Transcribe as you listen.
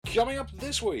Coming up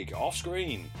this week, off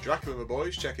screen, Dracula and the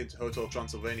boys check into Hotel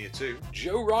Transylvania 2.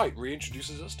 Joe Wright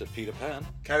reintroduces us to Peter Pan.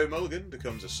 Carey Mulligan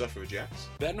becomes a suffragette.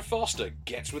 Ben Foster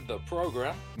gets with the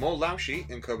programme. More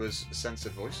Laushi uncovers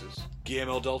censored voices.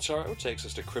 Guillermo del Toro takes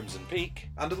us to Crimson Peak.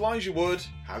 And Elijah Wood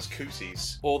has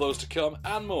cooties. All those to come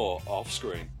and more off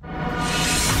screen.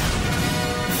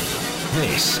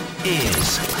 This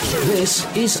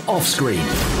is Offscreen.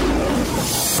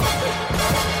 Offscreen.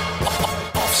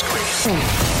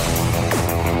 Offscreen.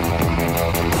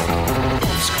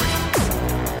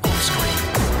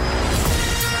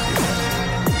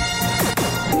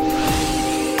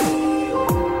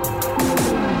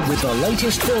 With the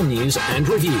latest film news and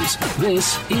reviews,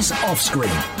 this is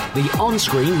Offscreen, the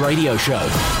on-screen radio show.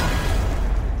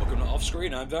 Welcome to Off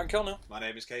Screen, I'm Dan Connor. My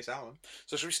name is Case Allen.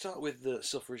 So should we start with the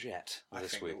suffragette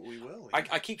this week? That we will. Yeah.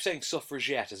 I keep saying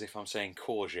suffragette as if I'm saying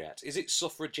courgette. Is it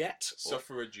suffragette?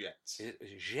 Suffragette. Is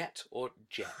it jet or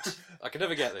jet? I can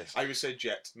never get this. I would say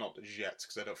jet, not jet,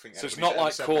 because I don't think. So it's not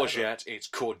like courgette, it's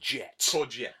courgette.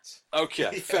 Courgette.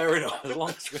 Okay, fair enough. As long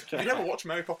as You never watch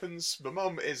Mary Poppins? My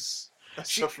mum is a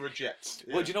suffragette.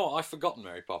 Yeah. Well, do you know what? I've forgotten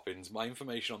Mary Poppins. My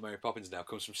information on Mary Poppins now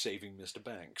comes from Saving Mr.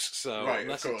 Banks. So right,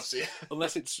 of course, yeah.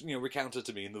 Unless it's recounted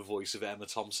to me in the voice of Emma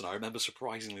Thompson, I remember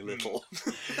surprisingly little.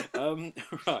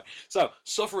 Right. So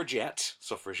suffragette,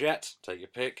 take your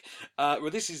pick. Well,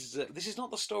 this is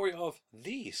not the story of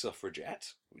the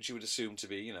suffragette, which you would assume to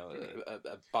be,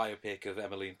 a biopic of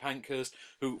Emmeline Pankhurst,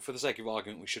 who, for the sake of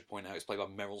argument, we should point out is played by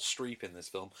Meryl Streep in this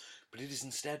film. But it is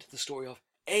instead the story of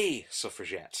a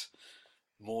suffragette.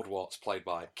 Maud Watts, played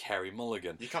by Carey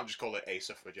Mulligan. You can't just call it a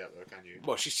suffragette, though, can you?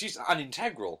 Well, she's an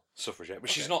integral suffragette,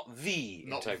 but she's not the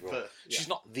integral. She's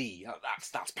not the.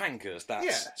 That's Pankhurst,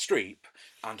 that's Streep,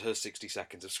 and her 60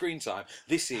 seconds of screen time.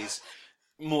 This is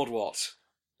Maud Watts,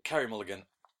 Carey Mulligan,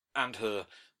 and her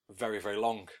very, very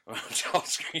long amount of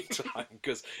screen time,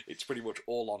 because it's pretty much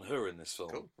all on her in this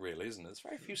film, really, isn't it? There's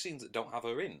very few scenes that don't have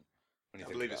her in. When you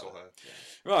think believe about it's all it. her.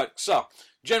 Yeah. Right, so,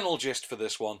 general gist for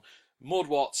this one. Maud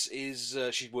Watts is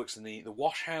she works in the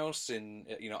wash house in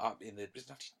up in the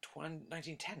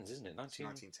 1910s, isn't it?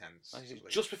 1910s.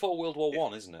 Just before World War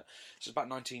One, isn't it? So it's about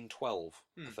 1912,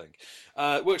 I think.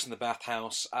 Works in the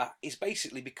bathhouse. Is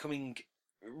basically becoming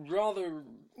rather,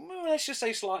 let's just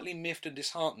say, slightly miffed and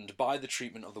disheartened by the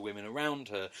treatment of the women around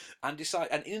her, and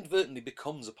inadvertently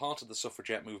becomes a part of the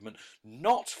suffragette movement,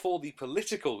 not for the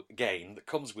political gain that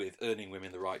comes with earning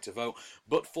women the right to vote,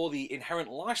 but for the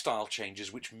inherent lifestyle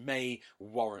changes which may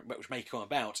come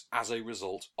about as a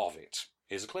result of it.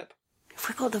 Here's a clip. If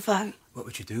we got the vote, what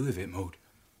would you do with it, Maud?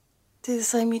 do the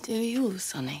same you do yours,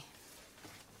 Sonny.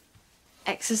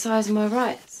 Exercise my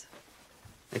rights.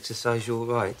 Exercise your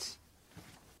rights?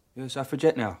 You're a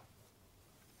suffragette now?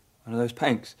 One of those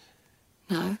panks?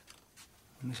 No.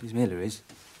 Mrs. Miller is.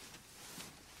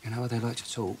 You know how they like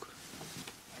to talk?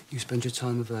 You spend your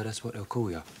time with her, that's what they'll call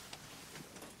you.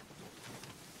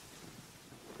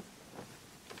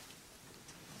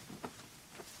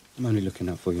 I'm only looking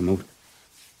out for you, Maud.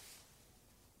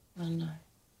 I know.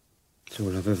 It's all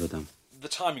I've ever done. The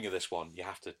timing of this one you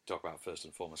have to talk about first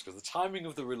and foremost, because the timing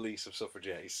of the release of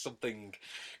Suffragette is something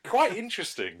quite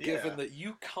interesting, given that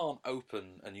you can't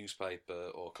open a newspaper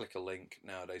or click a link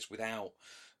nowadays without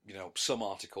some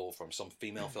article from some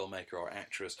female filmmaker or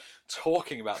actress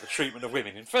talking about the treatment of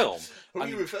women in film. Who are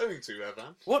you referring to there,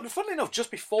 Van? Well, funnily enough, just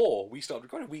before we started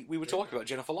recording, we were talking about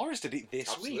Jennifer Lawrence did it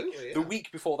this week. Yeah. The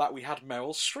week before that, we had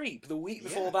Meryl Streep. The week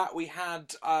before that, we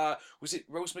had, was it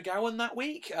Rose McGowan that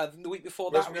week? The week before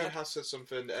Rose that, McGowan has said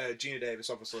something. Gina Davis,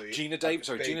 obviously. Gina Davis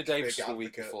the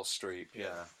week before Streep,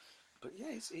 yeah. But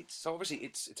yeah, it's obviously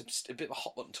it's a bit of a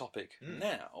hot button topic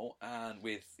now, and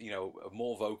with a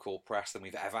more vocal press than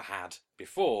we've ever had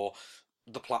before,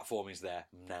 the platform is there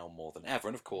now more than ever.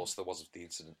 And of course, there was the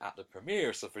incident at the premiere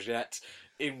of Suffragette,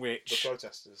 in which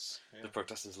the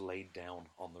protesters laid down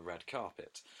on the red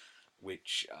carpet,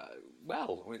 which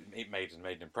it made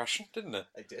an impression, didn't it?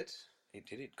 It did. It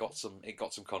did. It got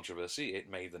some controversy.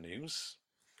 It made the news.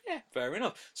 Yeah, fair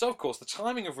enough. So, of course, the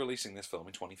timing of releasing this film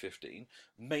in 2015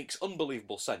 makes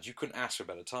unbelievable sense. You couldn't ask for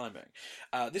better timing.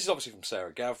 This is obviously from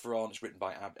Sarah Gavron. It's written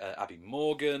by Abby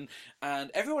Morgan,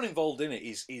 and everyone involved in it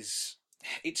is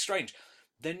it's strange.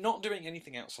 They're not doing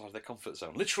anything outside of their comfort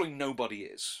zone. Literally nobody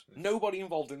is. Nobody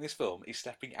involved in this film is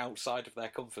stepping outside of their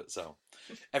comfort zone.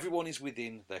 Everyone is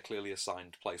within their clearly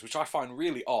assigned place, which I find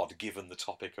really odd given the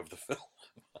topic of the film.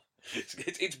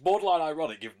 It's borderline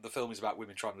ironic, given the film is about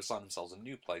women trying to assign themselves a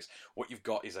new place. What you've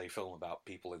got is a film about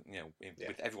people,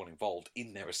 with everyone involved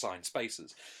in their assigned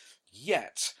spaces.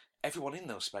 Yet everyone in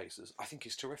those spaces, I think,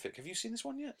 is terrific. Have you seen this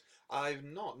one yet? I've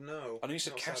not, no. I know you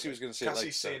said Not Cassie sadly. was going to see it later.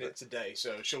 Cassie's seeing it today,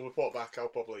 so she'll report back. I'll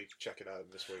probably check it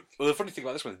out this week. Well, the funny thing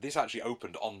about this one, this actually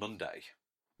opened on Monday,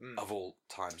 of all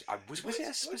times. Was it a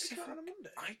Why specific? did it come out on a Monday?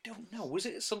 I don't know. Was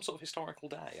it some sort of historical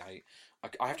day?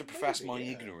 I have to profess my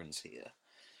ignorance here.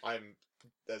 I'm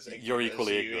as ignorant You're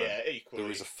equally as you, ignorant. Yeah, equally.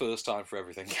 There is a first time for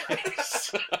everything.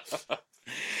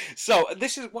 So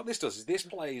this is what this does. Is this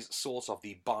plays sort of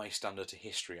the bystander to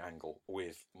history angle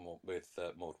with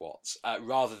Maud Watts,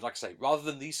 rather than, like I say, rather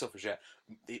than the suffragette,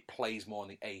 it plays more on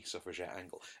the a suffragette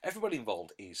angle. Everybody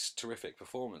involved is terrific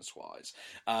performance-wise.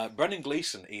 Brendan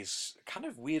Gleeson is kind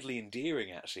of weirdly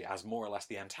endearing, actually, as more or less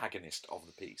the antagonist of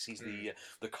the piece. He's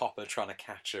the copper trying to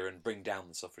catch her and bring down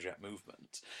the suffragette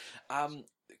movement.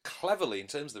 Cleverly, in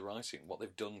terms of the writing, what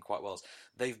they've done quite well is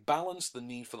they've balanced the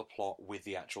need for the plot with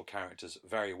the actual characters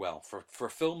very well. For a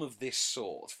film of this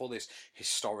sort, for this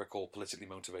historical, politically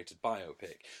motivated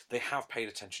biopic, they have paid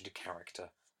attention to character,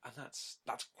 and that's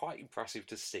quite impressive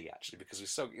to see, actually, because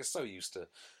you're so used to.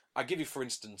 I give you, for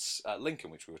instance,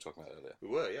 Lincoln, which we were talking about earlier. We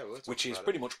were talking which is about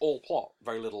pretty much all plot,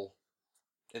 very little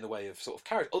in the way of sort of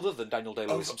character, other than Daniel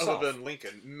Day-Lewis himself. Other than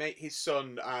Lincoln, his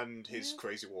son and his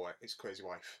crazy wife.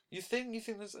 You think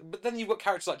there's, but then you've got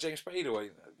characters like James Spader.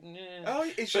 Oh,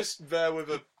 he's just there with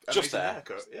a just amazing there.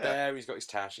 haircut. Yeah. There, he's got his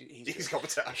tash. He's got the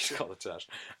tash. He's got the tash.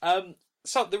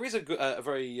 So there is a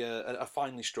very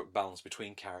finely struck balance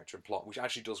between character and plot, which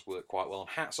actually does work quite well. And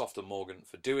hats off to Morgan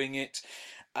for doing it.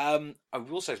 I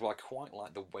will say as well, I quite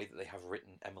like the way that they have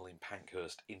written Emmeline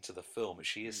Pankhurst into the film.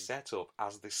 She is set up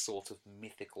as this sort of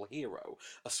mythical hero,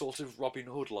 a sort of Robin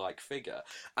Hood-like figure,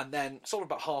 and then sort of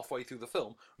about halfway through the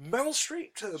film, Meryl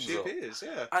Streep turns She up. appears,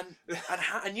 yeah.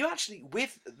 And you actually,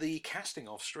 with the casting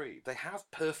of Streep, they have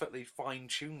perfectly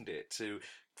fine-tuned it to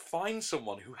find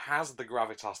someone who has the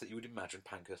gravitas that you would imagine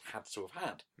Pankhurst had to have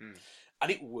had.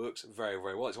 And it works very,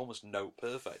 very well. It's almost note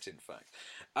perfect, in fact.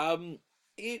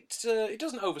 It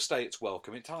doesn't overstay its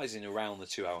welcome. It ties in around the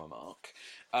 2-hour mark.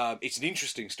 It's an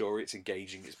interesting story. It's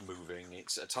engaging. It's moving.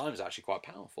 It's at times actually quite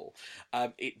powerful.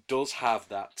 It does have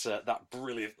that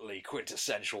brilliantly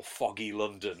quintessential foggy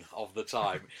London of the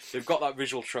time. They've got that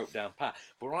visual trope down pat.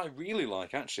 But what I really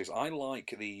like actually is I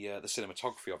like the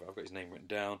cinematography of it. I've got his name written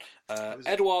down.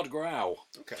 Edouard Grau.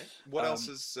 Okay. What else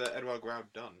has Edouard Grau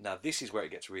done? Now this is where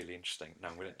it gets really interesting. Now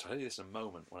I'm going to tell you this in a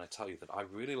moment when I tell you that I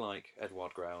really like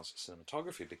Edouard Grau's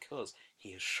cinematography because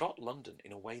he has shot London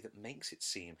in a way that makes it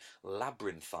seem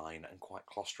labyrinthine and quite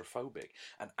claustrophobic.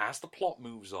 And as the plot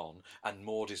moves on, and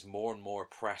Maud is more and more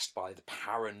oppressed by the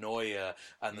paranoia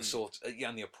and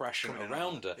the oppression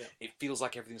around her, it feels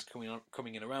like everything's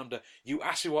coming in around her. You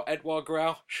ask me what Edouard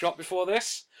Grau shot before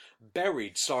this?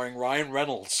 Buried, starring Ryan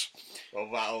Reynolds.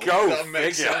 Well, that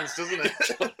makes figure. sense, doesn't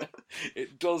it?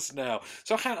 It does now.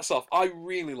 So hats off. I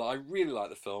really like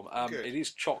the film. It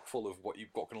is chock full of what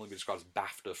can only be described as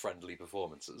BAFTA-friendly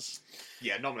performances.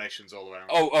 Yeah, nominations all around.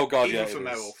 Oh God, even yeah. for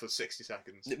Meryl for 60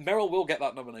 seconds. Meryl will get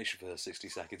that nomination for her 60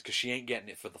 seconds because she ain't getting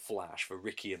it for The Flash, for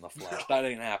Ricky and The Flash. That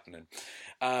ain't happening.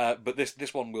 But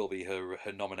this one will be her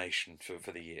nomination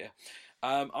for the year.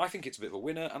 I think it's a bit of a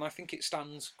winner, and I think it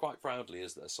stands quite proudly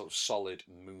as a sort of solid,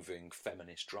 moving,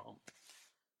 feminist drama.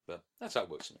 But that's how it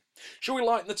works for me. Shall we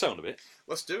lighten the tone a bit?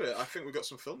 Let's do it. I think we've got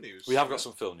some film news. We have got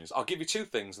some film news. I'll give you two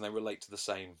things, and they relate to the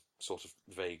same sort of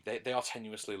vague. They are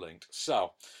tenuously linked.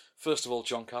 So, first of all,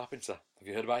 John Carpenter. Have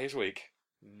you heard about his week?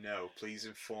 No, please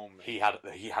inform me. He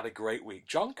had a great week.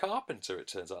 John Carpenter, it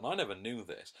turns out, and I never knew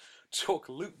this, took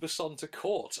Luc Besson to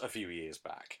court a few years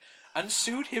back and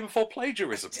sued him for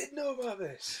plagiarism. I did know about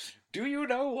this. Do you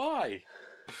know why?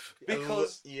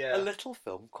 Because yeah. a little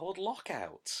film called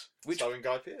Lockout, which starring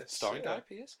Guy Pearce. Guy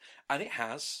Pearce, and it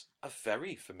has a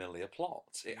very familiar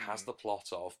plot. It has the plot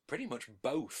of pretty much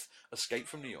both Escape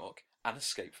from New York and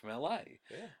Escape from LA.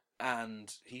 Yeah.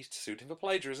 And he sued him for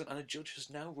plagiarism, and a judge has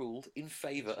now ruled in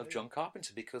favour of John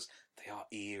Carpenter because they are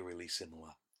eerily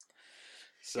similar.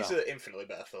 So, he's an infinitely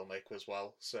better filmmaker as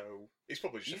well, so he's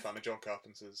probably just a fan of John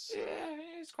Carpenter's. Yeah,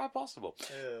 it's quite possible.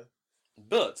 Yeah.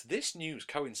 But this news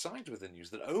coincides with the news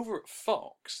that over at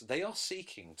Fox, they are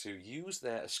seeking to use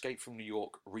their Escape from New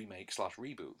York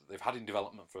remake/reboot that they've had in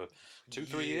development for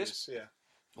 2-3 years. Yeah.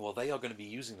 Well, they are going to be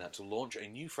using that to launch a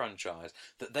new franchise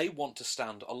that they want to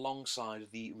stand alongside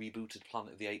the rebooted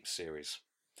Planet of the Apes series.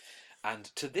 And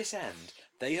to this end,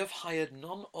 they have hired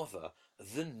none other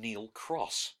than Neil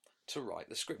Cross to write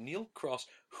the script. Neil Cross,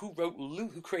 who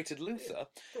created Luther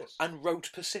and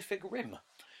wrote Pacific Rim.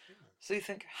 So you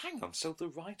think, hang on, so the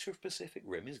writer of Pacific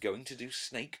Rim is going to do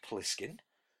Snake Plissken?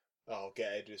 Oh,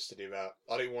 get Idris to do that.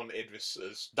 I don't want Idris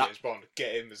as That- James Bond.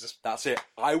 Get him as That's it.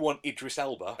 I want Idris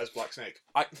Elba. as Black Snake.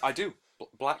 I do.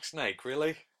 Black Snake,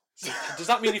 really? So, does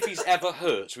that mean if he's ever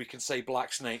hurt, we can say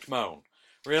Black Snake moan?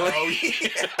 Really? Oh,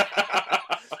 yeah.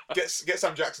 Get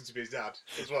Sam Jackson to be his dad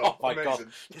as well. Oh my Amazing.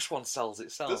 god, this one sells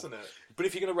itself. Doesn't it? But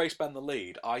if you're going to race bend the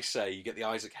lead, I say you get the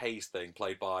Isaac Hayes thing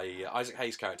played by Isaac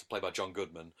Hayes character played by John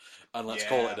Goodman, and let's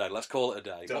call it a day. Let's call it a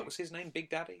day. Done. What was his name? Big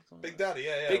Daddy. Big Daddy,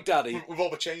 yeah. Big Daddy. With all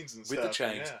the chains and With stuff. the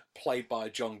chains, Yeah. played by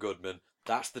John Goodman.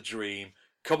 That's the dream.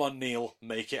 Come on, Neil,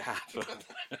 make it happen.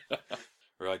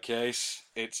 Right, Case,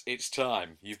 it's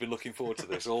time. You've been looking forward to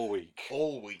this all week.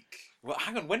 All week. Well,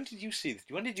 hang on. When did you see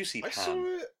I Pan? saw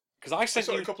it. Because I I sent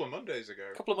saw you it a couple of Mondays ago.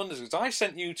 a couple of Mondays ago. 'Cause I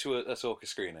sent you to a Sorka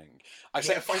screening. Thank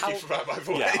you for that, by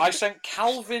the way. Yeah, I sent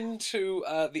Calvin to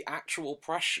the actual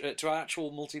press to our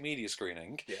actual multimedia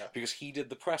screening Yeah. because he did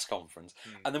the press conference,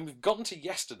 and then we've gotten to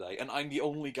yesterday, and I'm the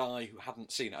only guy who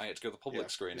hadn't seen it. I had to go to the public Yeah,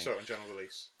 screening. You saw it on general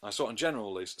release. I saw it on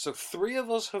general release. So 3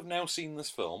 of us have now seen this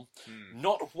film.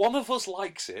 Not one of us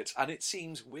likes it, and it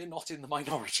seems we're not in the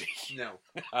minority. No.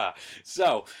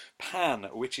 So, Pan,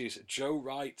 which is Joe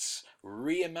Wright's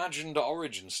reimagined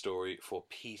origin story for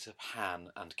Peter Pan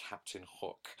and Captain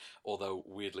Hook, although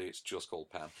weirdly it's just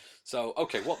called Pan. So,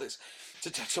 okay,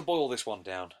 to boil this one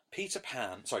down, Peter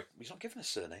Pan, sorry, he's not given a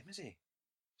surname, is he?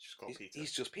 It's just called Peter.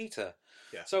 He's just Peter.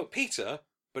 Yeah. So, Peter,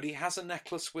 but he has a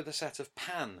necklace with a set of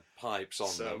pan pipes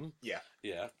on them. Yeah.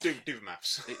 Yeah. Do the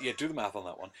maths. Yeah, do the math on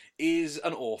that one. Is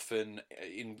an orphan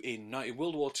in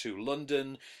World War II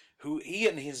London, who he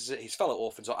and his fellow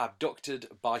orphans are abducted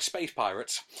by space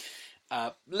pirates,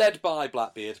 led by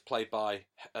Blackbeard, played by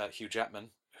Hugh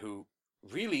Jackman, who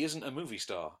really isn't a movie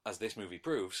star, as this movie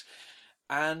proves,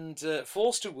 and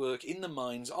forced to work in the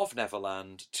mines of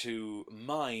Neverland to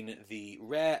mine the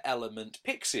rare element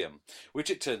Pixium, which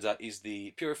it turns out is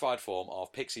the purified form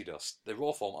of pixie dust, the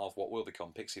raw form of what will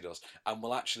become pixie dust, and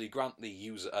will actually grant the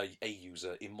user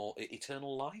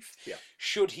eternal life,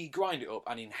 should he grind it up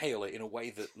and inhale it in a way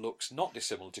that looks not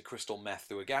dissimilar to crystal meth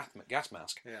through a gas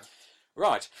mask. Yeah.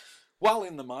 Right. While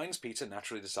in the mines, Peter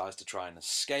naturally decides to try and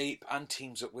escape and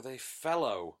teams up with a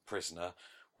fellow prisoner.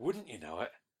 Wouldn't you know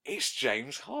it? It's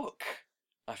James Hook.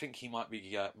 I think he might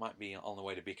be on the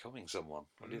way to becoming someone.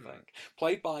 What do you think?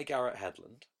 Played by Garrett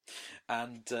Hedlund,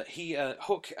 and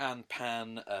Hook and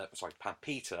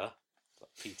Peter.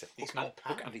 He's not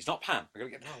Pan. Hook and he's not Pan. We're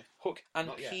gonna get Hook and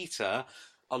Not yet. Peter,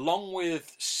 along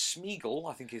with Smeagol,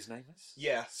 I think his name is.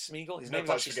 Yeah. Smeagol. His No name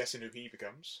place is for guessing who he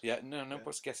becomes. yeah, no,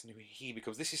 nobody's guessing who he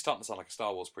becomes. This is starting to sound like a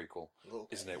Star Wars prequel,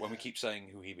 isn't it? When we keep saying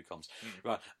who he becomes.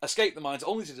 Right. Escape the mines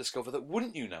only to discover that,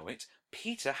 wouldn't you know it,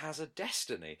 Peter has a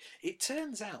destiny. It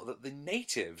turns out that the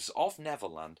natives of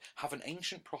Neverland have an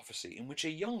ancient prophecy in which a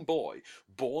young boy,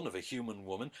 born of a human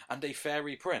woman and a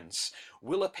fairy prince,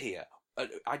 will appear,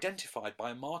 identified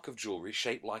by a mark of jewellery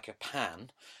shaped like a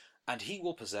pan, and he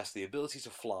will possess the ability to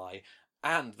fly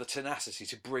and the tenacity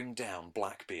to bring down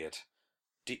Blackbeard.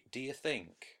 Do you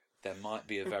think there might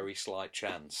be a very slight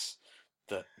chance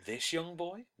that this young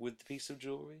boy with the piece of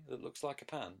jewellery that looks like a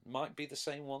pan might be the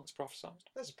same one that's prophesied?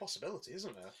 There's a possibility,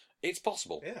 isn't there? It's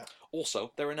possible. Yeah.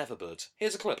 Also, there are never birds.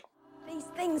 Here's a clip. These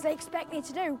things they expect me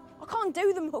to do. I can't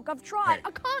do them, Hook. I've tried. Hey,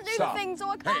 I can't do stop. the things, so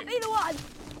I can't Hey. be the one.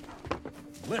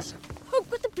 Listen, Hook,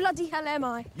 what the bloody hell am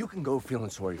I? you can go feeling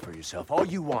sorry for yourself all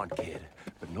you want, kid.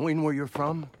 But knowing where you're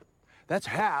from, that's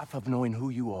half of knowing who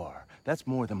you are. That's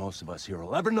more than most of us here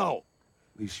will ever know.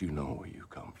 At least you know where you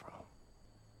come from.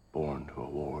 Born to a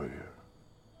warrior,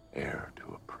 heir to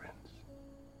a prince.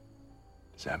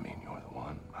 Does that mean you're the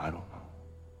one? I don't know.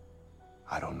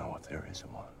 I don't know if there is a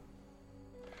one.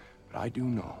 But I do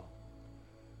know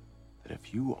that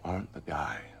if you aren't the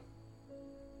guy,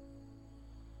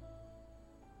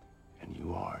 and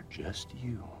you are just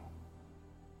you,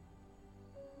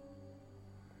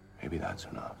 maybe that's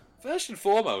enough. First and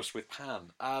foremost, with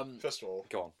Pan. First of all,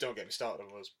 Go on. don't get me started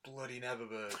on those bloody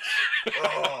Neverbirds.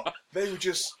 Oh, they were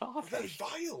just Are they're they?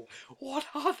 vile. What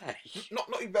are they? Not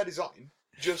even their design,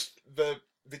 just the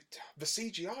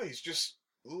CGI is just.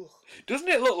 Ugh. Doesn't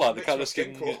it look like the Makes kind my of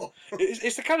skin thing? crawl.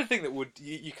 It's the kind of thing that would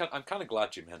you can. I'm kind of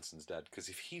glad Jim Henson's dead, because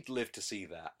if he'd lived to see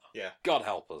that, Yeah. God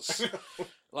help us.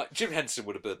 Like Jim Henson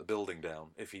would have burnt the building down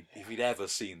if he'd ever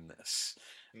seen this.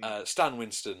 Stan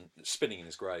Winston spinning in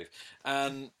his grave,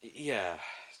 and yeah,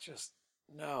 just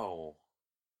no.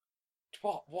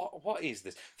 What is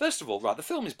this? First of all, right, the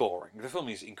film is boring. The film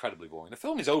is incredibly boring. The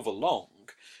film is overlong,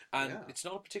 and Yeah. it's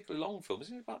not a particularly long film.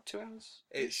 Isn't it about 2 hours?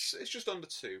 It's just under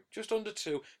 2. Just under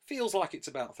 2. Feels like it's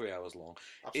about 3 hours long.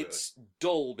 Absolutely. It's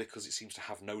dull because it seems to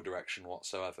have no direction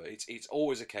whatsoever. It's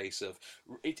always a case of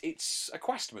it's a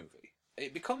quest movie.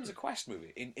 It becomes a quest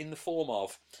movie in the form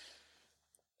of.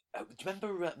 Do you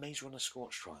remember Maze Runner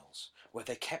Scorch Trials, where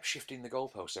they kept shifting the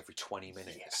goalposts every 20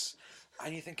 minutes? Yeah.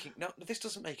 And you're thinking, no, this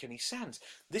doesn't make any sense.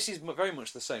 This is very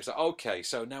much the same. So, okay,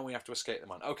 so now we have to escape the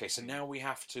mine. Okay, so now we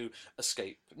have to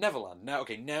escape Neverland. Now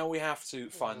we have to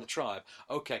find the tribe.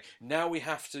 Okay, now we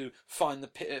have to find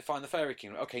the fairy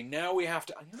kingdom. Okay, now we have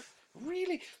to...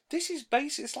 Really? This is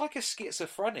basic. It's like a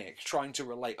schizophrenic trying to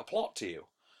relate a plot to you.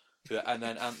 And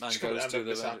then Ant-Man goes to the...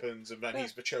 This happens, and then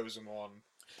he's the chosen one.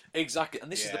 Exactly,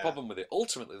 and this is the problem with it.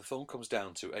 Ultimately, the film comes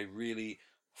down to a really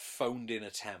phoned-in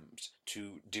attempt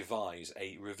to devise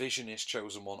a revisionist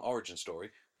Chosen One origin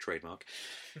story, trademark,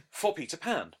 for Peter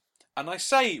Pan. And I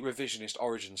say revisionist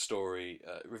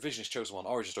Chosen One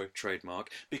origin story,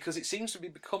 trademark, because it seems to be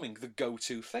becoming the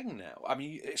go-to thing now. I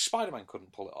mean, Spider-Man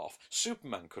couldn't pull it off.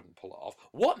 Superman couldn't pull it off.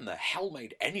 What in the hell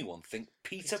made anyone think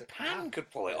Peter Pan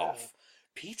could pull it off?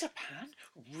 Peter Pan?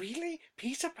 Really?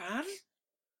 Peter Pan?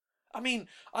 I mean,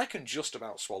 I can just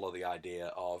about swallow the idea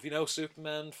of,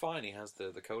 Superman, fine, he has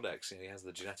the codex, he has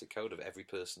the genetic code of every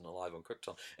person alive on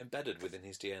Krypton embedded within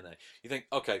his DNA. You think,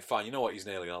 okay, fine, you know what, he's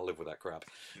an alien, I'll live with that crap.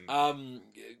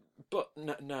 But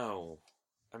no.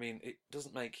 I mean, it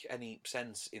doesn't make any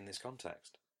sense in this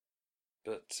context.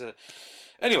 But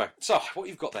anyway, so what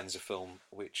you've got then is a film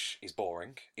which is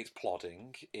boring, it's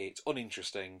plodding, it's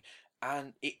uninteresting,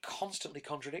 and it constantly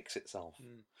contradicts itself.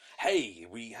 Hey,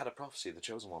 we had a prophecy, the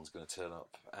Chosen One's going to turn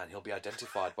up, and he'll be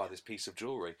identified by this piece of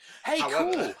jewellery. Hey,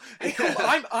 cool! Hey, cool!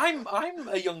 I'm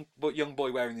a young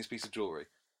boy wearing this piece of jewellery.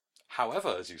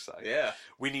 However, as you say,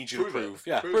 we need you to prove.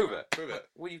 Yeah, prove it. Prove it.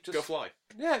 Well, you just go fly.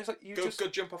 Yeah, it's like go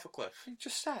jump off a cliff. You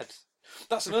just said.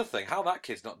 That's another thing. How that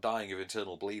kid's not dying of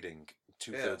internal bleeding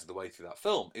 2/3 of the way through that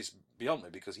film is beyond me,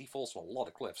 because he falls from a lot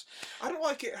of cliffs. I don't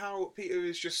like it how Peter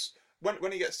is just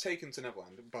when he gets taken to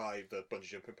Neverland by the bungee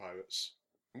jumping pirates.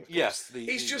 Yes,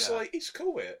 he's just like, he's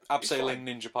cool with it. Abseiling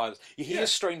ninja pilots. He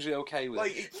is strangely okay with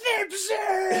it.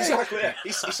 Nibsy! Exactly. Yeah.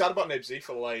 He's sad about Nibsy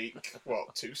for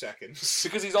 2 seconds.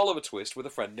 Because he's Oliver Twist with a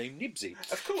friend named Nibsy.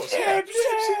 Of course.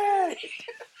 Nibsy!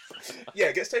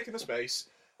 Yeah, gets taken to space.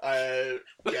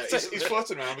 He's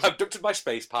floating around. Abducted by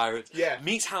space pirates. Yeah.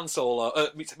 Meets Han Solo.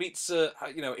 Meets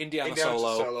Indiana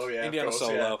Solo. Indiana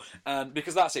Solo. And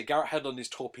because that's it, Garrett Hedlund is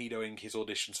torpedoing his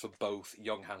auditions for both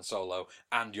young Han Solo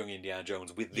and young Indiana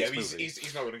Jones with this movie.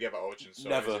 He's not going to get that origin story.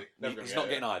 Never. He's not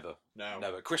getting either. No.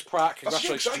 Never. Chris Pratt,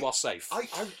 congratulations, you are safe. I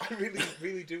really,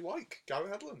 really do like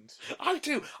Garrett Hedlund. I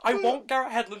do. I want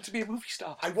Garrett Hedlund to be a movie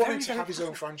star. I want him to have his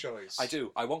own franchise. I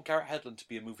do. I want Garrett Hedlund to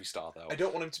be a movie star, though. I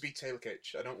don't want him to be Taylor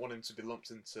Kitsch. I don't want him to be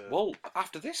lumped into... Well,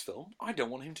 after this film, I don't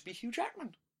want him to be Hugh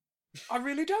Jackman. I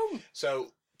really don't.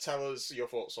 So, tell us your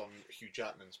thoughts on Hugh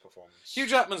Jackman's performance. Hugh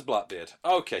Jackman's Blackbeard.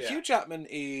 Okay, Hugh Jackman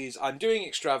is... I'm doing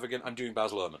Extravagant, I'm doing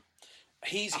Baz Luhrmann.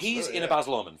 He's in a Baz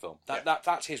Luhrmann film.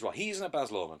 That's his role. He's in a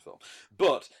Baz Luhrmann film.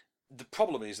 But the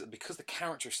problem is that because the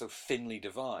character is so thinly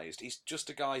devised, he's just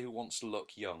a guy who wants to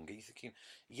look young. And you're thinking,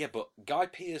 yeah, but Guy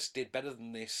Pearce did better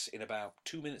than this in about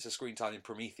 2 minutes of screen time in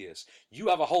Prometheus. You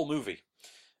have a whole movie.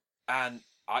 And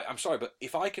I'm sorry, but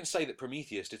if I can say that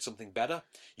Prometheus did something better,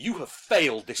 you have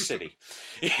failed this city.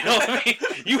 You know what I mean?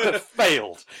 You have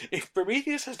failed. If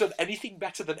Prometheus has done anything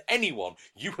better than anyone,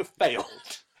 you have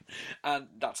failed. And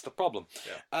that's the problem.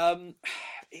 Yeah.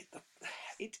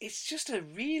 It's just a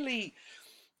really...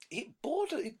 It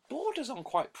borders on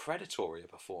quite predatory a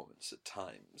performance at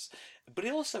times. But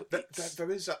it also...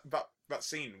 There is that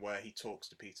scene where he talks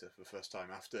to Peter for the first time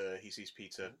after he sees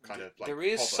Peter kind of like... There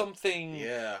is something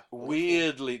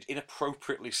weirdly,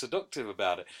 inappropriately seductive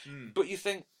about it. But you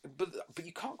think... But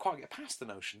you can't quite get past the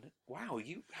notion that, wow,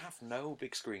 you have no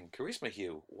big screen charisma,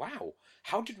 Hugh. Wow.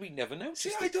 How did we never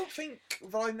notice I don't think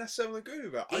that I necessarily agree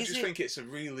with that. I just think it's a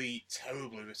really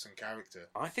terribly written character.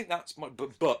 I think that's...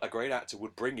 But a great actor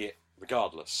would bring it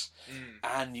regardless.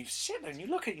 And you sit there and you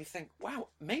look at it and you think, wow,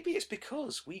 maybe it's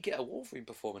because we get a Wolverine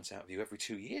performance out of you every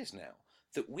 2 years now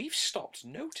that we've stopped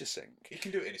noticing. He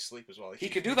can do it in his sleep as well. He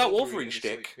can do that Wolverine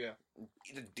shtick. Yeah.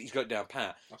 He's got it down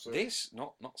pat. Absolutely. This,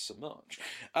 not so much.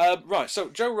 Right, so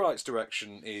Joe Wright's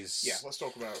direction is... Yeah, let's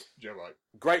talk about Joe Wright.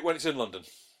 Great when it's in London.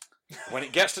 When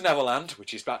it gets to Neverland,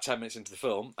 which is about 10 minutes into the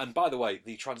film, and by the way,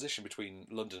 the transition between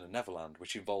London and Neverland,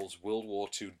 which involves World War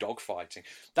II dogfighting,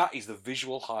 that is the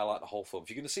visual highlight of the whole film. If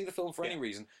you're going to see the film for any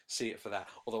reason, see it for that.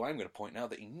 Although I'm going to point out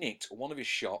that he nicked one of his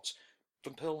shots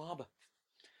from Pearl Harbor.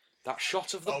 That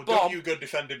shot of the bomb... don't you go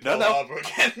defending Pearl Harbor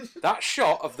again. That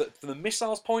shot of from the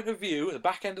missile's point of view, the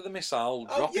back end of the missile...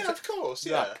 of course,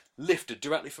 lifted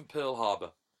directly from Pearl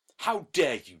Harbor. How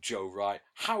dare you, Joe Wright?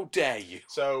 How dare you?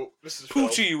 So, this is a Pooh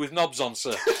to you with knobs on,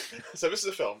 sir. So this is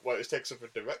a film where it's taken something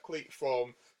directly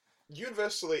from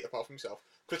universally, apart from himself,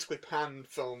 critically panned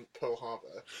film Pearl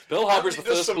Harbor. Pearl Harbor is And the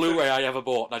it does first something- Blu-ray I ever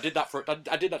bought, and I did that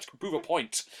to prove a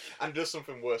point. And does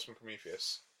something worse than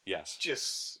Prometheus. Yes.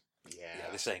 Just... Yeah,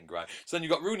 Yeah. this ain't great. So then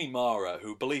you've got Rooney Mara,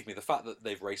 who, believe me, the fact that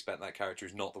they've race-bent that character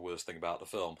is not the worst thing about the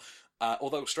film.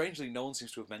 Although, strangely, no one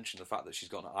seems to have mentioned the fact that she's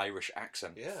got an Irish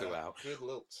accent Yeah, throughout. good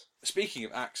lilt. Speaking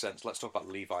of accents, let's talk about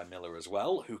Levi Miller as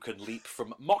well, who can leap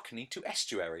from Mockney to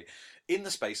Estuary in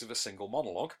the space of a single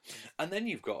monologue. And then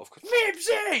you've got, of course,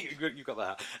 Nipsey! You've got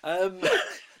that.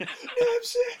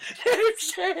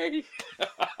 Nipsey!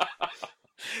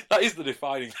 That is the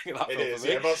defining thing of that It film is, for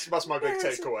me. yeah, that's my big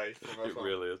takeaway from that It film.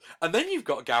 really is. And then you've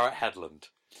got Garrett Hedlund.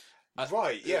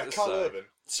 Right, yeah, Carl Urban.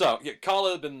 So, yeah, Carl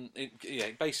Urban,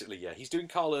 basically, he's doing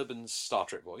Carl Urban's Star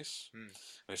Trek voice.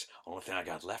 It's, only thing I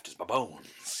got left is my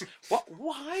bones. What?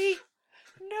 Why?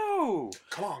 No.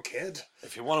 Come on, kid.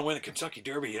 If you want to win the Kentucky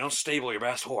Derby, you don't stable your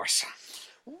best horse.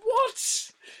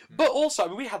 What? But also, I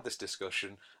mean, we had this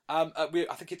discussion. I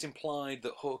think it's implied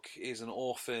that Hook is an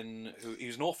orphan.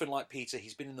 He's an orphan like Peter.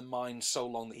 He's been in the mines so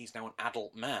long that he's now an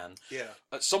adult man. Yeah.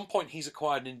 At some point, he's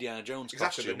acquired an Indiana Jones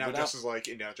Exactly, costume. but now dresses like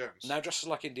Indiana Jones. Now dresses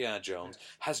like Indiana Jones.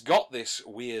 Has got this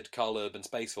weird Carl Urban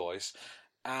space voice.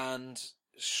 And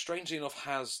strangely enough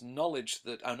has knowledge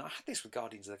that... And I had this with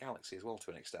Guardians of the Galaxy as well,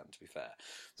 to an extent, to be fair.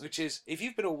 Which is, if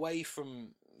you've been away from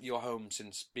your home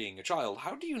since being a child,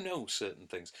 how do you know certain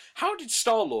things? How did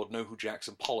Star-Lord know who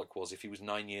Jackson Pollock was if he was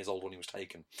 9 years old when he was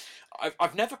taken?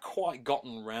 I've never quite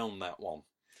gotten round that one.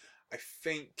 I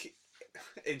think,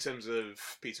 in terms of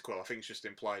Peter Quill, I think it's just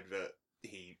implied that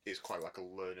he is quite like a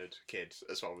learned kid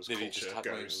as far as Did culture he just have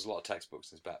goes. there's a lot of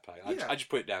textbooks in his backpack? Yeah. I just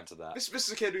put it down to that. This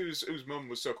is a kid whose mum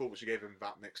was so cool, but she gave him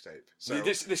that mixtape. So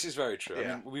This is very true. I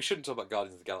Yeah. mean, we shouldn't talk about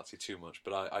Guardians of the Galaxy too much,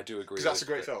 but I do agree. because that's a with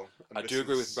great film. and I this do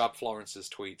agree with is- Brad Florence's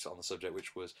tweet on the subject,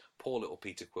 which was poor little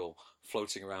Peter Quill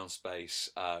floating around space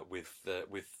with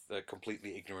the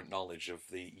completely ignorant knowledge of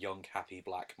the young, happy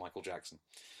black Michael Jackson.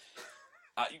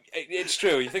 It's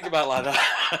true. You think about it like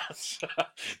that.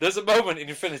 There's a moment in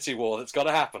Infinity War that's got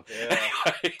to happen. Yeah.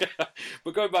 Anyway,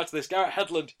 but going back to this, Garrett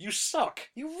Hedlund, you suck.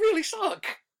 You really suck.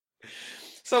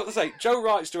 So let's say Joe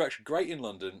Wright's direction, great in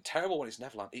London, terrible when it's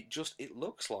Neverland. It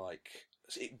looks like,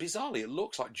 bizarrely, it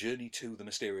looks like Journey to the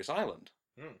Mysterious Island.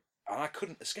 And I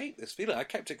couldn't escape this feeling. I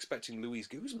kept expecting Louise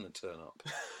Guzman to turn up.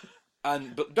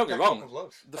 But don't get me wrong,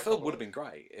 the film would have been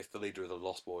great if the leader of the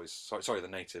Lost Boys, sorry, the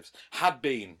Natives, had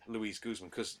been Louise Guzman,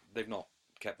 because they've not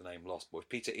kept the name Lost Boys.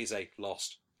 Peter is a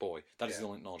lost boy. That is the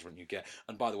only acknowledgement you get.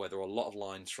 And by the way, there are a lot of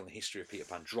lines from the history of Peter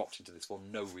Pan dropped into this for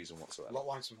no reason whatsoever. A lot of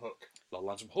lines from Hook. A lot of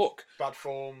lines from Hook. Bad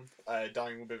Form,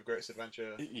 Dying will be the greatest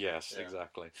adventure. Yes, Yeah.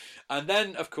 exactly. And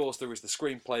then, of course, there is the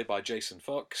screenplay by Jason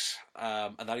Fuchs,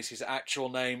 and that is his actual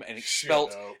name, and it's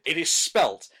spelt. Shut up. It is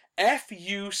spelt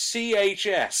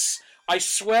Fuchs. I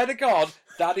swear to God,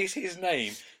 that is his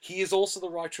name. He is also the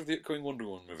writer of the upcoming Wonder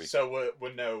Woman movie. So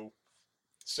were no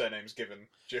surnames given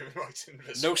during writing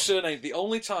this No one? surname. The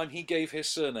only time he gave his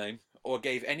surname, or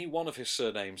gave any one of his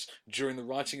surnames, during the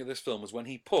writing of this film was when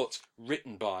he put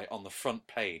 "written by" on the front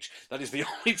page. That is the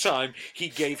only time he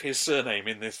gave his surname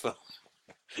in this film.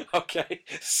 Okay?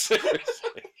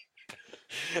 Seriously.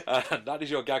 And that is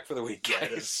your gag for the week, Yeah,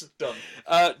 guys. it's done.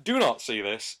 Do not see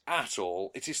this at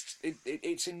all.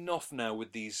 It's enough now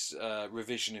with these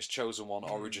revisionist Chosen One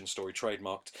origin story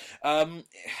trademarked.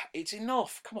 It's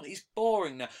enough. Come on, it's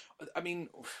boring now. I mean,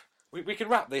 we can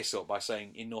wrap this up by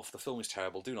saying enough. The film is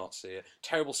terrible. Do not see it.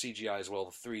 Terrible CGI as well.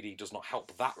 The 3D does not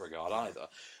help that regard either.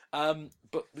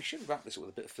 But we should wrap this up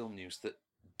with a bit of film news that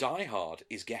Die Hard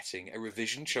is getting a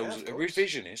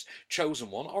revisionist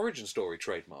Chosen One origin story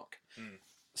trademark.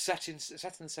 Set in the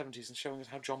 70s and showing us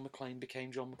how John McClane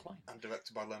became John McClane. And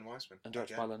directed by Len Wiseman. And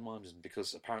directed by Len Wiseman,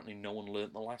 because apparently no one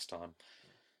learnt the last time.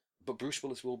 But Bruce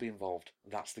Willis will be involved.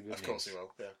 That's the good news. Of course he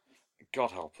will, yeah.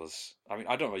 God help us. I mean,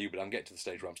 I don't know about you, but I'm getting to the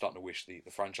stage where I'm starting to wish the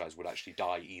franchise would actually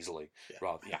die easily.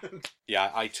 Yeah.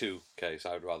 Yeah, I too, case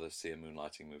I would rather see a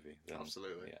Moonlighting movie than...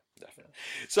 Absolutely. Yeah, definitely.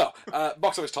 So,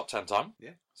 box office top 10 time.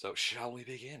 Yeah. So, shall we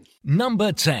begin?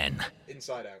 Number 10.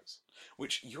 Inside Out.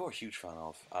 Which you're a huge fan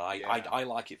of. Yeah. I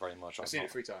like it very much. I've seen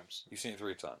it 3 times. You've seen it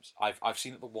 3 times. I've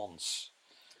seen it the once.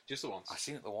 Just the once. I've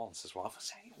seen it the once as well. I've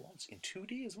seen it once in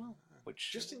 2D as well.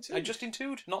 Which Just in 2D? Just in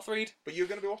 2D, not 3D. But you're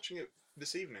going to be watching it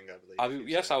this evening, I believe.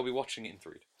 Yes, I'll be watching it in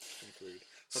 3D.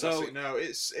 So no,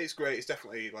 it's great. It's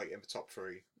definitely like in the top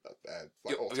 3.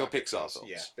 Like Your Pixar films.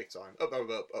 Yeah, big time. Up there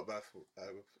with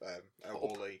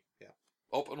Wall-E. Yeah.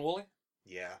 Up and Wall-E?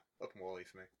 Yeah, Up and Wall-E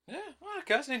for me. Yeah,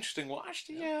 okay, that's an interesting one.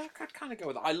 Actually, yeah, I'd kind of go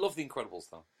with that. I love The Incredibles,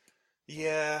 though.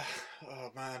 Yeah.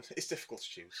 Oh man, it's difficult to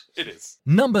choose. It is.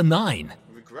 Number 9.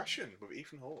 Regression with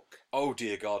Ethan Hawke. Oh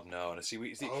dear God, no! And see,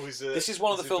 Is it, this is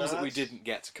one of the it films that bad? we didn't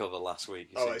get to cover last week.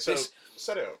 You Oh, see. right, so This-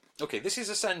 set it up. Okay, this is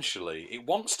essentially, it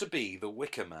wants to be The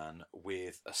Wicker Man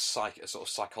with a sort of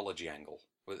psychology angle,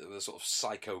 with a sort of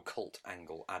psycho cult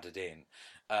angle added in,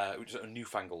 which is a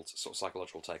newfangled sort of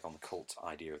psychological take on the cult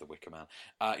idea of The Wicker Man.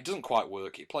 It doesn't quite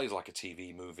work. It plays like a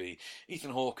TV movie.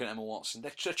 Ethan Hawke and Emma Watson,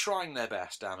 they're trying their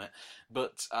best, damn it,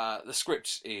 but the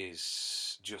script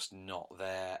is just not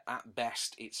there. At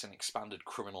best, it's an expanded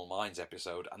Criminal Minds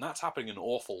episode, and that's happening an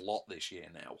awful lot this year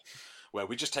now, where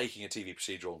we're just taking a TV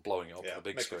procedural and blowing it up Yeah, for the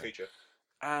big make a screen. feature.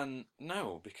 And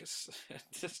no, because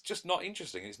it's just not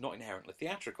interesting. It's not inherently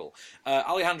theatrical.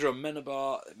 Alejandro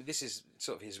Amenabar, this is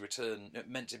sort of his return,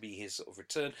 meant to be his sort of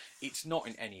return. It's not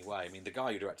in any way. I mean, the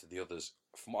guy who directed the others,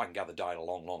 from what I can gather, died a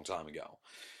long, long time ago.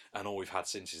 And all we've had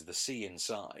since is The Sea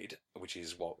Inside, which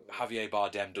is what Javier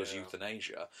Bardem does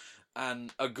euthanasia,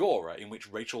 and Agora, in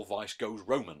which Rachel Weisz goes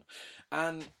Roman.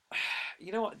 And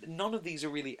you know what? None of these are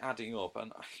really adding up.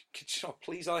 And could you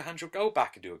please, Alejandro, go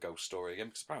back and do a ghost story again?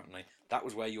 Because apparently that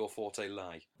was where your forte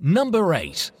lay. Number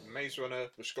 8. Maze Runner,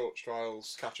 The Scorched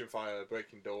Trials, Catching Fire,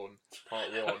 Breaking Dawn, Part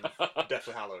 1,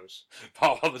 Deathly Hallows.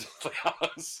 Part 1 of the Deathly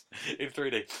Hallows in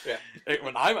 3D. Yeah.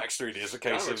 When IMAX 3D, as a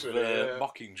case IMAX of 3D, yeah.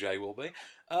 Mockingjay will be.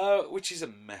 Which is a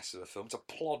mess of a film. It's a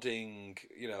plodding,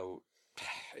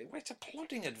 it's a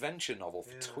plodding adventure novel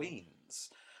for tweens.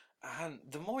 And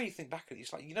the more you think back at it,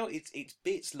 it's like, it's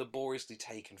bits laboriously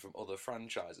taken from other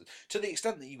franchises, to the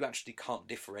extent that you actually can't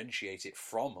differentiate it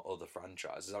from other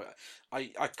franchises.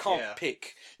 I can't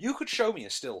pick. You could show me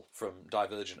a still from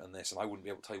Divergent and this, and I wouldn't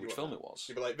be able to tell you which film it was.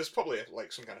 You'd be like, there's probably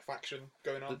like some kind of faction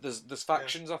going on. There's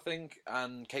factions, I think,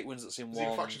 and Kate Winslet's in There's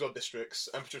one. either factions or districts,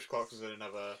 and Patricia Clarkson's in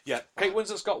another. Yeah, Kate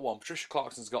Winslet's got one, Patricia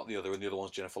Clarkson's got the other, and the other one's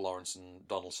Jennifer Lawrence and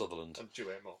Donald Sutherland. And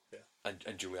Julianne Moore, yeah. And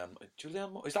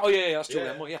Julianne Moore? Is that? Oh, yeah, that's Yeah.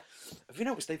 Julianne Moore, yeah. Have you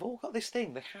noticed they've all got this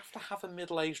thing? They have to have a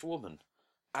middle-aged woman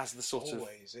as the sort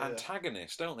Always, of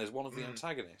antagonist, don't they? As one of the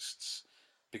antagonists.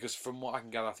 Because from what I can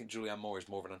gather, I think Julianne Moore is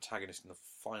more of an antagonist in the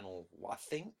final, I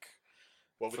think.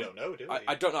 Well, we don't know, do we?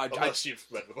 I don't know. Unless you've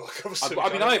read the book, obviously.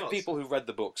 I mean, I have not. people who've read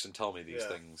the books and tell me these Yeah.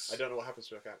 things. I don't know what happens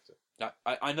to her character.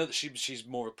 I know that she's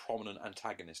more a prominent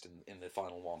antagonist in the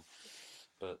final one.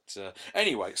 But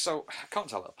anyway, so I can't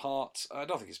tell it apart. I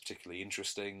don't think it's particularly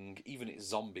interesting. Even its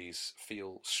zombies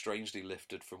feel strangely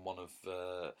lifted from one of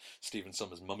Stephen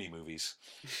Sommers' Mummy movies.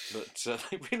 But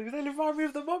they remind me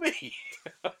of the Mummy.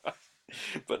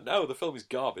 But no, the film is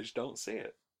garbage. Don't see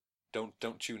it.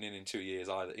 Don't tune in 2 years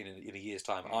either. In a year's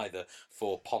time either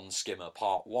for Pond Skimmer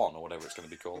Part 1 or whatever it's going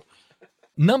to be called.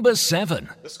 Number 7.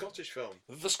 The Scottish film.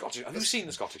 The Scottish. Have you seen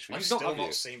the Scottish film? I've You've still have you?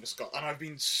 not seen the Scottish, and I've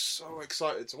been so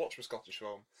excited to watch the Scottish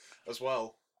film as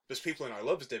well. There's people in I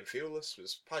love. There's David Thewlis.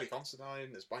 There's Paddy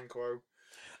Considine. There's Banquo.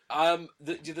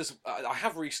 I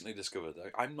have recently discovered though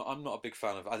I'm not a big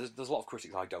fan of. There's a lot of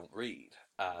critics I don't read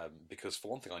because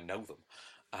for one thing I know them,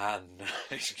 and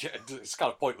it's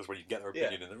kind of pointless when you get their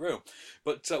opinion in the room.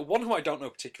 But one who I don't know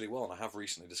particularly well, and I have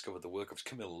recently discovered the work of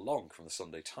Camilla Long from the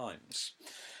Sunday Times,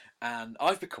 and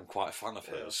I've become quite a fan of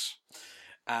hers.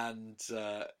 And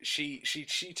she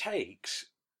takes.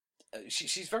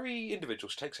 She's very individual.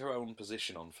 She takes her own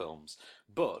position on films,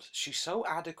 but she so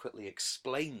adequately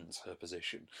explains her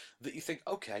position that you think,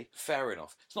 okay, fair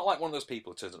enough. It's not like one of those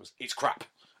people who turns up, it's crap,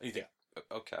 and you think,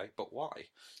 okay, but why?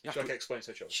 She explains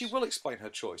her choice. She will explain her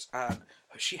choice, and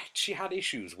she had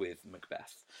issues with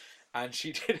Macbeth, and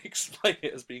she did explain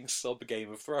it as being sub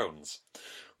Game of Thrones,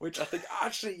 which I think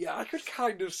actually, I could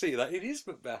kind of see that it is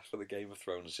Macbeth for the Game of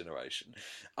Thrones generation.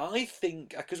 I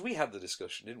think because we had the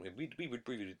discussion, didn't we? We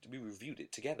reviewed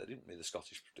it together, didn't we? The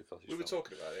Scottish we were film.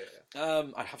 talking about it.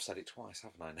 Yeah. I have said it twice,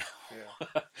 haven't I? Now.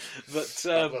 Yeah. But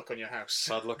Bad luck on your house.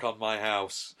 bad luck on my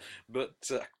house. But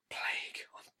plague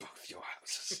on both your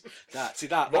houses. That's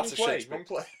a Shakespeare. Wrong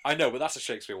play. I know, but that's a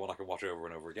Shakespeare one I can watch over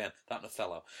and over again. That and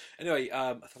Othello. Anyway,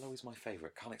 Othello is my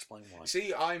favourite. Can't explain why.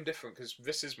 See, I'm different because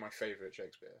this is my favourite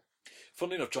Shakespeare.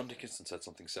 Funnily enough, John Dickinson said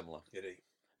something similar. Did he?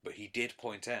 But he did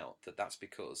point out that that's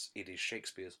because it is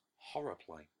Shakespeare's horror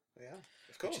play. Yeah,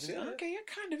 of course. Which is, Yeah. okay, it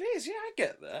kind of is. Yeah, I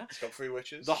get there. It's got 3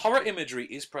 witches. The horror imagery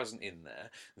is present in there.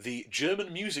 The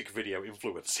German music video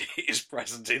influence is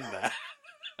present in there.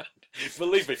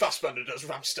 Believe me. Fassbender does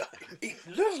Rammstein. It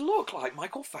does look like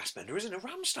Michael Fassbender is in a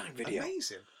Rammstein video.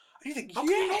 Amazing. And you think, How can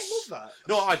you not yes! love that?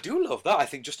 No, I do love that. I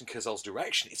think Justin Cazale's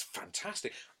direction is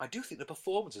fantastic. I do think the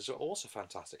performances are also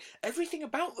fantastic. Everything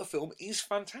about the film is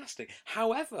fantastic.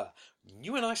 However,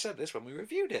 you and I said this when we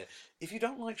reviewed it. If you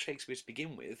don't like Shakespeare to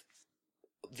begin with,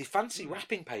 the fancy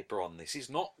wrapping paper on this is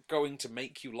not going to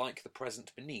make you like the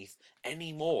present beneath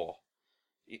anymore.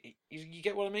 You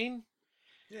get what I mean?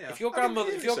 Yeah. If your I don't grandmother,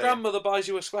 hear if you your saying. grandmother buys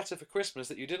you a sweater for Christmas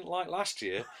that you didn't like last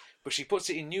year, but she puts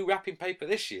it in new wrapping paper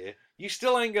this year, you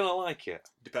still ain't gonna like it.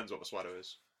 Depends what the sweater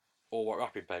is. Or what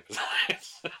wrapping paper it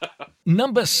is.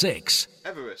 Number 6.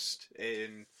 Everest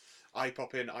in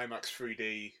eye-popping IMAX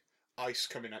 3D, ice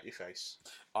coming at your face.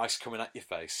 Ice coming at your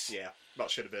face. Yeah, that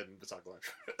should have been the tagline.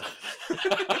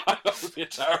 That would be a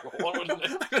terrible one, wouldn't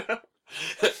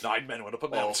it? 9 men went up a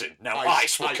mountain. Now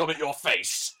ice ice will come at your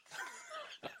face.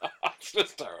 It's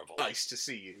just terrible. Nice to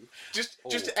see you. Just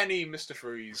any Mr.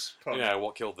 Freeze pun. Yeah,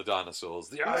 what killed the dinosaurs?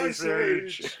 The Ice Ice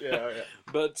Age. Yeah.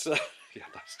 But yeah,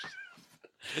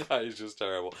 that is just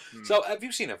terrible. So, have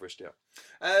you seen Everest yet?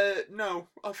 No,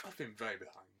 I've been very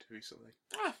behind recently.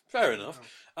 Fair enough.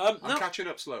 I'm No, catching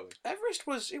up slowly. Everest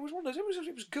was one of those.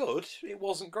 It was good. It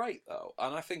wasn't great though,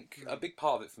 and I think a big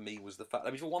part of it for me was the fact.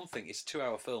 I mean, for one thing, it's a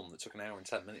 2-hour film that took 1 hour and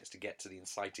 10 minutes to get to the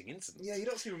inciting incident. Yeah, you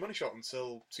don't see the money shot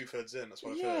until 2/3 in. That's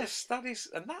what I've heard. Yes,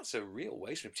 that's a real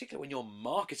waste, particularly when you're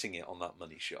marketing it on that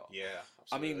money shot. Yeah,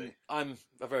 I absolutely. mean, I'm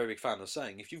a very big fan of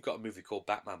saying if you've got a movie called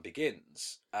Batman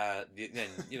Begins, then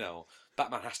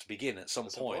Batman has to begin at some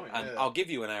point. And yeah. I'll give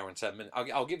you 1 hour and 10 minutes.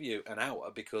 I'll give you an hour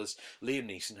because Liam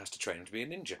Neeson has to train him to be a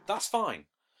ninja. That's fine.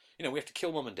 We have to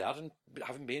kill mum and dad and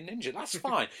have him be a ninja. That's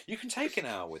fine. You can take an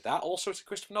hour with that. Also, it's a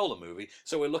Christopher Nolan movie,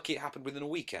 so we're lucky it happened within a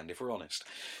weekend, if we're honest.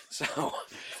 So,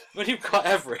 when you've got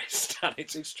Everest, and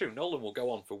it's true, Nolan will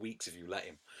go on for weeks if you let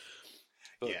him.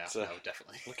 But, yeah, no,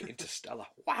 definitely. Look at Interstellar.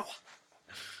 Wow.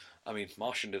 I mean,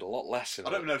 Martian did a lot less. I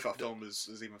don't know if that film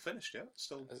is even finished yet. It's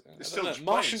still just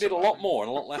Martian playing did a lot somewhere. more and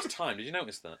a lot less time. Did you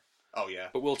notice that? Oh yeah,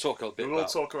 But we'll talk a bit we'll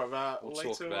about talk about that We'll later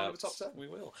talk on in about the top 10. We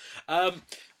will.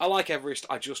 I like Everest.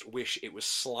 I just wish it was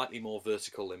slightly more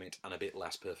Vertical Limit and a bit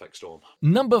less Perfect Storm.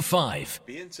 Number 5.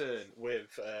 The Intern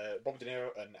with Bob De Niro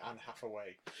and Anne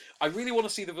Hathaway. I really want to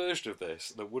see the version of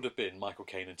this that would have been Michael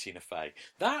Caine and Tina Fey.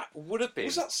 That would have been.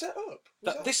 Was that set up?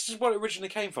 This is where it originally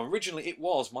came from. Originally, it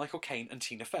was Michael Caine and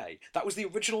Tina Fey. That was the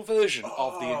original version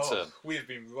of The Intern. We have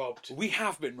been robbed. We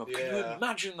have been robbed. Can you Yeah.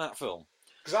 imagine that film?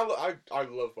 Because I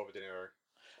love Bob De Niro.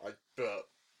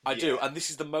 I do, and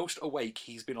this is the most awake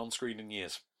he's been on screen in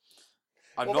years.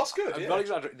 That's good. I'm yeah. not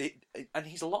exaggerating. And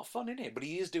he's a lot of fun in it, but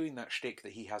he is doing that shtick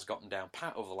that he has gotten down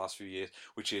pat over the last few years,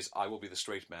 which is I will be the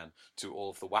straight man to all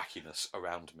of the wackiness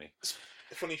around me.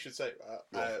 Funny you should say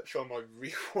that. Film I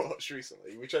rewatched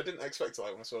recently, which I didn't expect to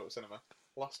like when I saw it at cinema.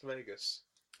 Las Vegas.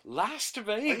 Las I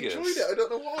Vegas. enjoyed it. I don't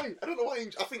know why.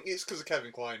 I think it's because of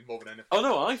Kevin Kline more than anything. Oh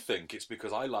no, I think it's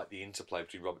because I like the interplay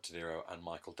between Robert De Niro and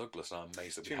Michael Douglas, and I'm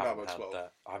amazed that we Between haven't that had works well.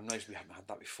 that. I'm amazed we haven't had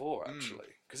that before, actually,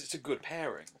 because it's a good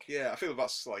pairing. Yeah, I feel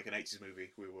that's like an 80s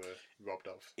movie we were robbed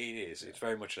of. It is. It's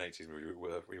very much an 80s movie.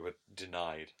 We were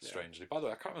denied, strangely. By the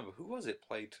way, I can't remember who was it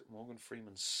played Morgan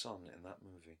Freeman's son in that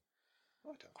movie. I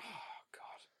don't know. Oh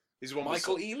God, He's the one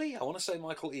Michael Ealy. I want to say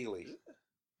Michael Ealy.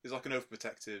 He's like an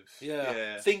overprotective.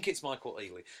 Yeah, I think it's Michael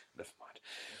Ealy. Never mind.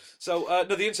 So,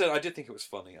 no, The Intern, I did think it was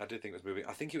funny. I did think it was moving.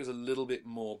 I think it was a little bit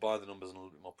more by the numbers and a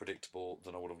little bit more predictable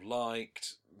than I would have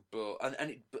liked. But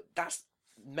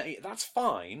that's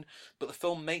fine. But the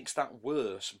film makes that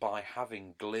worse by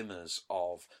having glimmers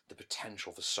of the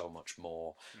potential for so much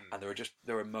more. And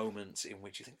there are moments in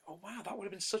which you think, oh wow, that would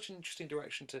have been such an interesting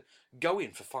direction to go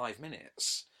in for 5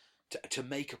 minutes. To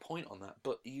make a point on that,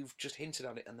 but you've just hinted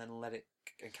at it and then let it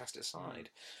and cast it aside,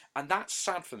 and that's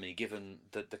sad for me given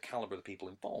the calibre of the people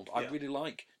involved. I really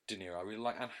like De Niro, I really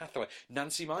like Anne Hathaway,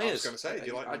 Nancy Myers. I was going to say, do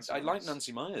you like Nancy Myers? I like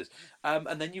Nancy Myers,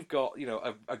 and then you've got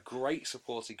a great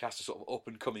supporting cast of sort of up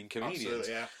and coming comedians.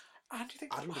 Absolutely, yeah. And you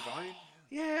think Adam Devine.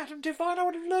 Yeah, Adam Devine. I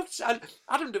would have loved. And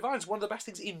Adam Devine's one of the best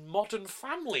things in Modern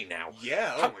Family now.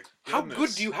 Yeah. How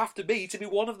good do you have to be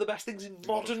one of the best things in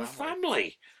Modern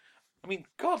Family? I mean,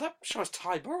 God, that shows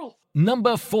Ty Burrell.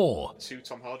 Number 4. 2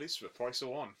 Tom Hardys for the price of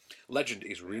 1. Legend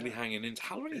is really hanging in.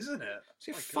 How many? Isn't it? Is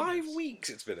it 5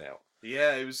 weeks it's been out?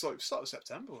 Yeah, it was like start of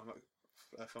September when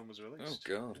that film was released.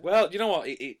 Oh God! Well, you know what?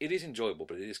 It is enjoyable,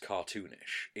 but it is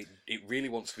cartoonish. It really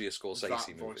wants to be a Scorsese That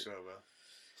movie. voiceover.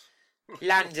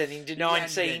 London in the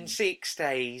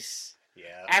 1960s.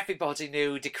 Yeah. Everybody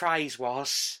knew the craze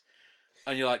was.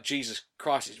 And you're like, Jesus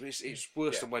Christ! It's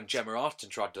worse than when Gemma Arterton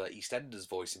tried to EastEnders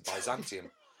voice in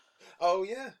Byzantium. Oh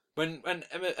yeah. When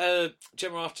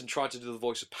Gemma Arterton tried to do the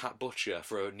voice of Pat Butcher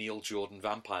for a Neil Jordan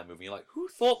vampire movie, you're like, who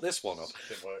thought this one up?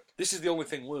 Didn't work. This is the only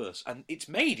thing worse, and it's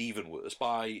made even worse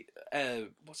by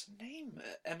what's her name?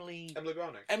 Emily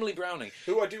Browning. Emily Browning,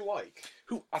 Who I do like.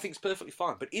 who I think is perfectly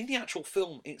fine, but in the actual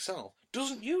film itself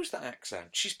doesn't use that accent.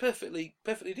 She's perfectly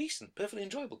decent, perfectly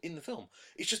enjoyable in the film.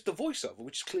 It's just the voiceover,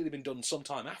 which has clearly been done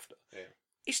sometime after. Yeah.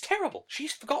 It's terrible.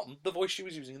 She's forgotten the voice she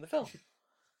was using in the film.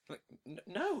 Like,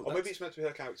 no. Or maybe it's meant to be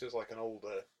her character as like an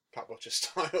older Pat Butcher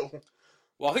style.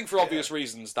 Well, I think for obvious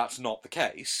reasons that's not the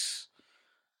case.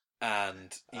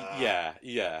 And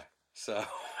yeah. So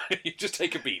you just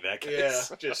take a beat there,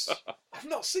 kids. Yeah, I've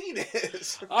not seen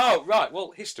it. Oh, right.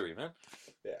 Well, history, man.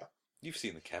 Yeah. You've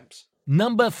seen the Kemps.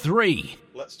 Number 3.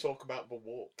 Let's talk about The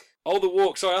Walk. Oh, The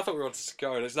Walk. Sorry, I thought we were on to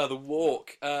Sicario. It's now The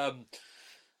Walk.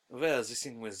 Well, the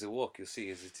thing with The Walk, you see,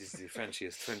 is it is the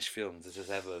Frenchiest French film that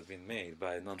has ever been made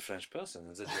by a non-French person.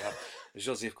 And that you have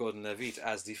Joseph Gordon-Levitt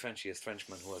as the Frenchiest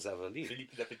Frenchman who has ever lived.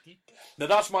 Philippe Petit. Now,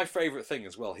 that's my favourite thing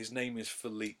as well. His name is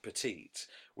Philippe Petit,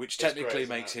 which technically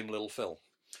makes him Little Phil.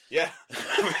 Yeah.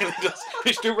 It really does.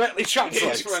 Which directly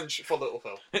translates. It's French for Little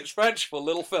Phil. It's French for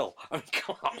Little Phil. I mean,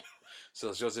 come on.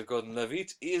 So Joseph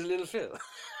Gordon-Levitt is Little Phil.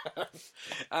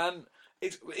 And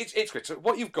it's great. So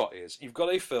what you've got is, you've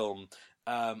got a film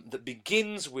that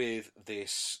begins with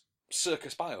this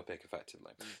circus biopic,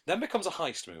 effectively. Then becomes a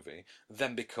heist movie.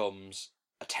 Then becomes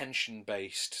a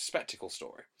tension-based spectacle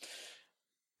story.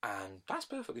 And that's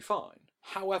perfectly fine.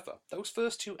 However, those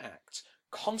first two acts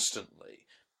constantly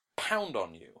pound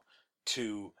on you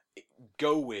to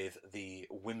go with the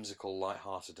whimsical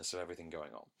lightheartedness of everything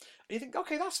going on. And you think,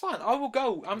 okay, that's fine. I will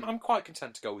go. I'm quite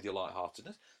content to go with your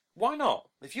lightheartedness. Why not?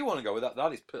 If you want to go with that,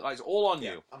 that is all on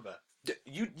you. I'm there.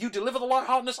 You deliver the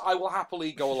lightheartedness, I will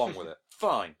happily go along with it.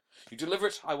 Fine. You deliver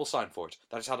it, I will sign for it.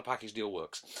 That is how the package deal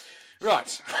works.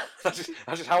 Right. that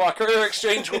is how our career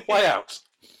exchange will play out.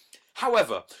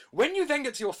 However, when you then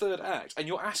get to your third act and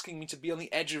you're asking me to be on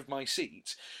the edge of my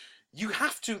seat, you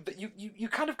have to. You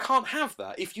kind of can't have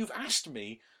that. If you've asked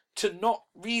me to not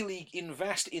really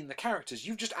invest in the characters,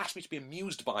 you've just asked me to be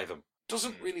amused by them.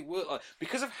 Doesn't really work like,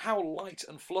 because of how light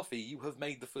and fluffy you have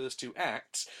made the first two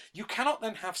acts. You cannot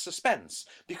then have suspense,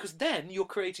 because then you're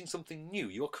creating something new.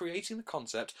 You're creating the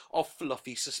concept of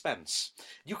fluffy suspense.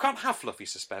 You can't have fluffy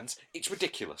suspense. It's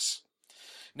ridiculous.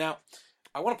 Now,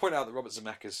 I want to point out that Robert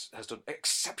Zemeckis has done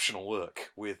exceptional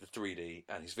work with the 3D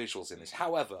and his visuals in this.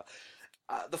 However,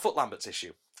 the Foot Lamberts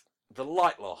issue, the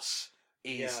light loss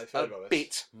is a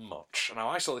bit much. Now,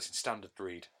 I saw this in standard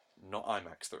 3D, not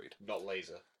IMAX 3D. Not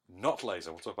laser. Not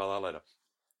laser, we'll talk about that later.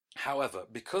 However,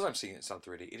 because I'm seeing it in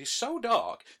standard 3D, it is so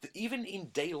dark that even in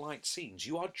daylight scenes,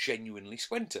 you are genuinely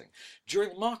squinting.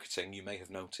 During marketing, you may have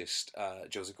noticed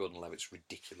Joseph Gordon-Levitt's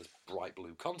ridiculous bright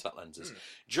blue contact lenses.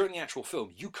 During the actual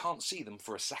film, you can't see them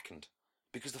for a second,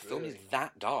 because the film is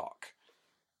that dark.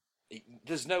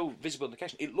 There's no visible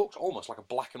indication. It looks almost like a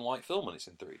black and white film when it's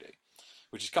in 3D.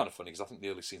 Which is kind of funny, because I think the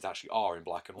early scenes actually are in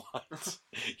black and white.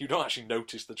 You don't actually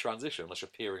notice the transition unless you're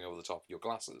peering over the top of your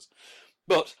glasses.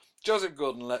 But Joseph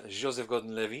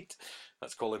Gordon-Levitt,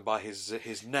 let's call him by his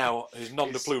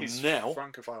nom de plume now.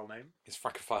 Francophile name. His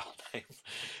francophile name.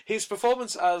 His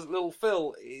performance as Little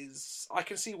Phil is... I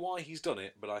can see why he's done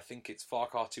it, but I think it's far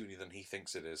cartoony than he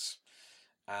thinks it is.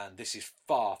 And this is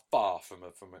far, far from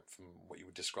what you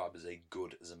would describe as a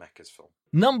good Zemeckis film.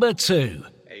 Number 2.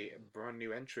 A brand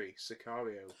new entry,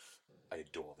 Sicario. I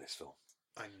adore this film.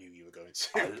 I knew you were going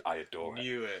to. I adore it.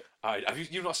 Knew it. Have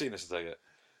you've not seen this, I take it?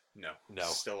 No. No.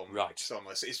 Still on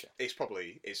my list. It's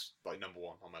probably like number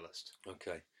 1 on my list.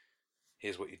 Okay.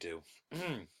 Here's what you do.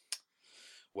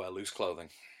 Wear loose clothing.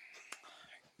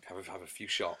 Have a few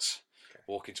shots. Okay.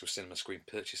 Walk into a cinema screen,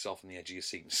 perch yourself on the edge of your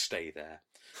seat and stay there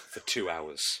for 2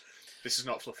 hours. This is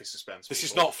not fluffy suspense. This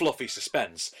is not fluffy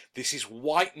suspense. This is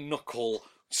white knuckle,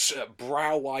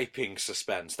 brow wiping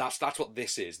suspense. That's what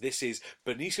this is. This is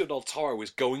Benicio del Toro is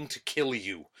going to kill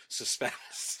you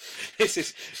suspense.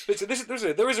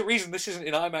 There is a reason this isn't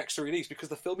in IMAX 3D, because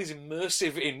the film is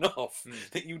immersive enough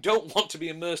that you don't want to be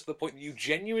immersed to the point that you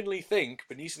genuinely think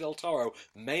Benicio del Toro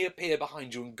may appear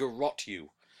behind you and garrote you.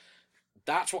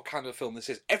 That's what kind of film this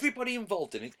is. Everybody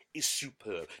involved in it is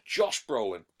superb. Josh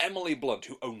Brolin, Emily Blunt,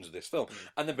 who owns this film,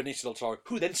 and then Benicio del Toro,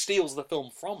 who then steals the film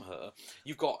from her.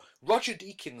 You've got Roger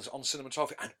Deakins on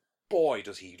cinematography, and boy,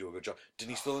 does he do a good job.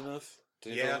 Denise Villeneuve.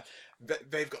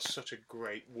 They've got such a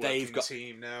great working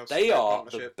team now. They are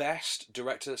the best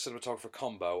director-cinematographer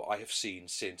combo I have seen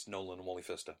since Nolan and Wally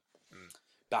Pfister.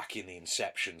 back in the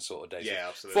Inception sort of days. Yeah,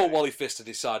 absolutely. Before Wally Pfister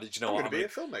decided, you know I'm what, going to be a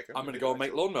filmmaker. I'm going to go and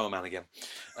make Lawnmower Man again.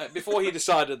 Before he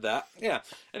decided that, yeah.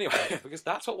 Anyway, because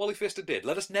that's what Wally Pfister did.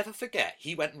 Let us never forget,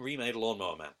 he went and remade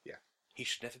Lawnmower Man. Yeah. He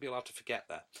should never be allowed to forget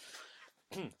that.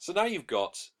 So now you've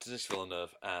got Denis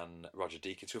Villeneuve and Roger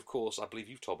Deakins, who, of course, I believe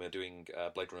you've told me are doing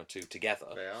Blade Runner 2 together.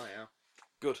 They are, yeah.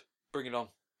 Good. Bring it on.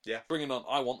 Yeah. Bring it on.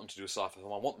 I want them to do a sci-fi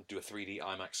film. I want them to do a 3D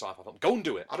IMAX sci-fi film. Go and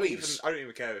do it, I please. don't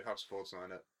even care who House of Ford's not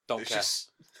in it. Don't It's care.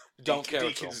 Just Don't care at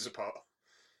Deakins all. is a part.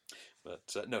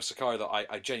 But no, Sicario, though,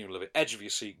 I genuinely love it. Edge of your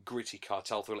seat, gritty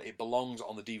cartel thriller. It belongs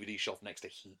on the DVD shelf next to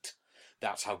Heat.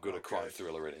 That's how good a crime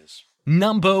thriller it is.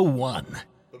 Number 1.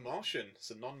 The Martian.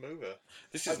 It's a non-mover.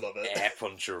 This I is love an it. air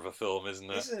puncher of a film, isn't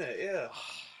it? Isn't it? Yeah.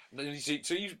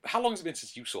 So how long has it been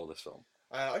since you saw this film?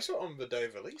 I saw it on the day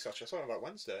of release, actually. I saw it about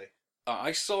Wednesday.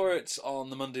 I saw it on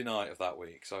the Monday night of that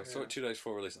week, so I saw it 2 days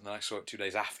before release, and then I saw it 2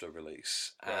 days after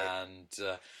release. Right.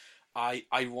 And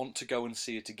I want to go and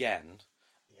see it again.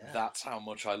 Yeah. That's how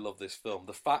much I love this film.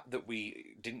 The fact that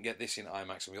we didn't get this in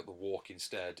IMAX and we got The Walk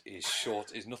instead is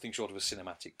nothing short of a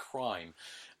cinematic crime.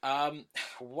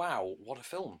 Wow, what a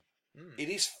film! It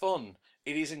is fun.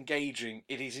 It is engaging.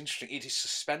 It is interesting. It is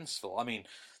suspenseful. I mean,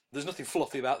 there's nothing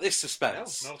fluffy about this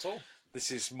suspense. No, not at all. This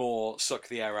is more suck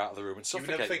the air out of the room and You would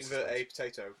suffocate. never think the that suspense. a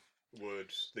potato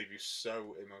would leave you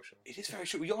so emotional. It is very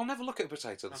true. You'll never look at a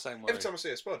potato the same way. Every time I see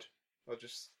a spud, I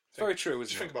just Very true,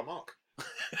 just isn't think it? about Mark.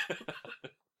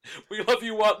 We love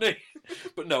you, Watney.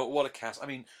 But no, what a cast. I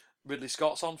mean, Ridley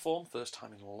Scott's on form, first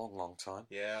time in a long, long time.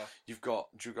 Yeah. You've got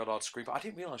Drew Goddard's screenplay. I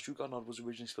didn't realise Drew Goddard was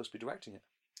originally supposed to be directing it.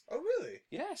 Oh, really?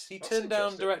 Yes, he That's turned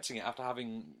down interesting. directing it after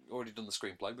having already done the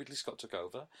screenplay. Ridley Scott took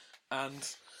over,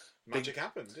 and Magic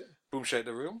happened, didn't it? boom, shake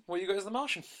the room. Well, you got as The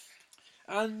Martian.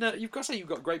 And you've got to say you've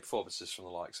got great performances from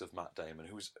the likes of Matt Damon,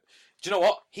 who's... Do you know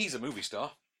what? He's a movie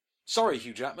star. Sorry,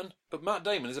 Hugh Jackman, but Matt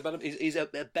Damon is a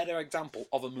better example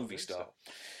of a movie star.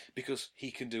 Because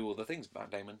he can do other things.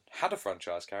 Matt Damon had a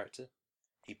franchise character.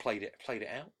 He played it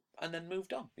out, and then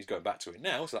moved on. He's going back to it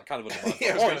now, so that kind of undermines Yeah,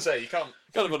 I my was going point. to say, you can't...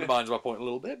 Kind of undermines my point a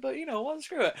little bit, but you know what?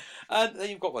 Screw it. And then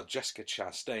you've got Jessica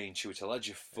Chastain,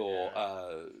 Chiwetel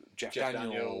Ejiofor, Jeff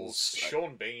Daniels,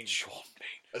 Sean Bean. Sean Bean.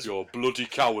 As- You're a bloody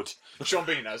coward. Sean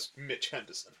Bean as Mitch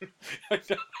Henderson.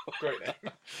 Great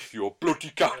name. You're a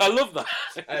bloody coward. I love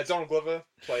that. Donald Glover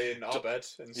playing Abed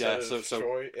Yeah, instead of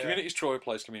Troy. Yeah. Community's Troy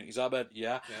plays Community's Abed,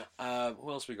 yeah. Yeah.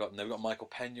 Who else we got in there? We've got Michael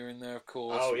Pena in there, of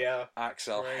course. Oh, yeah.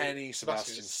 Axel Great. Henny,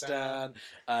 Sebastian Sebastian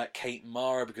Stan, Kate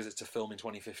Mara, because it's a film in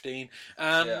 2015.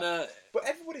 And Yeah. But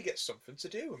everybody gets something to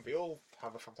do, and we all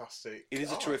have a fantastic... it is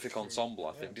a arc. terrific ensemble,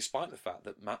 I Yeah. think, despite the fact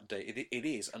that it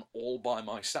is an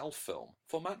all-by-myself film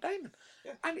for Matt Damon.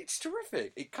 Yeah. And it's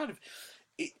terrific. It kind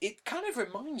of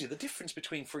reminds you the difference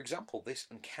between, for example, this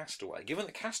and Castaway. Given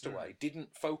that Castaway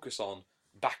didn't focus on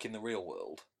back in the real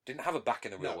world, didn't have a back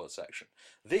in the real world section.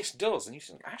 This does, and you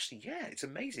think, actually, yeah, it's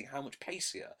amazing how much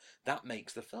pacier that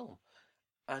makes the film.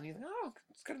 And you think, oh,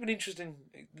 it's kind of an interesting...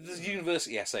 There's a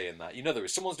university essay in that. You know there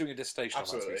is. Someone's doing a dissertation on that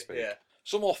as we Absolutely, speak. yeah.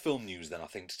 Some more film news then, I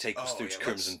think, to take us Oh, through yeah, to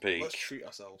Crimson Peak. Let's treat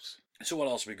ourselves. So what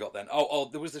else have we got then? Oh,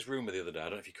 there was this rumour the other day. I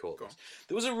don't know if you caught this.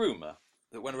 There was a rumour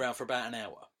that went around for about an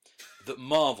hour that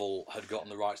Marvel had gotten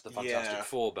the rights to the Fantastic Yeah.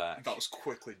 Four back. That was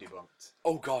quickly debunked.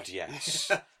 Oh, God,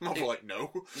 yes. Marvel like,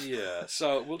 no. Yeah,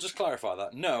 so we'll just clarify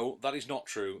that. No, that is not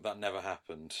true. That never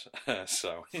happened.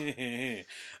 So,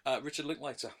 Richard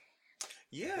Linklater.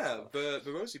 Yeah, the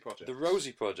Rosie Project. The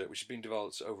Rosie Project, which has been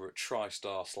developed over at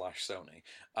TriStar/Sony.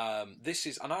 This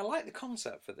is, and I like the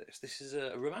concept for this. This is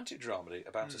a romantic dramedy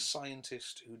about a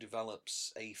scientist who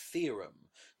develops a theorem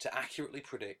to accurately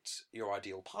predict your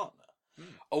ideal partner.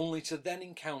 Only to then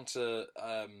encounter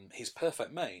his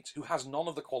perfect mate, who has none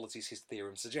of the qualities his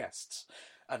theorem suggests.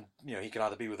 And, you know, he can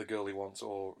either be with the girl he wants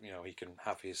or, you know, he can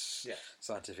have his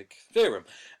scientific theorem.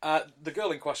 The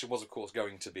girl in question was, of course,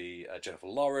 going to be Jennifer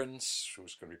Lawrence, who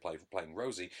was going to be playing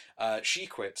Rosie. She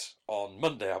quit on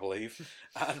Monday, I believe,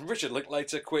 and Richard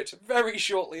Linklater quit very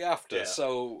shortly after. Yeah.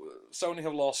 So Sony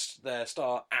have lost their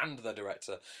star and their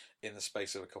director in the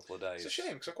space of a couple of days. It's a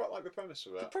shame, because I quite like the premise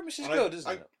of it. The premise is And good,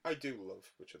 isn't it? I do love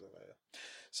Richard Linklater.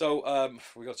 So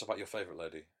we got to talk about your favourite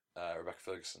lady. Rebecca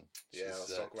Ferguson. Yeah,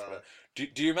 let's talk about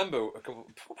it. Do you remember about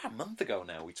a month ago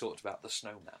now we talked about The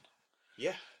Snowman?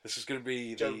 Yeah. This is going to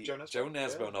be Joe the Nesbo, Joe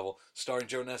Nesbo yeah. novel starring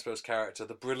Joe Nesbo's character,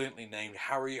 the brilliantly named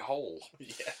Harry Hole,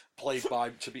 Yeah. played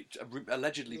by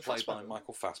allegedly Was it played by Fassbender?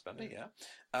 Michael Fassbender.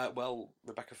 Yeah. Well,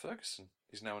 Rebecca Ferguson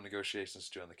is now in negotiations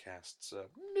to join the cast. So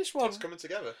this one It's coming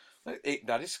together.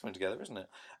 that is coming together, isn't it?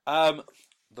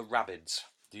 The Rabbids.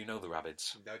 Do you know the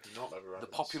Rabbids? I do not have a The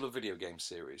popular video game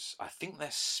series. I think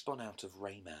they're spun out of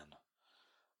Rayman.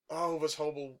 Oh, those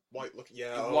horrible white looking.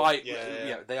 Yeah.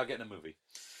 Yeah, they are getting a movie.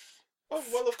 Oh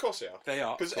well, of course they are. They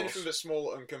are, Because of course. anything that's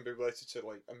small and can be related to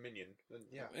like a minion, then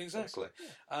yeah. Exactly.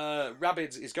 obviously,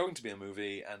 Rabbids is going to be a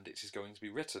movie, and it is going to be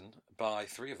written by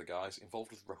 3 of the guys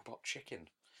involved with Robot Chicken,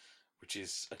 which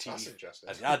is a TV. That's interesting.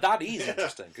 That is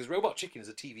interesting because Robot Chicken is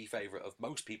a TV favourite of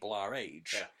most people our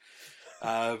age.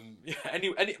 Yeah.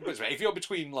 If you're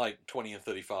between like 20 and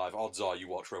 35, odds are you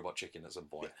watch Robot Chicken at some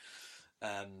point.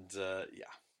 Yeah. And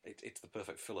it's the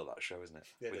perfect filler, that show, isn't it?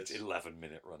 It With its is.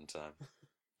 11-minute runtime.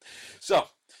 So,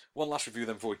 one last review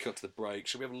then before we cut to the break.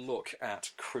 Shall we have a look at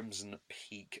Crimson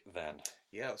Peak then?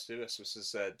 Yeah, let's do this. This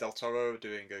is Del Toro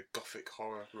doing a gothic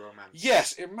horror romance.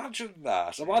 Yes, imagine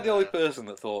that. Am I the only person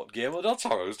that thought Guillermo del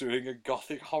Toro's doing a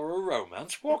gothic horror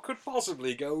romance? What could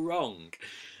possibly go wrong?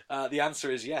 The answer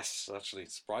is yes. Actually,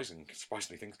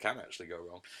 surprisingly, things can actually go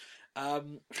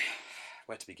wrong.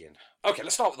 Where to begin? Okay,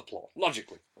 let's start with the plot.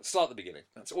 Logically, let's start at the beginning.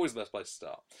 That's always the best place to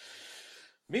start.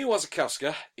 Mia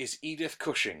Wasikowska is Edith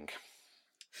Cushing.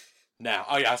 Now,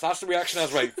 oh yes, that's the reaction I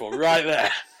was waiting for, right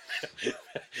there.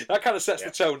 That kind of sets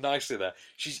the tone nicely there.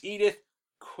 She's Edith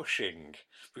Cushing.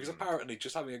 Because apparently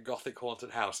just having a gothic haunted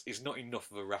house is not enough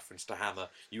of a reference to Hammer.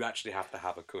 You actually have to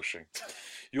have a Cushing.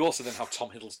 You also then have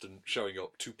Tom Hiddleston showing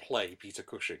up to play Peter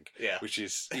Cushing, which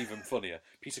is even funnier.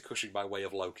 Peter Cushing by way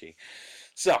of Loki.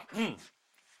 So,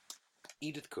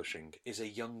 Edith Cushing is a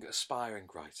young, aspiring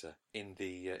writer in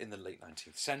the late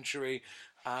 19th century.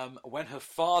 When her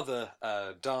father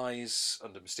dies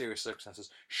under mysterious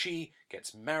circumstances, she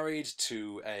gets married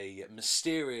to a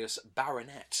mysterious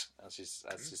baronet, as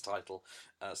his title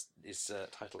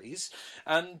is,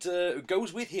 and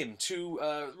goes with him to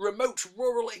remote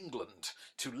rural England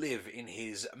to live in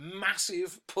his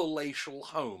massive palatial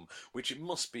home, which it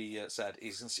must be said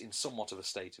is in somewhat of a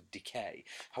state of decay.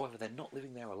 However, they're not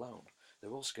living there alone.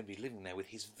 They're also going to be living there with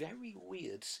his very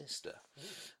weird sister.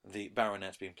 The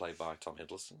baronet being played by Tom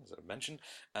Hiddleston, as I mentioned,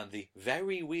 and the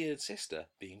very weird sister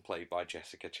being played by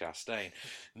Jessica Chastain.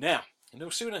 Now,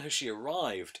 no sooner has she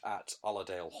arrived at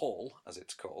Allerdale Hall, as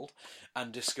it's called,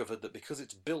 and discovered that because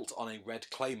it's built on a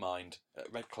red clay mine,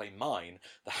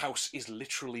 the house is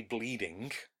literally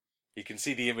bleeding. You can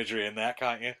see the imagery in there,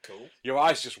 can't you? Cool. Your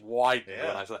eyes just widen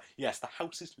when I say that. Yes, the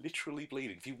house is literally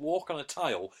bleeding. If you walk on a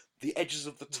tile, the edges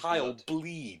of the tile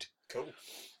bleed. Cool.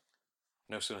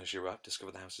 No sooner has she arrived,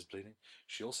 discovered the house is bleeding,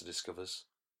 she also discovers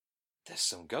there's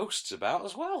some ghosts about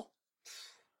as well.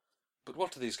 But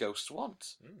what do these ghosts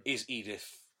want? Is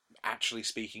Edith actually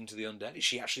speaking to the undead? Is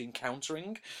she actually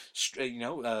encountering,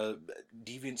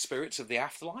 deviant spirits of the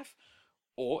afterlife?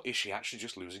 Or is she actually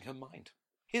just losing her mind?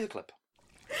 Here's a clip.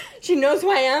 She knows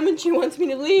who I am and she wants me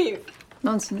to leave.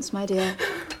 Nonsense, my dear.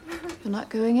 You're not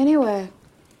going anywhere.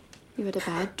 You had a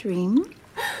bad dream.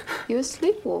 You were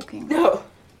sleepwalking. No.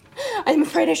 I'm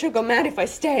afraid I shall go mad if I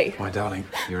stay. My darling,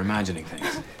 you're imagining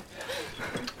things.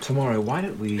 Tomorrow, why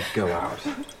don't we go out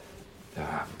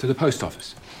to the post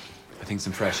office? I think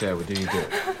some fresh air would do you good.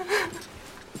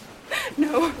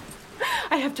 No.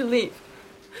 I have to leave.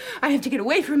 I have to get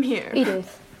away from here.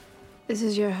 Edith, this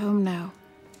is your home now.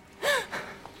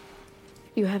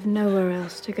 You have nowhere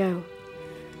else to go.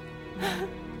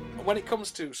 When it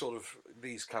comes to sort of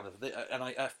these kind of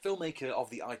a filmmaker of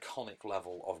the iconic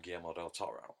level of Guillermo del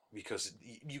Toro, because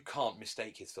you can't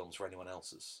mistake his films for anyone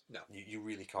else's. No, you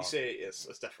really can't. You say it's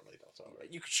definitely del Toro.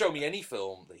 You could show me any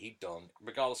film that he'd done,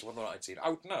 regardless of whether or not I'd seen it, I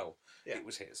would know it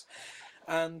was his.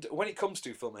 And when it comes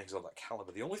to filmmakers of that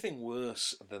caliber, the only thing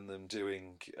worse than them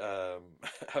doing a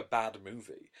bad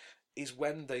movie is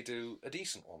when they do a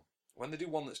decent one. When they do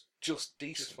one that's just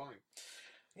decent. Just fine.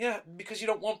 Yeah, because you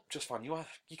don't want just fine.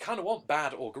 You kind of want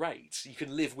bad or great. You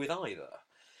can live with either.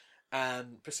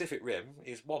 And Pacific Rim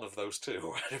is one of those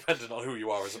two, depending on who you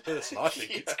are as a person. I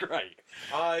think it's great.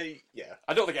 I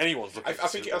don't think anyone's looking I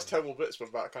think it has terrible bits,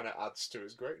 but that kind of adds to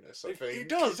its greatness. I think it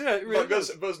does, yeah, it really does.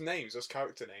 Those names, those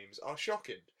character names, are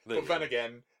shocking. But then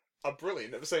again, are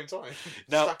brilliant at the same time.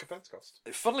 Now, Stack of Pentecost.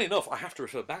 Funnily enough, I have to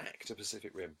refer back to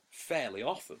Pacific Rim fairly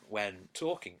often when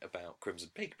talking about Crimson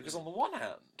Peak, because on the one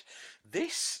hand,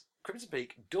 this Crimson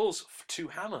Peak does to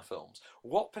Hammer films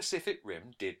what Pacific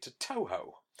Rim did to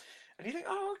Toho. And you think,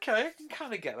 oh, okay, I can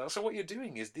kind of get that. So what you're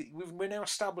doing is we're now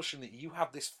establishing that you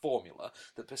have this formula,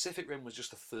 that Pacific Rim was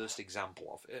just the first example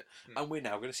of it, and we're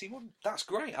now going to see one. That's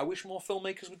great. I wish more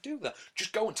filmmakers would do that.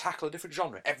 Just go and tackle a different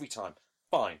genre every time.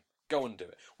 Fine. Go and do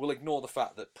it. We'll ignore the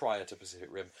fact that prior to Pacific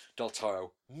Rim, Del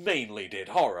Toro mainly did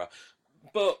horror,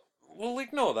 but we'll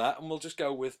ignore that and we'll just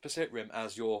go with Pacific Rim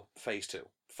as your phase 2.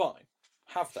 Fine.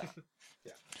 Have that.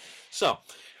 Yeah. So,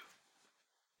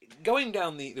 going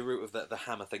down the route of the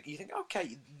Hammer thing, you think,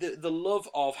 okay, the love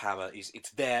of Hammer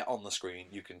it's there on the screen.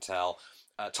 You can tell.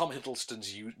 Tom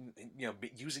Hiddleston's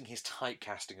using his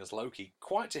typecasting as Loki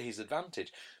quite to his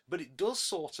advantage, but it does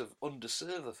sort of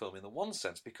underserve the film in the one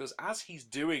sense, because as he's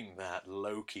doing that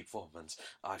Loki performance,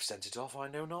 I've sent it off I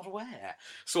know not where,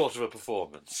 sort of a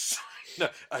performance. No,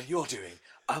 and you're doing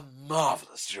a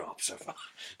marvellous job so far.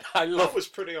 I love. That was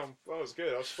pretty on. That was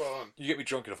good. That was spot on. You get me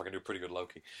drunk enough, I can do a pretty good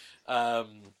Loki.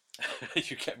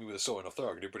 You get me with a saw in a Thor,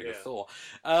 I can do a pretty good Thor.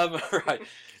 Right.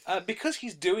 Because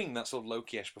he's doing that sort of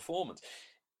Loki-esque performance,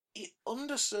 it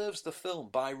underserves the film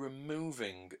by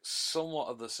removing somewhat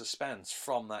of the suspense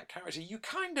from that character. You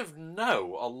kind of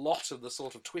know a lot of the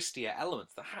sort of twistier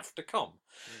elements that have to come.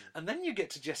 And then you get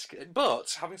to Jessica...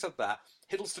 But, having said that,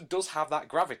 Hiddleston does have that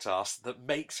gravitas that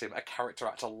makes him a character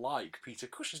actor like Peter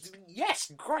Cushing.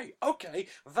 Yes, great, okay,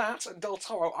 that and Del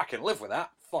Toro, I can live with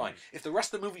that, fine. If the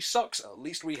rest of the movie sucks, at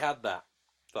least we had that.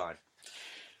 Fine.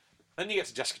 Then you get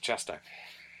to Jessica Chastain.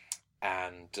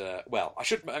 And,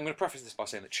 I'm going to preface this by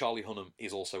saying that Charlie Hunnam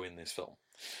is also in this film.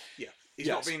 Yeah. He's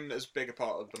not been as big a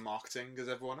part of the marketing as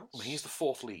everyone else. Well, he's the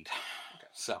fourth lead. Okay.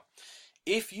 So,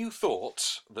 if you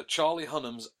thought that Charlie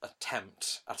Hunnam's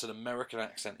attempt at an American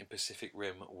accent in Pacific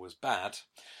Rim was bad,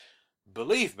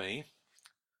 believe me,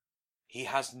 he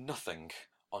has nothing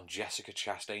on Jessica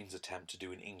Chastain's attempt to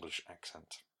do an English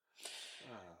accent.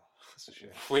 Oh, that's a shame.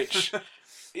 Which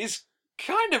is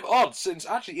kind of odd, since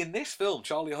actually in this film,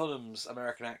 Charlie Hunnam's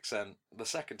American accent, the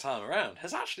second time around,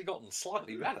 has actually gotten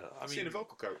slightly better. I mean, seen a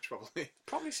vocal coach, probably.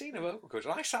 Probably seen a vocal coach.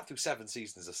 And I sat through 7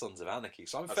 seasons of Sons of Anarchy,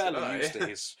 so I'm fairly used to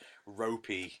his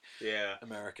ropey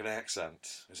American accent.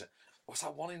 What's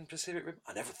that one in Pacific Rim?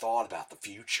 I never thought about the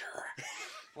future.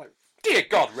 Like, dear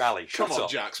God, Rally, come on,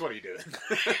 up. Jax, what are you doing?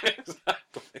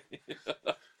 Exactly.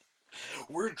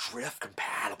 We're drift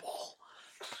compatible.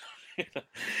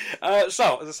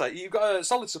 So, as I say, you've got a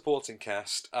solid supporting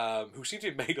cast who seem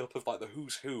to be made up of like the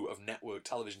who's who of network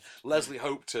television. Leslie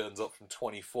Hope turns up from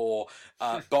 24.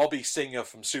 Bobby Singer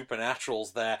from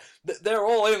Supernatural's there. They're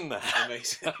all in there.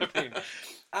 Amazing. I mean,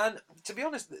 and to be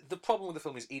honest, the problem with the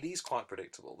film is it is quite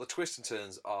predictable. The twists and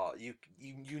turns are you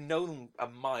know them a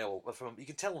mile from, you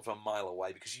can tell them from a mile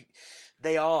away because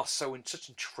they are such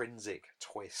intrinsic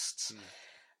twists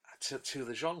to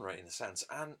the genre in a sense.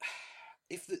 And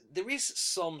there is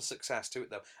some success to it,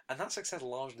 though, and that success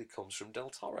largely comes from Del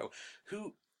Toro,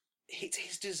 who, it's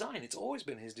his design, it's always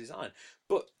been his design,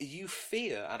 but you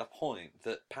fear at a point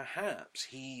that perhaps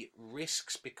he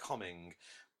risks becoming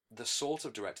the sort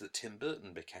of director that Tim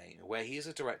Burton became, where he is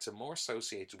a director more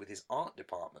associated with his art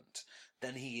department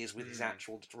than he is with his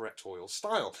actual directorial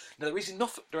style. Now, there is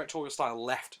enough directorial style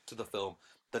left to the film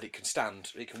that it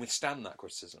can withstand that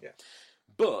criticism. Yeah.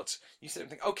 But you sit and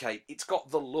think, okay, it's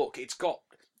got the look, it's got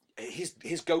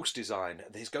his ghost design.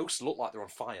 His ghosts look like they're on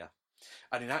fire,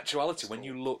 and in actuality, when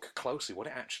you look closely, what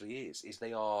it actually is they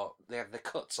have the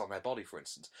cuts on their body, for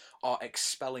instance, are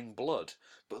expelling blood,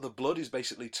 but the blood is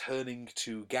basically turning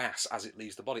to gas as it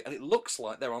leaves the body, and it looks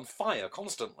like they're on fire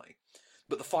constantly.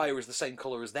 But the fire is the same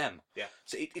colour as them. Yeah.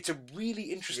 So it's a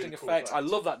really interesting Really cool effect. effect. I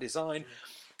love that design.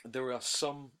 There are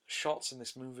some shots in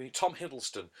this movie. Tom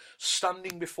Hiddleston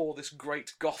standing before this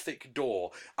great Gothic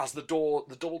door as the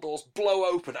double doors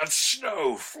blow open and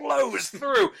snow flows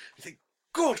through. You think,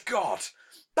 good God,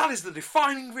 that is the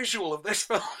defining visual of this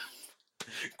film.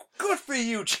 Good for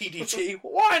you, GDT.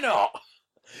 Why not?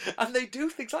 And they do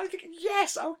things. I think,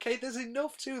 yes, okay, there's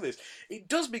enough to this. It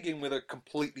does begin with a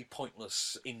completely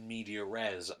pointless in media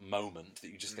res moment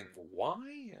that you just think, well,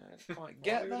 why? I don't quite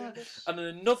get that. And then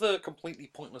another completely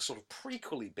pointless sort of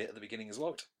prequel-y bit at the beginning as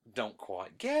well, which I don't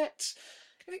quite get.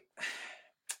 You think,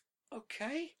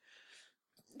 okay.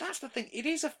 That's the thing. It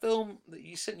is a film that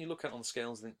you sit and you look at on the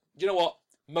scales and think, you know what?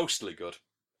 Mostly good.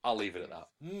 I'll leave it at that.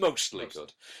 Mostly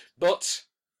good. But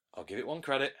I'll give it one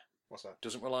credit. What's that?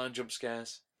 Doesn't rely on jump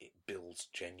scares. It builds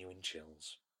genuine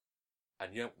chills.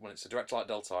 And you know, when it's a director like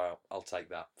Del Toro, I'll take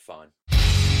that. Fine.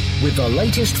 With the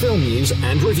latest film news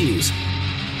and reviews,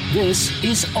 this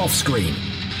is Offscreen.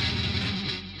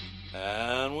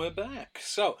 And we're back.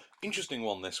 So, interesting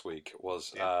one this week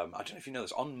was, I don't know if you know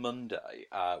this, on Monday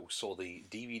we saw the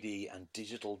DVD and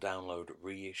digital download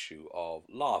reissue of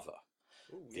Lava.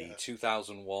 Ooh, the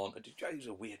 2001, it was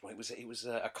a weird one. It was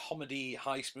a comedy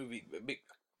heist movie, a big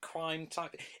crime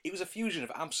type. It was a fusion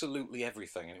of absolutely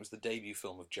everything, and it was the debut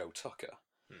film of Joe Tucker.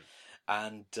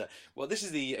 And, well, this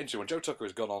is the interesting one. Joe Tucker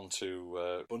has gone on to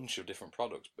a bunch of different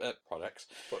projects.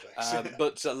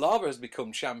 But Lava has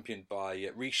become championed by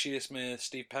Reece Shearsmith,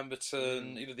 Steve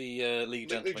Pemberton, the League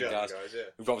Gentlemen guys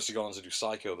who've obviously gone on to do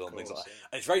Psychoville and things like that. Yeah.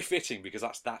 And it's very fitting because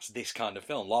that's this kind of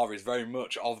film. Lava is very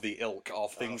much of the ilk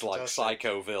of things like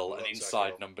Psychoville and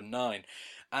Inside Number 9.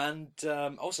 And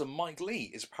also Mike Leigh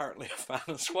is apparently a fan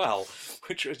as well,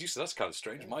 which, as you said, that's kind of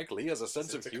strange. Mike Leigh has a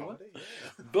sense of humour.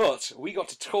 But we got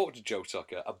to talk to Joe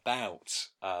Tucker about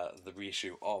the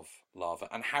reissue of Lava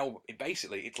and how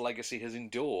basically its legacy has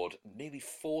endured nearly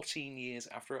 14 years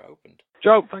after it opened.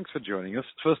 Joe, thanks for joining us.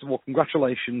 First of all,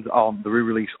 congratulations on the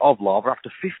re-release of Lava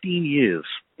after 15 years.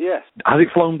 Yes. Has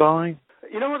it flown by?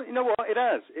 You know what? It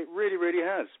has. It really, really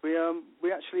has. I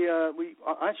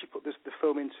actually put the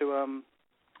film into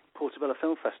Portobello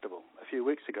Film Festival a few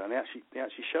weeks ago, and they actually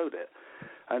showed it,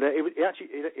 and it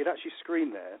actually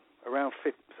screened there around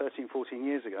 13, 14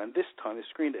 years ago, and this time they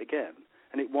screened it again,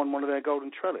 and it won one of their Golden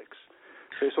Trellics.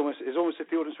 So it's almost as if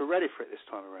the audience were ready for it this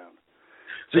time around.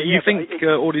 So you think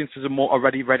audiences are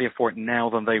already ready for it now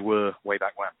than they were way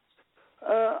back when?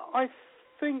 I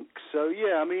think so.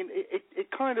 Yeah. I mean, it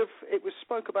was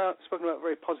spoken about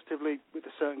very positively with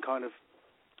a certain kind of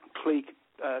clique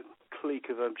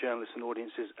of journalists and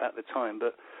audiences at the time,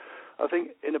 but I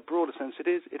think in a broader sense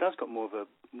it has got more of an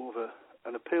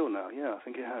appeal now. Yeah, I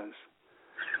think it has.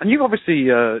 And you've obviously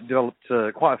developed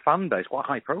quite a fan base, quite a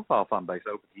high-profile fan base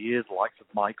over the years, the likes of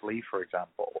Mike Leigh, for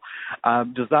example.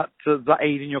 Does that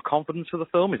aid in your confidence for the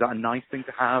film? Is that a nice thing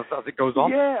to have as it goes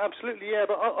on? Yeah, absolutely. Yeah,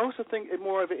 but I also think it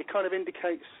kind of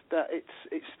indicates that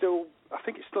it's still a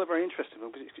very interesting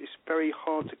film because it's very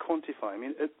hard to quantify. I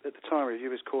mean, at the time,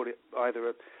 reviewers called it either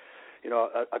a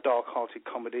dark-hearted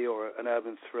comedy or an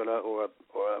urban thriller or a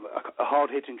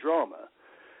hard-hitting drama.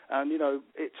 And even though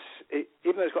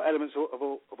it's got elements of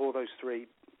all those three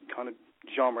kind of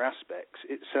genre aspects,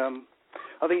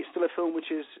 I think it's still a film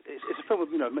which is it's a film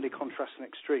with many contrasts and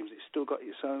extremes. It's still got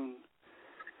its own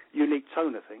unique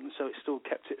tone of things, so it's still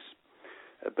kept its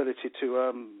ability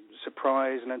to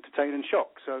surprise and entertain and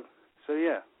shock. So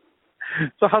yeah.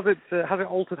 So has it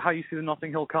altered how you see the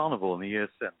Notting Hill Carnival in the years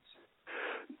since?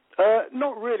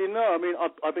 Not really, no. I mean,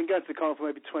 I've been going to the carnival for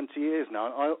maybe 20 years now,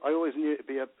 and I always knew it would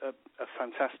be a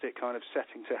fantastic kind of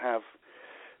setting to have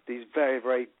these very,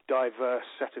 very diverse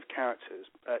set of characters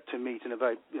to meet in a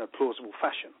very plausible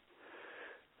fashion.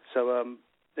 So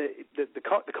the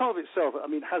carnival itself, I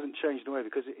mean, hasn't changed in a way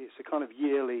because it's a kind of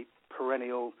yearly,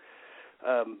 perennial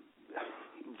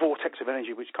vortex of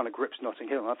energy which kind of grips Notting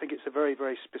Hill. And I think it's a very,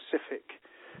 very specific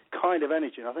kind of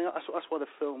energy. And I think that's why the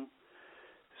film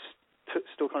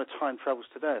still kind of time travels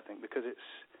today, I think, because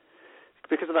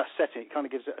of that setting, it kind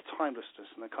of gives it a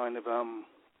timelessness and a kind of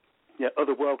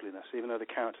otherworldliness, even though the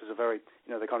characters are very,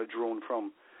 they're kind of drawn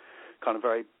from kind of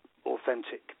very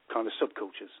authentic kind of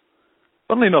subcultures.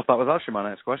 Funnily enough, that was actually my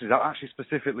next question. Is that actually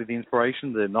specifically the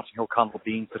inspiration, the Notting Hill Carnival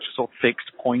being such a sort of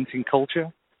fixed point in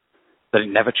culture, that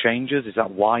it never changes? Is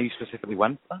that why you specifically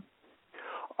went for that?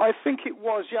 I think it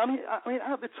was, yeah. I mean,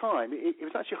 at the time, it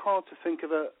was actually hard to think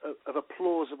of a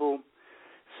plausible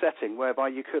setting whereby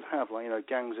you could have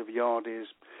gangs of yardies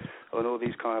and all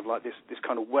these kind of this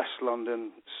kind of West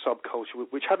London subculture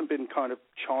which hadn't been kind of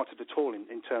charted at all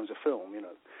in terms of film.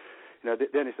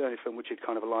 The only film which had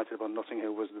kind of alighted upon Notting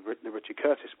Hill was the Richard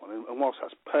Curtis one, and whilst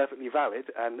that's perfectly valid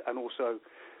and also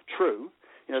true,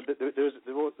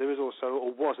 there is also,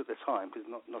 or was at the time, because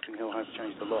Notting Hill has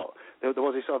changed a lot, there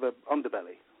was this other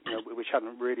underbelly, which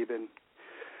hadn't really been,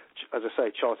 as I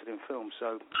say, charted in film.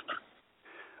 So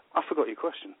I forgot your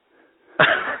question.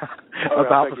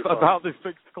 about this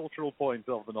fixed cultural point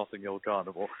of the Notting Hill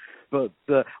Carnival. But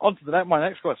on to my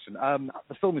next question.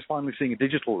 The film is finally seeing a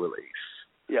digital release.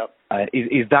 Yeah.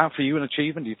 Is that for you an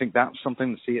achievement? Do you think that's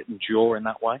something to see it endure in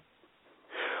that way?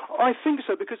 I think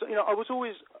so, because I was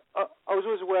always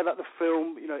aware that the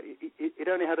film, it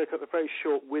only had a very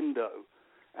short window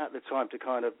at the time to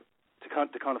kind of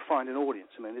find an audience.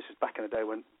 I mean, this is back in the day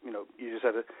when you just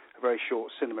had a very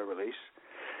short cinema release,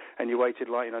 and you waited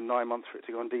 9 months for it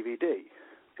to go on DVD.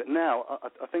 But now,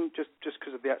 I think just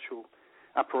because of the actual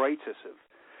apparatus of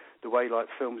the way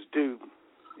films do,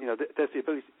 there's the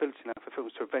ability now for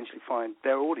films to eventually find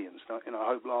their audience. I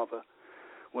hope Lava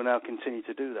will now continue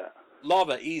to do that.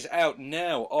 Lava is out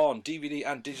now on DVD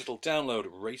and digital download,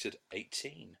 rated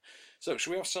 18. So, should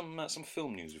we have some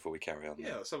film news before we carry on?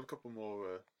 Yeah, let's have a couple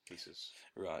more pieces.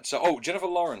 Right. So, Jennifer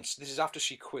Lawrence. This is after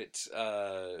she quit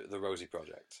the Rosie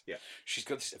Project. Yeah. She's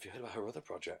got this. Have you heard about her other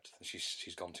project that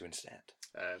she's gone to instead?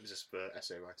 Is this for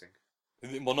essay writing?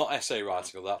 Well, not essay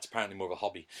writing, although that's apparently more of a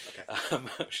hobby. Okay.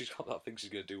 She's got that thing she's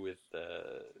going to do with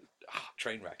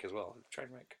Trainwreck as well.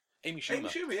 Trainwreck. Amy Schumer. Amy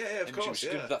Schumer, yeah, of course.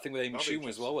 She's doing that thing with Amy That'll be Schumer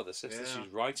as well, with her sister. Yeah.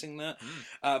 She's writing that.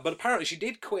 But apparently she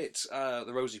did quit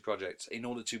the Rosie Project in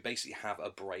order to basically have a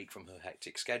break from her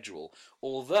hectic schedule.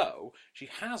 Although she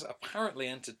has apparently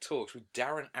entered talks with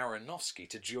Darren Aronofsky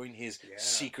to join his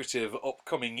secretive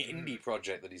upcoming indie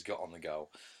project that he's got on the go.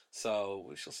 So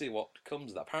we shall see what comes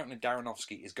of that. Apparently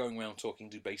Aronofsky is going around talking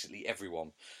to basically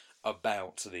everyone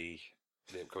about the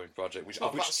upcoming project, which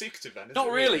not that secretive then, is not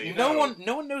it, really. No.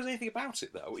 No one knows anything about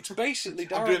it though. It's basically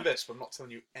I'm doing this, but I'm not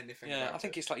telling you anything. Yeah, about I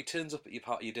think it's like he turns up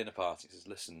at your dinner party and says,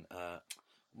 "Listen,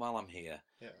 while I'm here,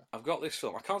 I've got this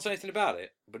film. I can't say anything about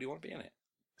it, but do you want to be in it?"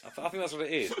 I think that's what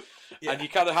it is. And you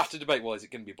kind of have to debate: well, is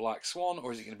it going to be Black Swan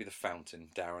or is it going to be The Fountain?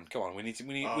 Darren, come on, we need an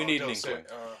inkling.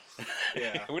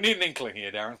 Yeah, we need an inkling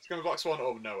here, Darren. It's going to be Black Swan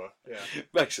or Noah. Yeah,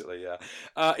 basically, yeah.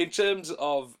 In terms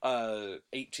of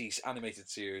 80s animated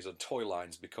series on toy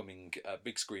lines becoming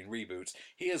big screen reboots,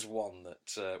 here's one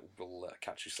that will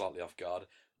catch you slightly off guard: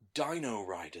 Dino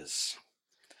Riders.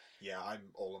 Yeah, I'm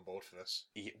all on board for this.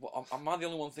 Yeah, well, am I the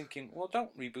only one thinking, well,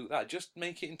 don't reboot that, just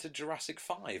make it into Jurassic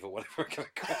 5 or whatever we're going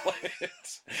to call it?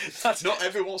 That's not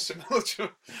everyone wants to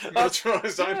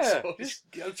militarise dinosaurs.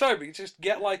 I'm sorry, but just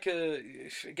get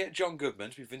get John Goodman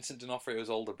to be Vincent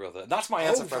D'Onofrio's older brother. That's my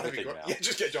answer for everything now. Yeah,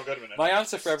 just get John Goodman in. My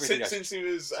answer for everything since he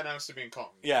was announced to be in Kong.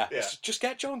 Yeah. Just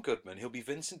get John Goodman. He'll be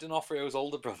Vincent D'Onofrio's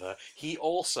older brother. He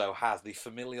also has the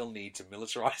familial need to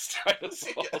militarise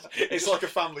dinosaurs. It's like a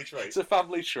family trait. It's a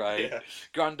family trait. Yeah.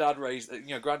 Granddad raised them.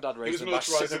 He was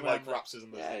militarising like raptors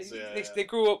and lizards. They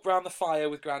grew up round the fire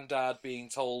with Granddad being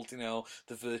told, the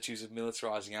virtues of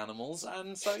militarising animals,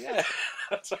 and so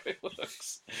that's how it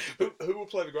works. Who will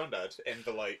play the Granddad in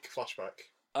the flashback?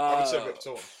 I would say Rip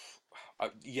Torn.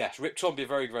 Yes, Rip Torn would be a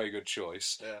very, very good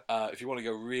choice. Yeah. If you want to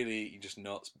go really just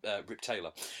nuts, Rip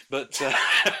Taylor. But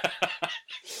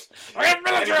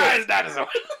militarised dinosaur.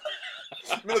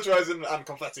 Militarising and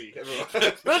confetti everywhere.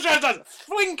 Militarised,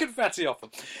 fling confetti off them.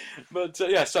 But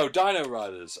so Dino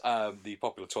Riders, the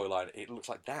popular toy line, it looks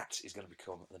like that is going to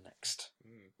become the next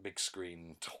big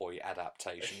screen toy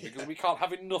adaptation because we can't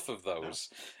have enough of those,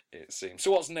 it seems.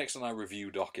 So what's next on our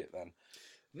review docket then?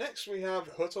 Next we have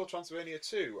Hotel Transylvania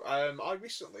 2. I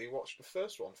recently watched the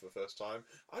first one for the first time.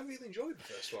 I really enjoyed the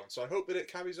first one, so I hope that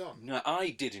it carries on. No,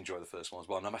 I did enjoy the first one as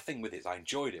well. Now, my thing with it is I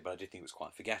enjoyed it, but I did think it was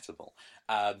quite forgettable.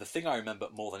 The thing I remember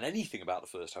more than anything about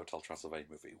the first Hotel Transylvania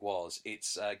movie was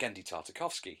it's Genndy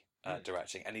Tartakovsky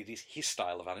directing, and it is his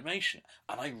style of animation.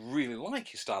 And I really like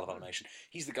his style of animation.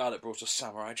 He's the guy that brought us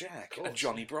Samurai Jack and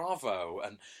Johnny Bravo.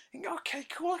 And okay,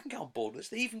 cool, I can get on board with this.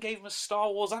 They even gave him a Star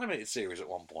Wars animated series at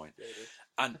one point. Yeah,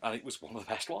 and it was one of the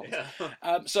best ones.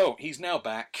 Yeah. So he's now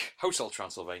back. Hotel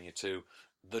Transylvania 2.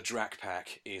 The Drac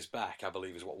Pack is back, I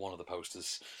believe, is what one of the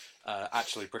posters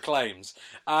actually proclaims.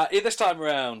 This time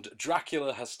around,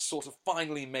 Dracula has sort of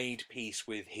finally made peace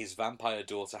with his vampire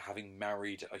daughter having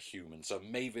married a human. So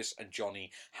Mavis and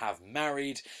Johnny have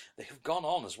married. They have gone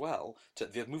on as well.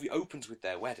 The movie opens with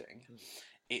their wedding.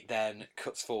 It then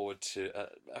cuts forward to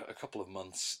a couple of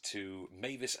months to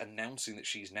Mavis announcing that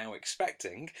she's now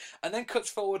expecting, and then cuts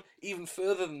forward even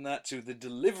further than that to the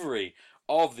delivery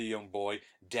of the young boy,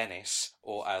 Dennis,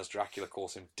 or as Dracula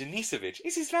calls him, Denisovich,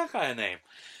 is his vampire name.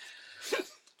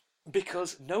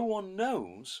 Because no one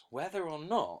knows whether or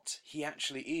not he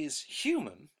actually is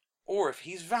human, or if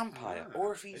he's vampire,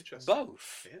 or if he's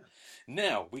both. Yeah.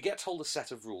 Now, we get told a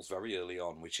set of rules very early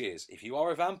on, which is, if you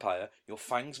are a vampire, your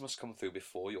fangs must come through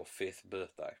before your 5th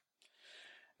birthday.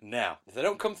 Now, if they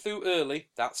don't come through early,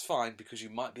 that's fine, because you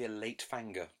might be a late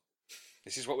fanger.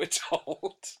 This is what we're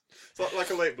told. It's like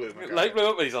a late bloomer. Late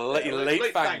bloomer, but he's a late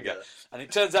fanger. fanger. And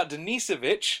it turns out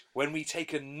Denisovich, when we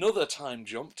take another time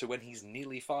jump to when he's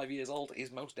nearly 5 years old,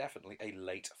 is most definitely a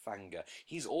late fanger.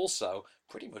 He's also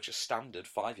pretty much a standard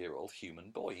 5-year-old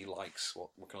human boy. He likes what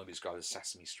can only be described as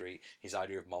Sesame Street. His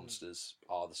idea of monsters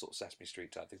are the sort of Sesame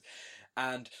Street type things.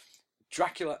 And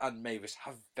Dracula and Mavis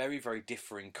have very, very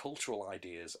differing cultural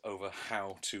ideas over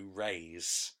how to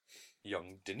raise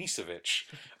young Denisovich,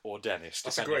 or Dennis.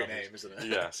 That's a great name, isn't it?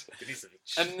 Yes.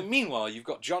 Denisovich. And meanwhile, you've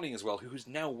got Johnny as well, who's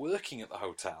now working at the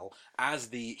hotel as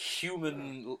the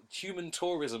human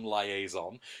tourism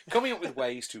liaison, coming up with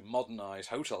ways to modernise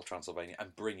Hotel Transylvania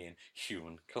and bring in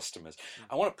human customers.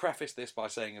 I want to preface this by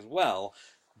saying as well,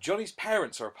 Johnny's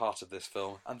parents are a part of this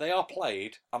film, and they are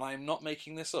played, and I am not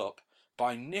making this up,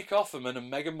 by Nick Offerman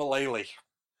and Megan Mullally.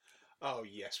 Oh,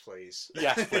 yes, please.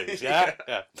 Yes, please, yeah?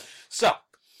 Yeah. So,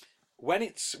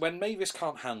 when Mavis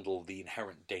can't handle the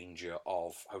inherent danger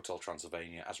of Hotel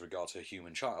Transylvania as regards her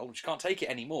human child, and she can't take it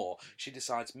anymore, she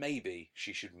decides maybe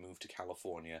she should move to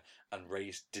California and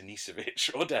raise Denisovich,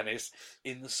 or Dennis,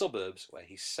 in the suburbs where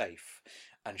he's safe.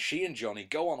 And she and Johnny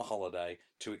go on a holiday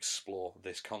to explore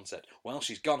this concept. While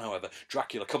she's gone, however,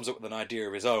 Dracula comes up with an idea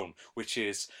of his own, which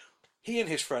is he and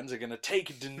his friends are going to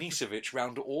take Denisovich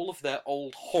round to all of their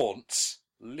old haunts,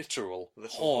 literal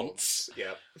haunts,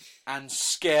 Yep. and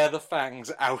scare the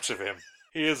fangs out of him.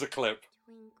 Here's a clip.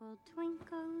 Twinkle,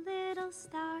 twinkle, little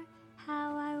star,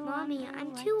 how I Mommy,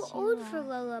 I'm too old for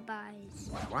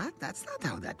lullabies. What? That's not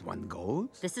how that one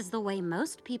goes. This is the way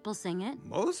most people sing it.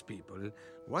 Most people?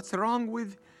 What's wrong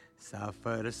with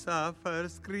suffer, suffer,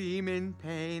 scream in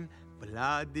pain,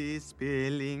 blood is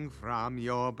spilling from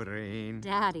your brain?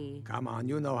 Daddy. Come on,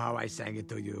 you know how I sang it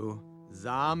to you.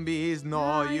 Zombies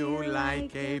gnaw you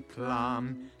like a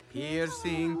plum,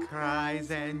 piercing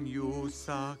cries and you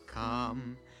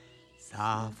succumb.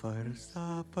 Suffer,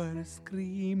 suffer,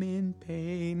 scream in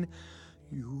pain,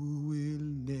 you will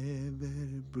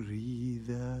never breathe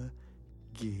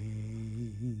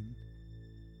again.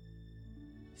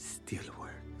 Still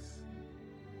works.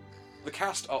 The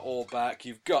cast are all back.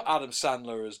 You've got Adam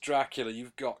Sandler as Dracula.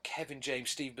 You've got Kevin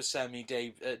James, Steve Buscemi,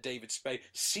 David Spade,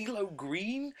 CeeLo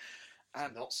Green.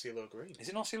 And not CeeLo Green. Is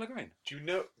it not CeeLo Green? Do you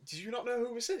know? Did you not know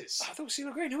who this is? I thought it was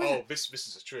CeeLo Green. Who is it? This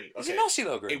is a treat. Is it not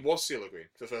CeeLo Green? It was CeeLo Green,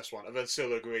 the first one, and then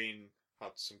CeeLo Green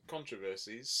had some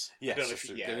controversies. Yes, I don't know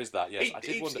if there is that. Yes, I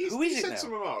did wonder who is he it said now.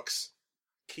 some remarks.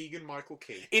 Keegan Michael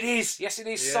Key. It is. Yes, it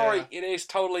is. Yeah. Sorry, it is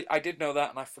totally. I did know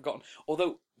that, and I've forgotten.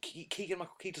 Although Keegan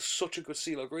Michael Key does such a good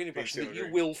CeeLo Green impression that you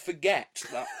will forget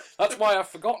that. That's why I've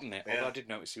forgotten it. Although I did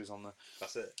notice he was on the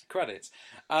credits.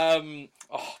 Oh,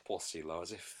 poor CeeLo,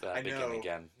 as if begin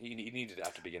again. He needed it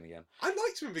after begin again. I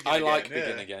liked him begin I again. like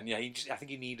begin again. Yeah, I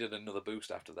think he needed another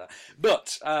boost after that.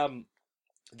 But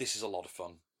this is a lot of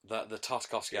fun. The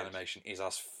Tartakovsky animation is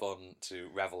as fun to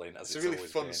revel in as it's a really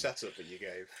always fun been. setup that you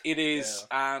gave. It is,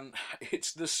 and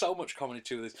there's so much comedy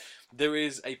to this. There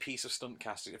is a piece of stunt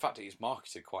casting. In fact, it is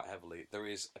marketed quite heavily. There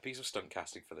is a piece of stunt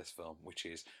casting for this film, which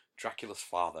is Dracula's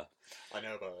father. I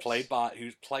know about this.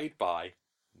 Who's played by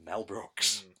Mel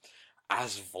Brooks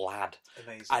as Vlad.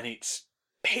 Amazing. And it's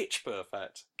pitch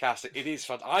perfect casting. It is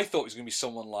fun. I thought it was going to be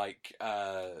someone like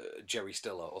Jerry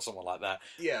Stiller or someone like that.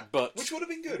 Yeah, but which would have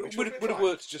been good. Which would have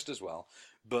worked just as well.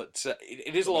 But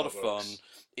it is a lot of fun.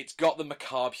 It's got the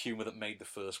macabre humour that made the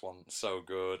first one so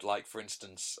good. Like, for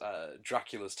instance,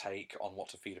 Dracula's take on what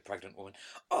to feed a pregnant woman.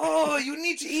 Oh, you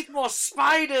need to eat more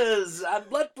spiders and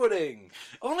blood pudding.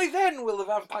 Only then will the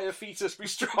vampire fetus be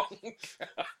strong.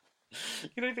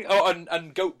 You know anything? Oh,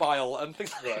 and goat bile and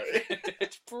things like that.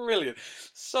 It's brilliant.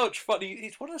 Such funny.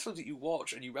 It's one of those things that you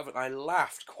watch and you revel. I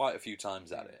laughed quite a few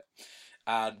times at it.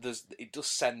 And it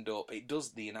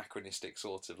does the anachronistic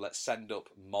sort of, let's send up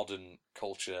modern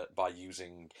culture by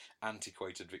using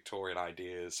antiquated Victorian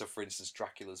ideas. So, for instance,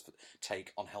 Dracula's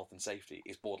take on health and safety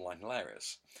is borderline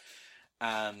hilarious.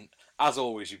 And as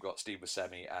always, you've got Steve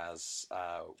Buscemi as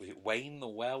was it Wayne the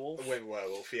werewolf? Wayne the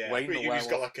werewolf, yeah. Wayne the He's werewolf.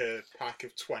 got like a pack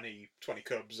of 20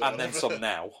 cubs. Or And then whatever. some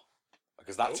now,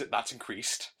 because that's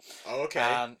increased. Oh, okay.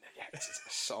 And yeah, it's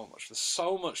so much. There's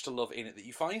so much to love in it that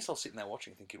you find yourself sitting there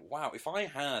watching, thinking, "Wow, if I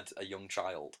had a young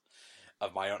child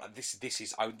of my own, this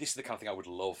is the kind of thing I would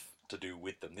love to do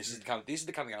with them. This is the kind of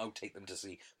thing I would take them to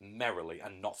see merrily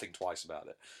and not think twice about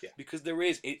it. Yeah. Because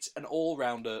it's an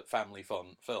all-rounder family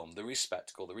fun film. There is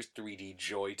spectacle. There is 3D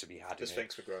joy to be had. There's in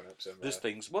things for grown-ups in there. There's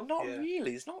things. Well, not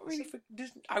really. It's not really for.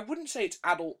 I wouldn't say it's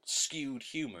adult skewed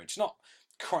humour. It's not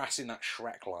crass in that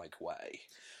Shrek-like way.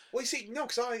 Well, you see, no,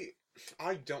 because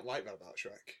I don't like that about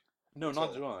Shrek. No, at neither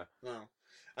all. do I. No,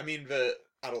 I mean that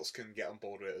adults can get on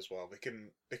board with it as well. They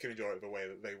can enjoy it the way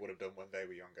that they would have done when they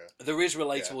were younger. There is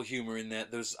relatable humour in there.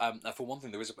 There's, for one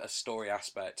thing, there is a story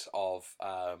aspect of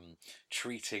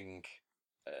treating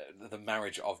the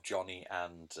marriage of Johnny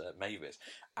and Mavis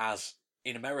as,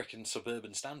 in American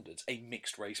suburban standards, a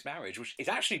mixed race marriage, which is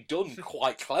actually done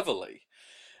quite cleverly.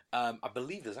 I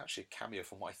believe there's actually a cameo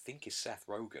from what I think is Seth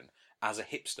Rogen as a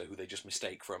hipster who they just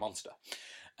mistake for a monster,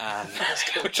 and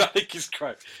which I think is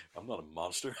great. I'm not a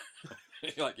monster.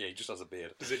 You're like, yeah, he just has a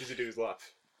beard. Does he do his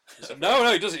laugh?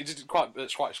 No, he doesn't. It's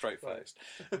quite straight faced.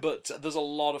 But there's a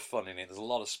lot of fun in it. There's a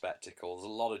lot of spectacle. There's a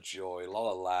lot of joy. A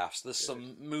lot of laughs. There's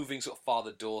some moving sort of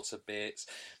father-daughter bits.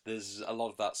 There's a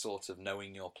lot of that sort of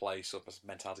knowing your place sort of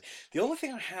mentality. The only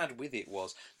thing I had with it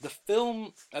was the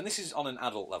film, and this is on an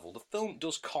adult level. The film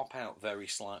does cop out very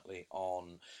slightly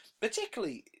on,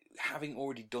 particularly having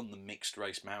already done the mixed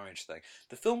race marriage thing.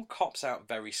 The film cops out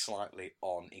very slightly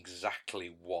on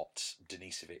exactly what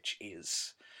Denisovich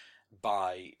is.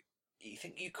 by... You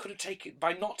think you could have taken...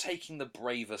 By not taking the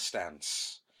braver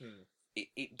stance...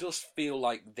 It does feel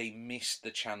like they missed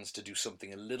the chance to do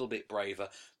something a little bit braver,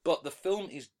 but the film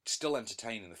is still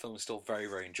entertaining. The film is still very,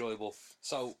 very enjoyable.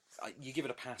 So you give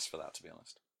it a pass for that, to be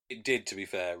honest. It did, to be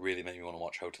fair, really make me want to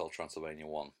watch Hotel Transylvania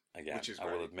 1 again, Which is I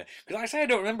great. will admit. Because I say I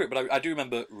don't remember it, but I do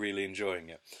remember really enjoying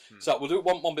it. So we'll do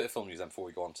one bit of film news then before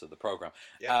we go on to the programme.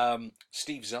 Yeah.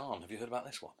 Steve Zahn, have you heard about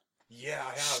this one? Yeah, I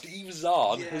have. Steve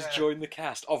Zahn has Yeah. joined the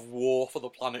cast of War for the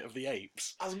Planet of the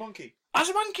Apes. As a monkey. As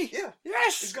a monkey? Yeah.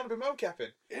 Yes! He's going to be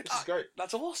mocapping, which is great.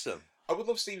 That's awesome. I would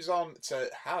love Steve Zahn to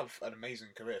have an amazing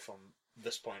career from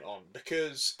this point on,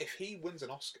 because if he wins an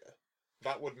Oscar,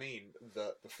 that would mean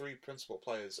that the 3 principal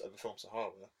players of the film Sahara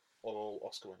are all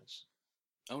Oscar winners.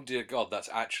 Oh dear God, that's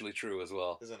actually true as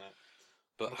well. Isn't it?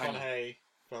 But hang on. McConaughey,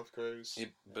 Penelope Cruz. Yeah,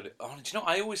 but do you know,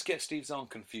 I always get Steve Zahn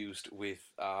confused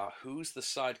with who's the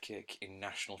sidekick in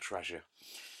National Treasure.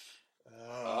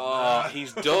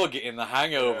 He's Doug in The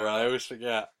Hangover. I always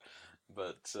forget.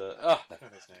 But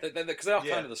because they are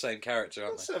kind of the same character,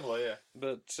 aren't they? Similar, yeah.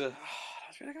 But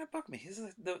that's really going to bug me. He's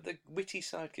the witty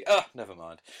sidekick. Never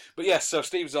mind. But yes, so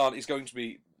Steve Zahn is going to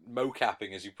be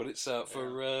mocapping, as you put it,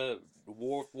 for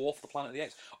War for the Planet of the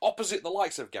Apes, opposite the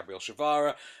likes of Gabriel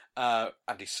Shavara,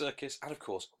 Andy Serkis, and of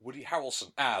course Woody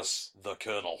Harrelson as the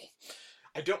Colonel.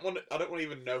 I don't want to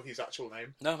even know his actual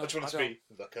name. No, I just want it to be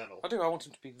the Colonel. I do. I want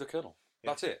him to be the Colonel.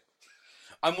 Yeah. That's it.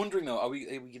 I'm wondering though, are we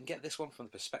going to get this one from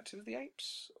the perspective of the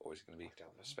apes, or is it going to be the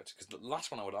perspective? Because the last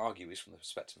one I would argue is from the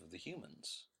perspective of the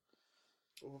humans.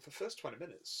 Well, for the first 20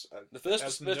 minutes, the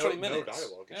first 20 minutes, no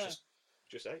dialogue. It's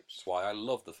just apes. That's why I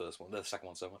love the first one, the second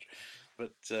one so much.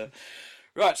 But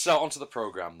right, so onto the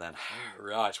programme then.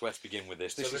 Right, where to begin with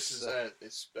this? This is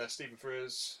it's Stephen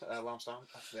Frears, Lance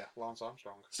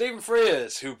Armstrong. Stephen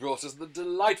Frears, who brought us the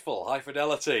delightful High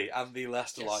Fidelity and the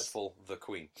less delightful The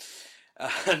Queen.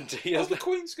 And he has The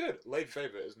Queen's good. Lady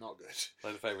Favourite is not good.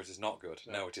 Lady Favourite is not good.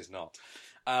 No, it is not.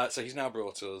 So he's now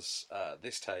brought us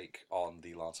this take on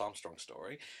the Lance Armstrong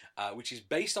story, which is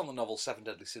based on the novel Seven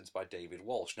Deadly Sins by David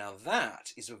Walsh. Now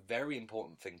that is a very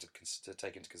important thing to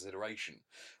take into consideration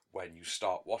when you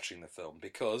start watching the film,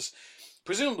 because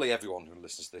presumably everyone who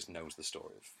listens to this knows the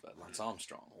story of Lance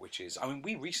Armstrong, which is, I mean,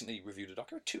 we recently reviewed a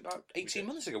documentary about 18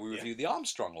 months ago. We reviewed The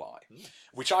Armstrong Lie,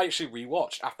 which I actually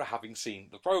rewatched after having seen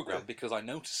the programme, because I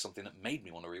noticed something that made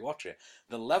me want to rewatch it.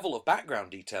 The level of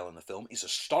background detail in the film is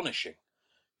astonishing.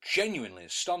 Genuinely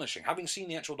astonishing. Having seen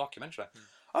the actual documentary,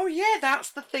 oh yeah,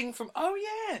 that's the thing from, oh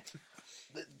yeah.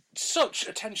 Such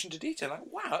attention to detail. Like,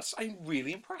 wow, that's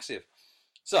really impressive.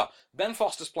 So, Ben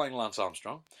Foster's playing Lance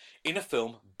Armstrong in a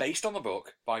film based on the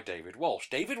book by David Walsh.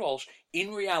 David Walsh,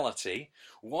 in reality,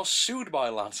 was sued by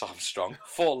Lance Armstrong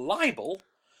for libel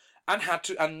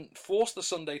and forced the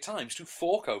Sunday Times to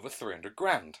fork over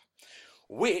 $300,000.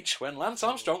 Which, when Lance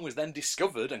Armstrong was then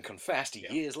discovered and confessed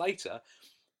years later,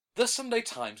 the Sunday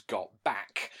Times got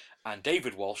back, and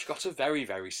David Walsh got a very,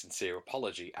 very sincere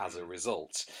apology as a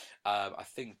result. I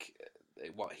think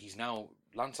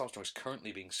Lance Armstrong is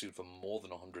currently being sued for more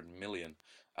than $100 million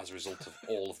as a result of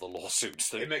all of the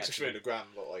lawsuits. It makes $300,000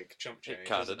 look like chump change. It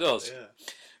kind of does. Yeah.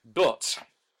 But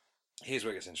here's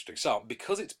where it gets interesting. So,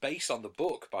 because it's based on the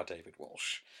book by David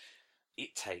Walsh,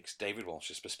 it takes David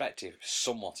Walsh's perspective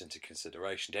somewhat into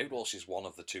consideration. David Walsh is one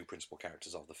of the 2 principal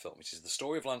characters of the film. It is the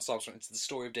story of Lance Armstrong. It's the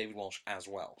story of David Walsh as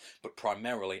well, but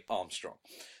primarily Armstrong.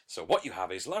 So what you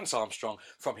have is Lance Armstrong,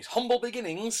 from his humble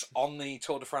beginnings on the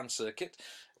Tour de France circuit,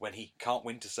 when he can't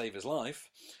win to save his life,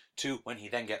 to when he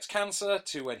then gets cancer,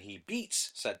 to when he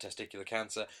beats said testicular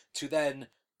cancer, to then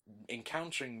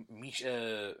encountering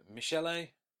Michele Ferrari.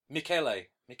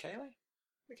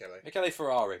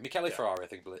 Ferrari,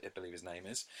 I believe his name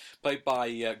is. Played by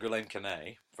Guillaume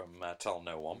Canet from Tell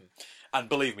No One. And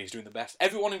believe me, he's doing the best.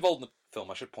 Everyone involved in the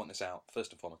film, I should point this out,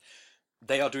 first and foremost,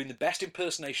 they are doing the best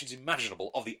impersonations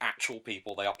imaginable of the actual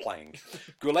people they are playing.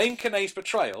 Guillaume Canet's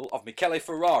portrayal of Michele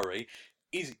Ferrari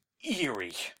is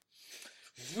eerie.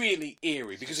 Really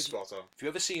eerie, because if you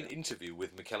ever see an interview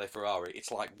with Michele Ferrari,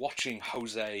 it's like watching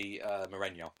Jose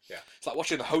Mourinho. Yeah. It's like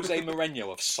watching the Jose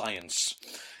Mourinho of science.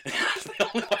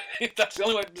 That's the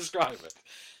only way to describe it.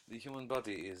 The human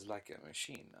body is like a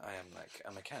machine. I am like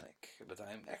a mechanic, but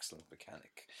I am an excellent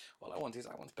mechanic. All I want is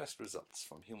best results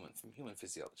from human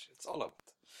physiology. It's all I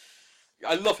want.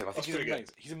 I love him. I think he's amazing.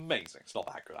 Good. He's amazing. It's not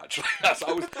that good, actually.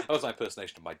 That was my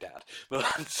impersonation of my dad.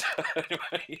 But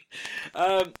anyway,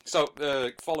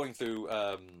 following through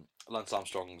Lance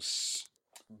Armstrong's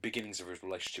beginnings of his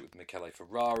relationship with Michele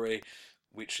Ferrari,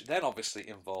 which then obviously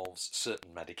involves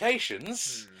certain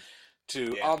medications,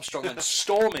 to Armstrong then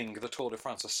storming the Tour de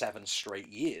France for 7 straight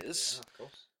years. Yeah, of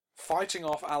course. fighting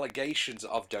off allegations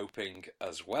of doping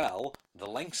as well, the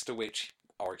lengths to which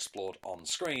are explored on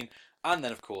screen, and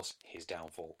then, of course, his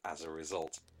downfall as a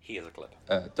result. Here's a clip.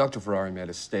 Dr. Ferrari made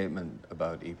a statement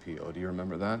about EPO. Do you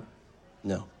remember that?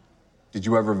 No. Did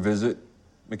you ever visit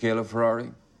Michele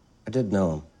Ferrari? I did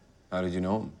know him. How did you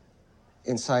know him?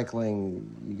 In cycling,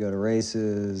 you go to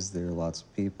races, there are lots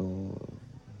of people,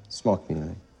 small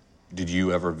community. Did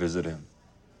you ever visit him?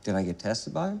 Did I get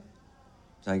tested by him?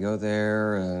 Did I go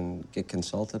there and get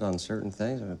consulted on certain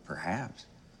things? I mean, perhaps.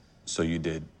 So you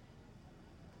did.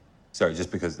 Sorry,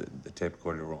 just because the tape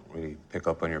recorder won't really pick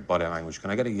up on your body language,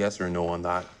 can I get a yes or a no on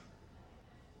that?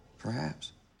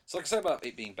 Perhaps. So like I said about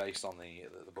it being based on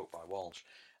the book by Walsh,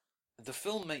 the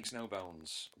film makes no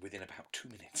bones within about 2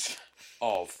 minutes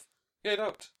of, yeah, he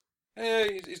doped. Yeah,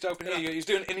 he's doping here. He's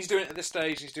doing it at this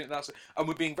stage, he's doing it at that stage. And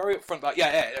we're being very upfront about,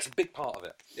 yeah, that's a big part of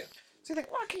it. Yeah. So you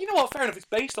think, well, you know what, fair enough, it's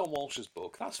based on Walsh's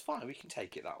book, that's fine, we can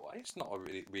take it that way. It's not a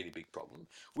really, really big problem.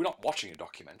 We're not watching a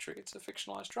documentary, it's a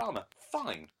fictionalised drama.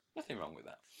 Fine, nothing wrong with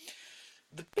that.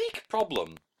 The big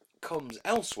problem comes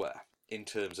elsewhere in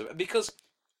terms of, because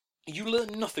you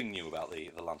learn nothing new about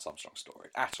the Lance Armstrong story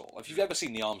at all. If you've ever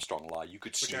seen The Armstrong Lie, you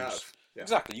could snooze. Which I have, yeah.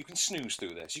 Exactly, you can snooze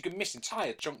through this. You can miss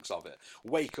entire chunks of it,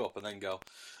 wake up and then go,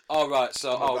 oh, right,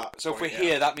 so if we're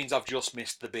here, that means I've just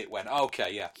missed the bit when,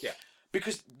 okay, yeah. Yeah.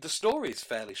 Because the story is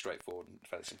fairly straightforward and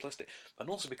fairly simplistic, and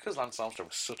also because Lance Armstrong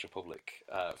was such a public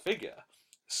figure,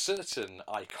 certain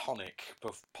iconic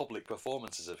public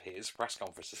performances of his, press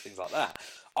conferences, things like that,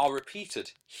 are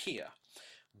repeated here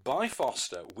by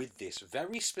Foster with this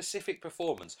very specific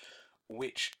performance,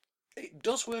 which it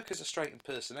does work as a straight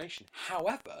impersonation.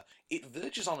 However, it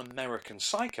verges on American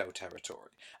Psycho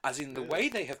territory, as in the way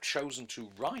they have chosen to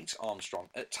write Armstrong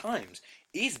at times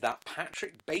is that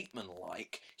Patrick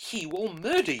Bateman-like, he will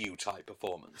murder you type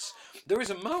performance. There is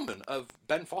a moment of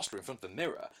Ben Foster in front of the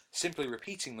mirror simply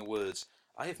repeating the words,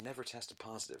 I have never tested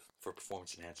positive for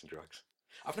performance-enhancing drugs.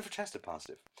 I've never tested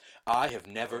positive. I have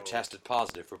never tested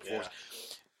positive for performance. Yeah.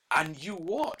 And you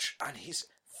watch, and his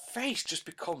face just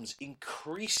becomes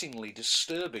increasingly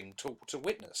disturbing to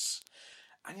witness.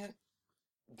 And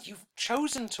you've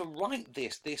chosen to write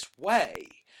this way.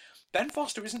 Ben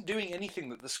Foster isn't doing anything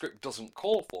that the script doesn't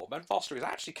call for. Ben Foster is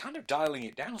actually kind of dialing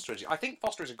it down strangely. I think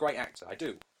Foster is a great actor, I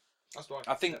do. That's right.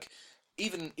 I think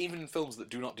even in films that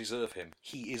do not deserve him,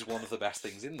 he is one of the best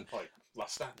things in them. Like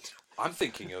Last Stand. I'm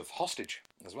thinking of Hostage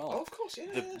as well. Oh, of course,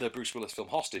 yeah. The Bruce Willis film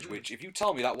Hostage, which, if you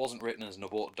tell me that wasn't written as an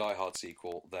aborted Die Hard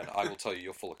sequel, then I will tell you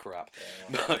you're full of crap.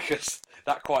 Because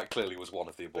that quite clearly was one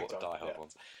of the aborted Die Hard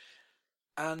ones.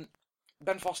 And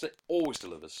Ben Foster always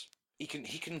delivers. He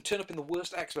can turn up in the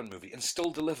worst X-Men movie and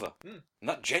still deliver. And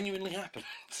that genuinely happened.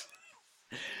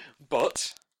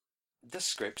 But the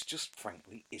script just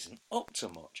frankly isn't up to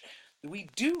much. We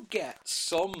do get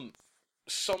some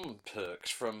perks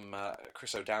from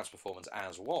Chris O'Dowd's performance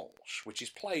as Walsh, which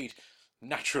is played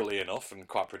naturally enough and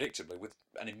quite predictably with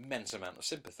an immense amount of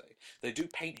sympathy. They do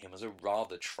paint him as a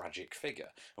rather tragic figure.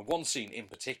 And one scene in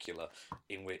particular,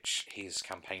 in which his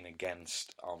campaign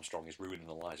against Armstrong is ruining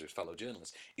the lives of his fellow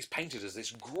journalists, is painted as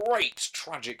this great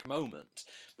tragic moment.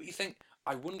 But you think,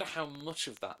 I wonder how much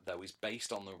of that, though, is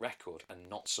based on the record and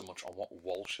not so much on what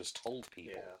Walsh has told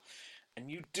people. Yeah. And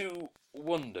you do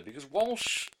wonder, because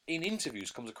Walsh, in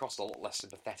interviews, comes across a lot less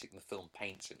sympathetic than the film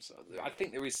paints him. So I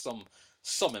think there is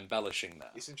some embellishing there.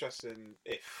 It's interesting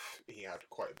if he had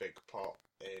quite a big part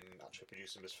in actually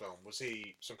producing this film. Was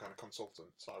he some kind of consultant,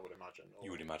 I would imagine? Or...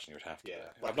 You would imagine he would have to. Yeah,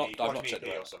 I've not checked it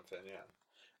out. Or something, yeah.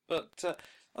 But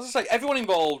as I say, everyone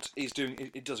involved is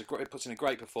doing. It puts in a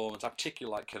great performance. I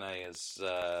particularly like Kane as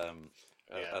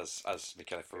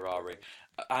Michele Ferrari,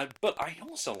 but I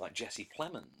also like Jesse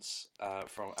Plemons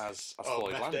as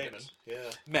Floyd Landis.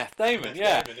 Meth Damon,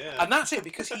 yeah. And that's it,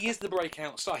 because he is the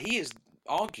breakout star. He is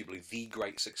arguably the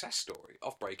great success story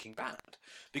of Breaking Bad,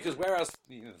 because whereas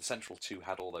the Central 2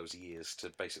 had all those years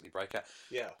to basically break out,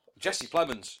 Jesse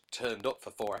Plemons turned up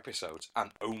for 4 episodes and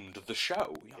owned the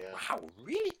show. Wow,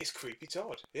 really? It's creepy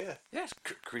Todd. Yeah, it's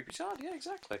creepy Todd. Yeah,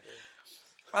 exactly.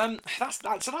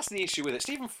 That's the issue with it.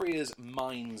 Stephen Frears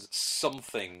mines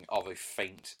something of a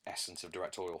faint essence of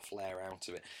directorial flair out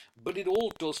of it, but it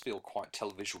all does feel quite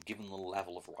televisual given the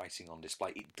level of writing on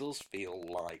display. It does feel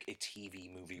like a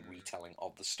TV movie retelling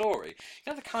of the story.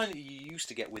 You know, the kind that you used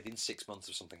to get within 6 months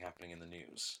of something happening in the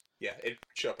news. Yeah, it'd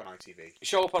show up on ITV.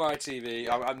 Show up on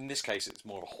ITV. In this case, it's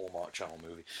more of a Hallmark Channel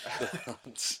movie.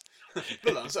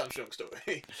 The Lance Armstrong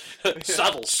story.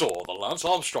 Saddle Saw, the Lance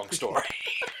Armstrong story.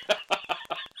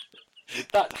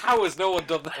 How has no one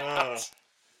done that?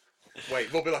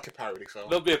 Wait, there'll be like a parody film.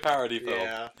 There'll be a parody film.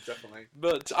 Yeah, definitely.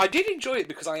 But I did enjoy it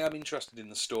because I am interested in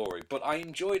the story, but I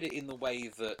enjoyed it in the way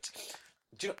that...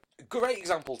 Do you know, great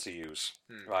example to use,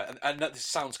 right? And this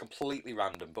sounds completely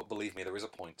random, but believe me, there is a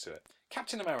point to it.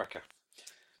 Captain America.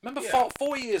 Remember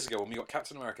 4 years ago when we got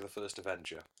Captain America: The First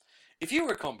Avenger? If you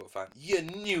were a comic book fan, you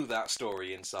knew that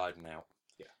story inside and out.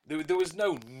 Yeah. There was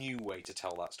no new way to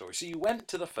tell that story. So you went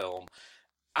to the film,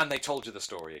 and they told you the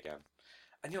story again.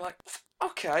 And you're like,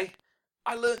 okay,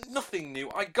 I learned nothing new,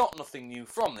 I got nothing new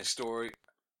from this story,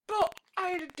 but I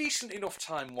had a decent enough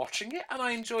time watching it, and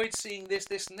I enjoyed seeing this,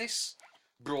 and this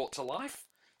brought to life.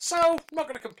 So, I'm not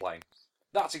going to complain.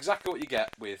 That's exactly what you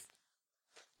get with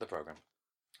the programme.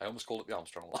 I almost called it the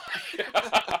Armstrong Lie.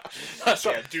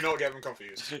 Yeah, do not get them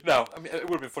confused. No, I mean, it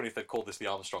would have been funny if they'd called this the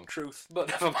Armstrong Truth, but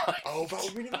never mind. Oh, that would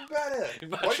have been even better.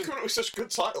 Why are you coming up with such good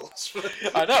titles?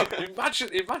 I know. Imagine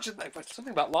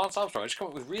something about Lance Armstrong. I just come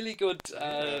up with really good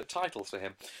titles for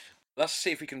him. Let's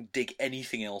see if we can dig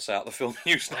anything else out of the film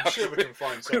news now. I'm sure we can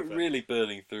find something. We're really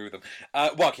burning through them.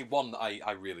 Well, okay, one that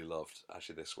I really loved,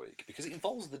 actually, this week, because it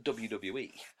involves the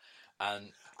WWE.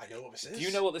 And I know what this is. do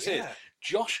you know what this is?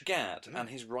 Josh Gad and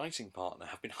his writing partner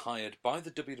have been hired by the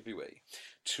WWE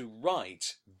to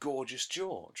write Gorgeous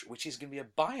George, which is going to be a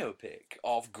biopic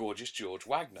of Gorgeous George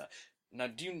Wagner. Now,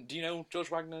 do you know George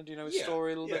Wagner? Do you know his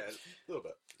story a little bit? Yeah, a little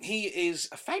bit. He is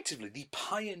effectively the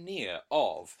pioneer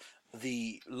of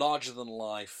the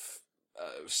larger-than-life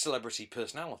celebrity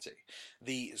personality.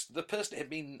 The person had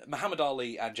been Muhammad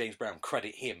Ali and James Brown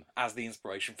credit him as the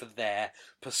inspiration for their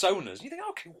personas. And you think,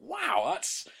 okay, wow,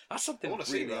 that's something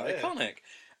really iconic.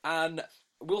 And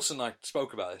Wilson and I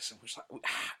spoke about this, and we were like,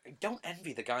 I don't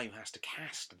envy the guy who has to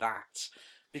cast that,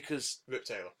 because Rip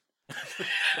Taylor.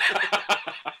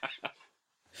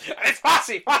 It's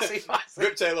Fussy.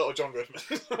 Rip Taylor or John Goodman.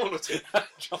 One or two.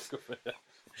 John Goodman.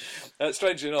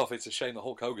 Strangely enough, it's a shame that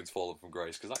Hulk Hogan's fallen from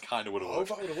grace, because that kind of would have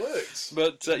worked. Oh, that would have worked.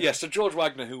 But so George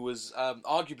Wagner, who was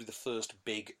arguably the first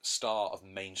big star of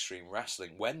mainstream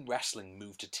wrestling, when wrestling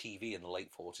moved to TV in the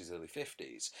late 40s, early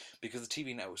 50s, because the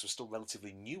TV networks were still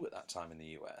relatively new at that time in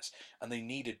the US, and they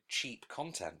needed cheap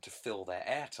content to fill their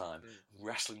airtime.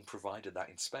 Wrestling provided that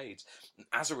in spades. And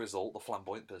as a result, the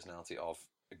flamboyant personality of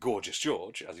Gorgeous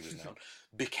George, as he was known,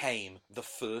 became the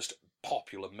first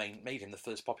made him the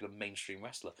first popular mainstream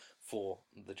wrestler for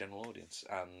the general audience.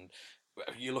 And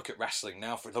you look at wrestling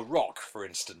now, for The Rock, for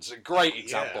instance, a great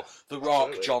example. The Rock,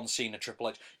 absolutely. John Cena, Triple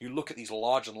H. You look at these they're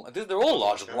all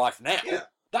larger than life now. Yeah.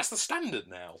 That's the standard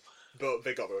now. But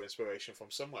they got their inspiration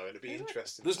from somewhere, and it'd be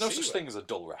interesting. There's no such thing as a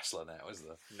dull wrestler now, is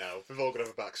there? No, we've all got to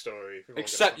have a backstory.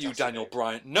 Except you, Daniel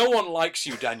Bryant. No one likes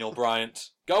you, Daniel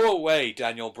Bryant. Go away,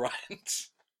 Daniel Bryant.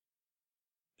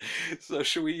 So, what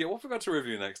have we got to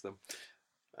review next, then?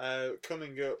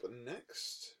 Coming up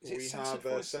next, we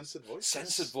have Censored Voices.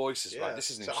 Censored Voices, right. This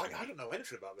is an interesting. I don't know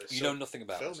anything about this. You know nothing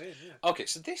about it. Yeah. Okay,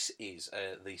 so this is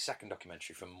the second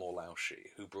documentary from Mor Laoshi,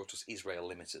 who brought us Israel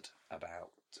Limited about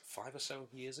 5 or so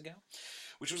years ago,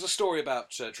 which was a story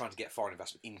about trying to get foreign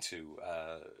investment into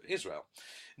Israel.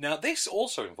 Now, this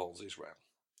also involves Israel,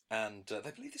 and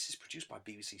they believe this is produced by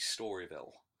BBC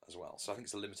Storyville as well. So I think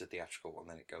it's a limited theatrical, and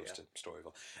then it goes to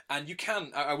Storyville. And you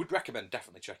can, I would recommend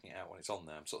definitely checking it out when it's on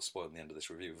there. I'm sort of spoiling the end of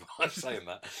this review by saying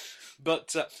that.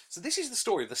 But, so this is the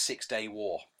story of the 6-Day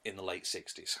War in the late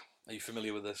 60s. Are you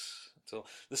familiar with this at all?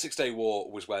 The 6-Day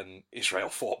War was when Israel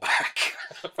fought back,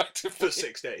 effectively. For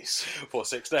 6 days. For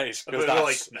 6 days. But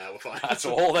right now, we're fine. That's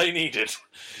all they needed.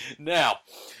 Now,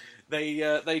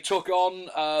 they took on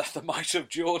the might of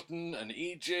Jordan and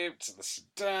Egypt, the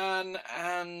Sudan,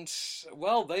 and,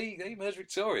 well, they emerged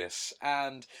victorious.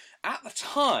 And at the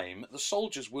time, the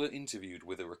soldiers were interviewed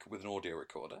with an audio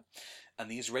recorder, and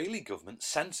the Israeli government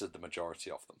censored the majority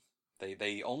of them.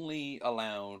 They only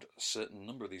allowed a certain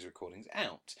number of these recordings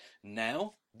out.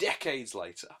 Now, decades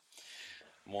later,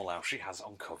 Mor Laoshi has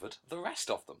uncovered the rest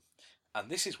of them. And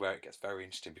this is where it gets very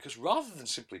interesting, because rather than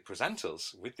simply present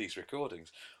us with these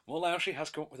recordings, Mor Laoshi has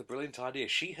come up with a brilliant idea.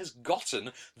 She has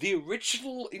gotten the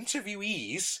original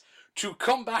interviewees to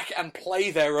come back and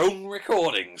play their own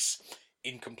recordings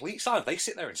in complete silence. They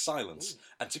sit there in silence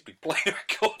and simply play the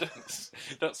recordings.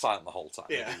 They're not silent the whole time.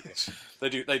 Yeah. They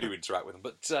do interact with them,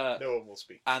 but no one will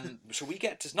speak. And so we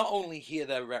get to not only hear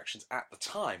their reactions at the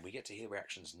time, we get to hear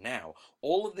reactions now.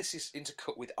 All of this is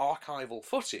intercut with archival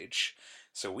footage.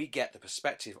 So we get the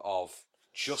perspective of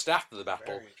just after the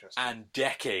battle and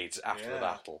decades after the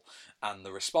battle. And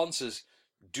the responses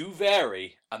do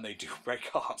vary, and they do break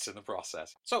hearts in the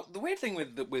process. So the weird thing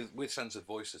with Censored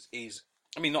Voices is,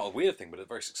 I mean, not a weird thing, but a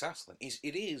very successful thing, is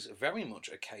it is very much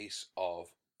a case of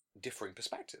differing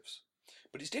perspectives.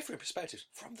 but it's different perspectives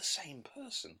from the same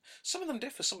person. Some of them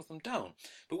differ, some of them don't.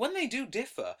 But when they do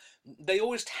differ, they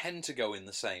always tend to go in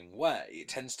the same way. It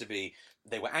tends to be,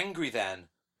 they were angry then,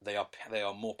 they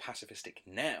are more pacifistic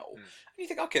now. And you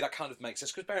think, okay, that kind of makes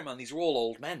sense, because bear in mind, these are all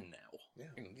old men now.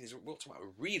 Yeah. We're talking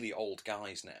about really old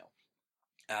guys now.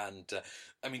 And,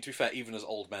 I mean, to be fair, even as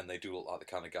old men, they do look like the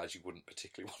kind of guys you wouldn't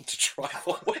particularly want to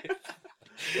trifle with.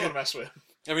 You want to mess with.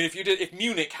 I mean, if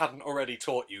Munich hadn't already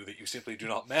taught you that you simply do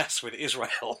not mess with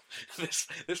Israel, this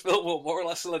film will more or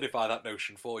less solidify that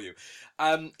notion for you.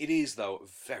 It is, though,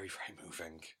 very, very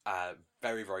moving,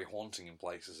 very, very haunting in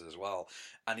places as well,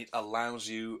 and it allows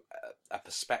you a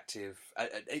perspective, an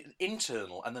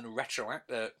internal and then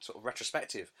sort of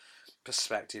retrospective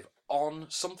perspective on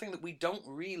something that we don't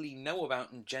really know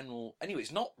about in general. Anyway,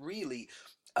 it's not really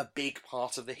a big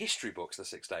part of the history books, the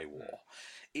Six-Day War.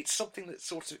 It's something that it's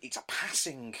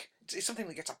something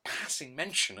that gets a passing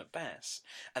mention at best.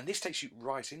 And this takes you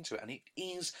right into it. And it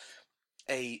is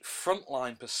a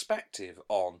frontline perspective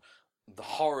on the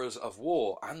horrors of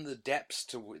war and the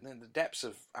depths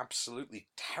of absolutely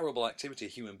terrible activity a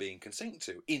human being can sink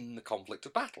to in the conflict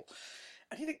of battle.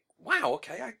 And you think, wow,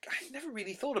 okay, I never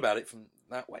really thought about it from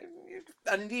that way.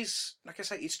 And it is, like I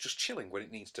say, it's just chilling when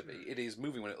it needs to be. It is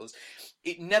moving when it does.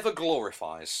 It never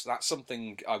glorifies. That's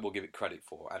something I will give it credit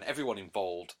for. And everyone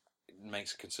involved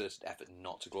makes a concerted effort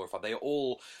not to glorify.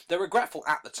 They're regretful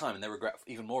at the time, and they're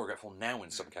even more regretful now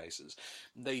in some cases.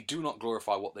 They do not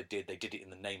glorify what they did. They did it in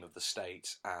the name of the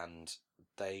state, and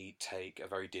they take a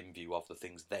very dim view of the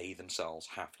things they themselves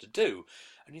have to do.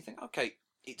 And you think, okay,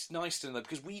 it's nice to know,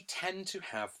 because we tend to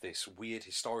have this weird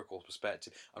historical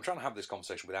perspective. I'm trying to have this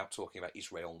conversation without talking about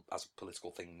Israel as a political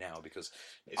thing now, because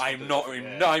I'm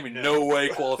in no way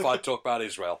qualified to talk about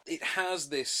Israel. It has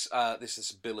this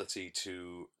ability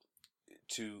to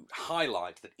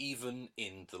highlight that even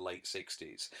in the late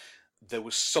 60s, there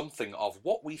was something of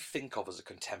what we think of as a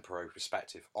contemporary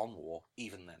perspective on war,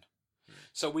 even then.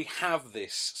 So we have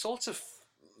this sort of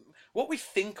what we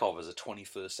think of as a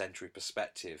 21st century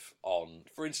perspective on,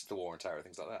 for instance, the war on terror,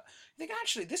 things like that. You think,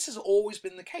 actually, this has always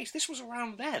been the case. This was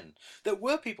around then. There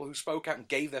were people who spoke out and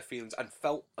gave their feelings and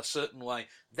felt a certain way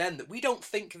then that we don't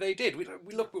think they did. We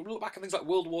look back at things like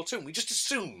World War II and we just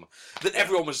assume that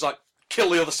everyone was like,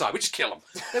 kill the other side, we just kill them.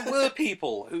 There were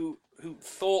people who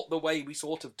thought the way we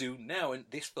sort of do now, and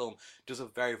this film does a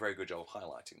very, very good job of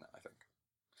highlighting that, I think.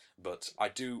 But I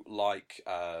do like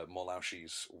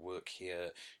Morlauschi's work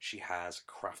here. She has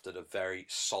crafted a very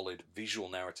solid visual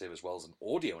narrative as well as an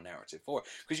audio narrative for it.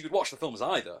 Because you could watch the film as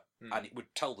either, and it would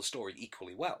tell the story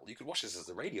equally well. You could watch this as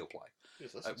a radio play.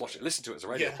 Listen to it as a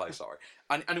radio play, sorry.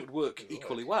 And it would work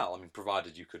equally well. I mean,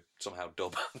 provided you could somehow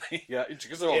dub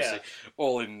because they're obviously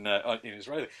all in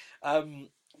Israeli. No,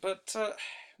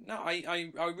 I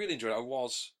really enjoyed it. I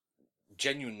was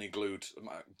genuinely glued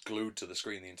to the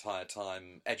screen the entire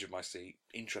time, edge of my seat,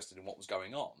 interested in what was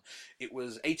going on. It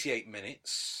was 88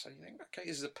 minutes, and you think, okay,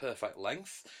 this is a perfect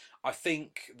length. I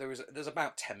think there's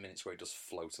about 10 minutes where it does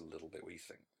float a little bit, where you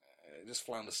think it just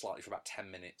flounders slightly for about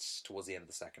 10 minutes towards the end of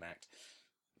the second act,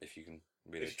 if you can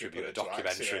really attribute a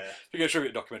documentary. If you can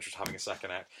attribute a documentary to having a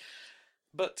second act.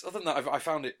 But other than that, I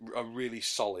found it a really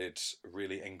solid,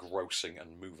 really engrossing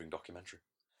and moving documentary.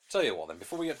 Tell you what then,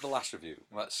 before we get to the last review,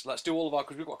 let's do all of our,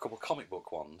 because we've got a couple of comic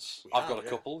book ones. I've got a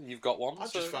couple, you've got one.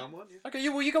 I've just found one, Okay,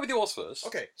 you go with yours first.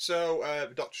 Okay, so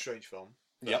Doctor Strange film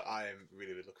that I am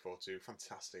really, really looking forward to.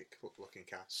 Fantastic looking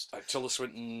cast. Tilda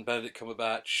Swinton, Benedict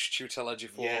Cumberbatch, Chiwetel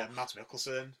Ejiofor. Yeah, Mads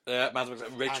Mikkelsen. Mads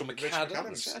Mikkelsen, Rachel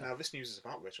McAdams. Yeah. Now this news is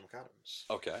about Rachel McAdams.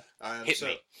 Okay. Hit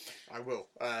me. I will.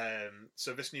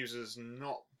 So this news has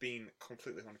not been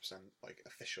completely 100%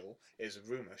 official. It is a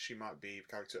rumour she might be the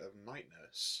character of Night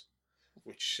Nurse,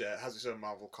 which has its own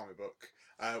Marvel comic book.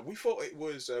 We thought it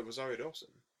was Rosario Dawson.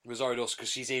 Rosario Dawson,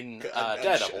 because she's in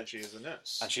Daredevil. And she is a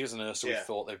nurse. And she is a nurse, so we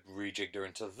thought they'd rejigged her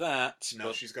into that.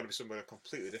 No, she's going to be somewhere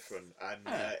completely different. And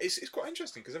it's quite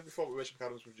interesting, because every thought Rachel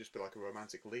McAdams would just be like a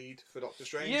romantic lead for Doctor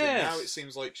Strange. Yes. And now it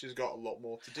seems like she's got a lot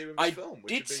more to do in this film. I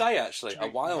did say, actually, a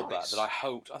while back that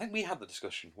I think we had the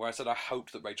discussion, where I said I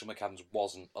hoped that Rachel McAdams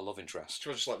wasn't a love interest. She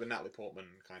was just like the Natalie Portman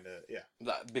kind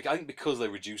of, I think because they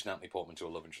reduced Natalie Portman to a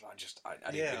love interest,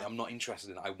 I'm not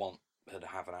interested in it. I want her to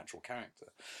have an actual character.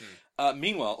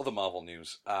 Meanwhile, other Marvel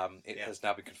news, it has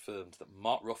now been confirmed that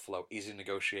Mark Ruffalo is in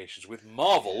negotiations with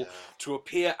Marvel to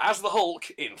appear as the Hulk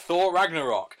in Thor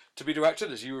Ragnarok, to be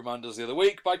directed, as you reminded us the other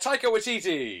week, by Taika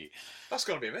Waititi. That's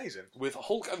going to be amazing. With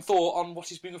Hulk and Thor on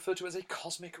what is being referred to as a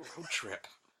cosmic road trip.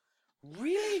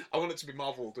 Really? I want it to be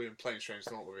Marvel doing planes, trains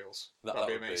and automobiles. That'd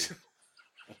be amazing.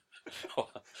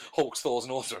 Hulk's, Thor's,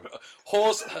 and Autumn.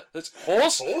 Horse?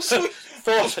 Horse?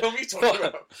 Thor's, What are you talking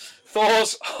about?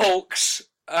 Thor's, Hulk's,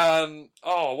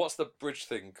 what's the bridge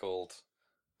thing called?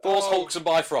 Thor's, Hulks, and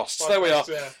Bifrosts. There we are.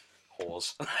 Yeah.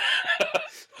 Whores.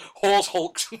 Whores,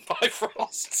 Hulks, and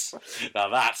Bifrosts. Now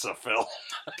that's a film.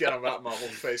 Get on that, Marvel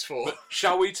Phase 4.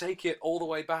 Shall we take it all the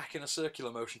way back in a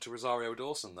circular motion to Rosario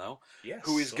Dawson, though? Yes.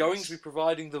 Who is going to be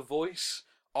providing the voice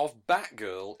of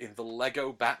Batgirl in the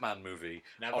Lego Batman movie.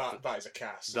 Now that is a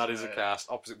cast. That is a cast,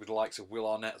 opposite with the likes of Will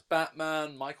Arnett as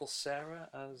Batman, Michael Cera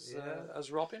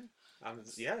as Robin. And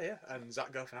and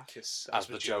Zach Galifianakis as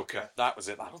the Joker. That was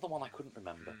it. That was the one I couldn't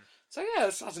remember. So yeah,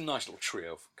 that's a nice little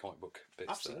trio of comic book bits.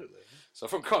 Absolutely. There. So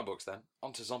from comic books then,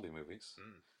 onto zombie movies.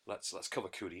 Let's cover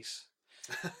Cooties.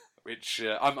 Which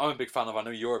I'm a big fan of. I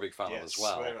know you're a big fan of as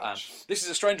well. And this is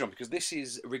a strange one because this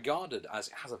is regarded as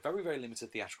it has a very, very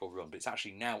limited theatrical run, but it's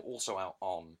actually now also out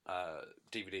on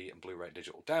DVD and Blu-ray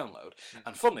digital download.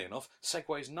 And funnily enough,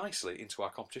 segues nicely into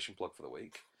our competition plug for the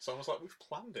week. It's almost like we've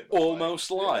planned it. Almost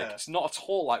like. It's not at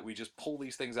all like we just pull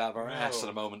these things out of our ass at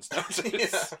a moment's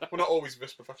notice. We're not always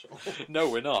this professional. No,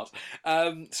 we're not.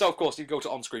 So, of course, you go to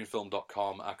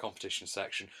onscreenfilm.com, our competition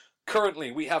section.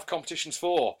 Currently, we have competitions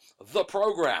for The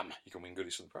Programme. You can win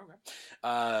goodies from The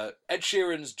Programme. Ed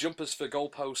Sheeran's Jumpers for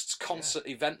Goalposts concert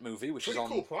event movie, which Pretty is on...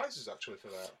 cool prizes, actually, for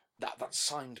that. That's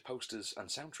signed posters and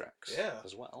soundtracks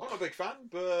as well. I'm a big fan,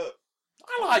 but...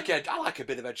 I like a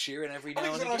bit of Ed Sheeran every now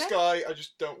and again. I think he's a nice guy. I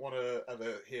just don't want to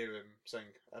ever hear him sing,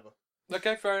 ever.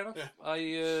 Okay, fair enough.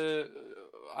 Yeah.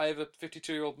 I have a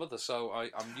 52-year-old mother, so I'm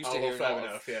used to well, hearing fair a lot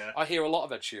enough, yeah. I hear a lot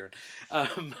of Ed Sheeran.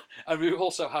 And we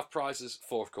also have prizes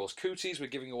for, of course, Cooties. We're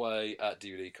giving away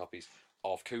DVD copies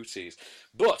of Cooties.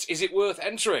 But is it worth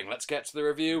entering? Let's get to the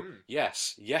review.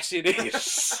 Yes. Yes, it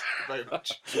is. Very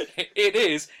much. It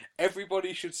is.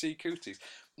 Everybody should see Cooties.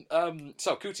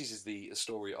 So Cooties is the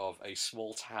story of a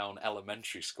small town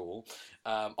elementary school.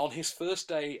 On his first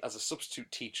day as a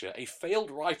substitute teacher, a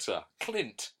failed writer,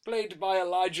 Clint, played by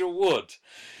Elijah Wood,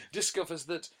 discovers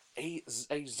that a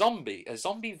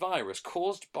zombie virus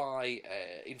caused by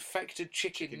infected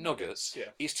chicken nuggets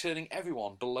is turning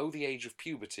everyone below the age of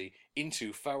puberty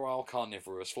into feral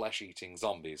carnivorous flesh-eating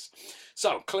zombies.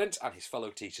 So Clint and his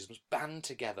fellow teachers must band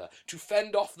together to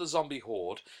fend off the zombie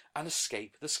horde and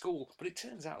escape the school. But it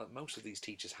turns out that most of these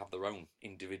teachers have their own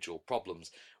individual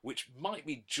problems, which might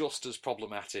be just as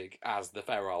problematic as the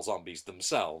feral zombies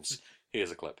themselves.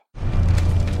 Here's a clip.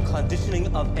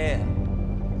 Conditioning of air.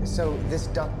 So this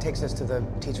duct takes us to the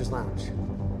teacher's lounge.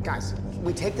 Guys,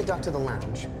 we take the duct to the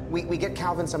lounge, we get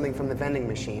Calvin something from the vending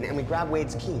machine, and we grab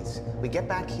Wade's keys. We get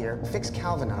back here, fix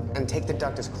Calvin up, and take the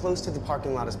duct as close to the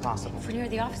parking lot as possible. If we're near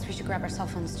the office, we should grab our cell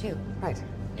phones too. Right.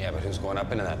 Yeah, but who's going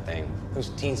up into that thing?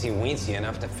 Who's teensy-weensy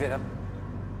enough to fit up?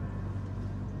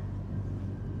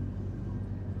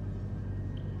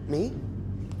 Me?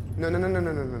 No,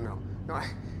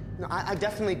 I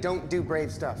definitely don't do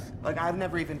brave stuff. Like, I've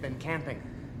never even been camping.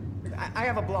 I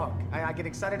have a blog. I get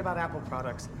excited about Apple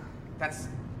products. That's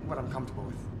what I'm comfortable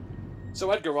with.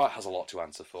 So Edgar Wright has a lot to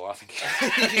answer for, I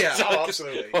think. Yeah,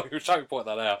 absolutely. We were trying to point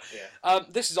that out. Yeah.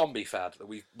 This zombie fad that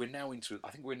we're now into, I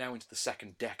think we're now into the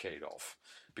second decade of,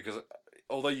 because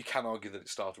although you can argue that it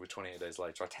started with 28 Days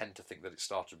Later, I tend to think that it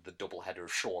started with the double header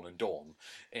of Shaun and Dawn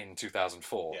in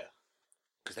 2004. Yeah.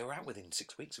 Because they were out within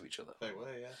 6 weeks of each other. They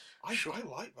were, yeah. I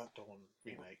like that Dawn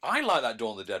remake. I like that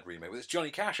Dawn of the Dead remake with its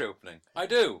Johnny Cash opening. I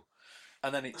do.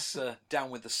 And then it's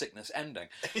Down with the Sickness ending.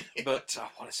 But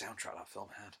what a soundtrack that film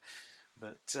had.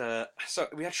 But so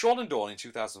we had Shaun and Dawn in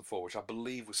 2004, which I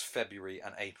believe was February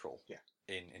and April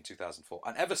in 2004.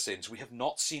 And ever since, we have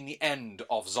not seen the end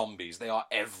of zombies. They are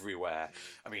everywhere.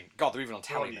 I mean, God, they're even on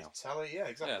telly now. Yeah,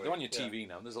 exactly. Yeah, they're on your TV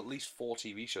now. There's at least 4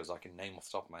 TV shows I can name off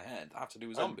the top of my head that have to do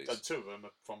with zombies. And 2 of them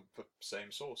are from the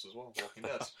same source as well, Walking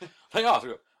Dead. They are.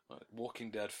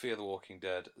 Walking Dead, Fear the Walking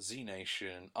Dead, Z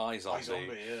Nation,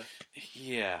 iZombie.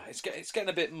 Yeah, it's getting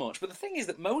a bit much. But the thing is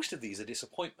that most of these are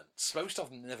disappointments. Most of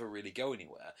them never really go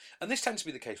anywhere. And this tends to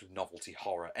be the case with novelty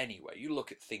horror anyway. You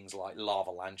look at things like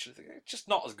Lavalanche, it's just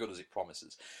not as good as it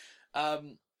promises.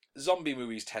 Zombie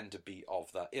movies tend to be of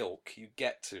that ilk. You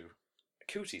get to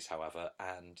Cooties, however,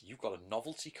 and you've got a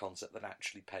novelty concept that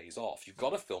actually pays off. You've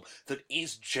got a film that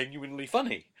is genuinely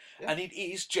funny, and it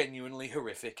is genuinely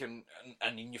horrific and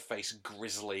in your face,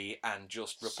 grisly and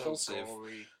just repulsive,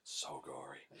 so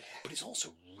gory. But it's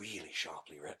also really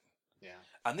sharply written. Yeah,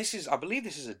 and I believe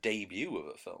this is a debut of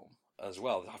a film as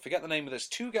well. I forget the name of this.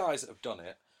 2 guys that have done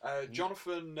it.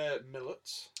 Jonathan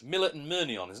Millett and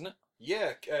Murnion, isn't it?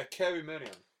 Yeah, Carey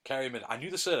Murnion. Kerry Minton. I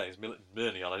knew the surnames Milton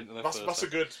Mernion. I didn't know their That's a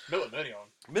good Milton Mernion.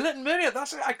 Milton Mernion.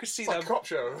 That's it. I could see It's like them. a cop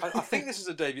show. I think this is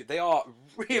a debut. They are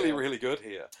really, really good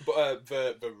here. But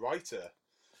the writer,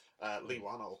 Lee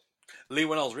Wannell. Lee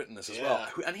Wannell's written this as Yeah.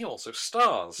 well, and he also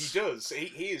stars. He does.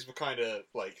 He is the kind of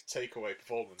like takeaway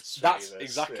performance. That's really,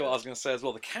 exactly what I was going to say as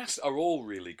well. The cast are all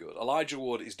really good. Elijah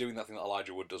Wood is doing that thing that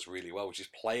Elijah Wood does really well, which is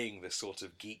playing this sort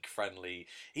of geek-friendly...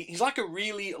 He's like a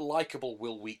really likeable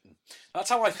Will Wheaton. That's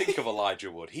how I think of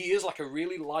Elijah Wood. He is like a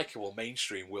really likeable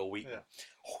mainstream Will Wheaton.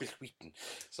 Will Wheaton.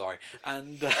 Sorry.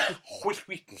 And Will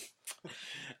Wheaton.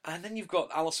 And then you've got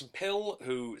Alison Pill,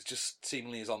 who just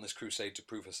seemingly is on this crusade to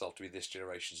prove herself to be this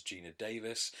generation's Gina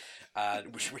Davis,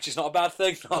 which is not a bad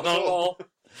thing, not at all.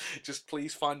 Just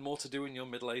please find more to do in your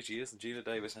middle-aged years than Gina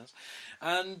Davis has.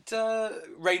 And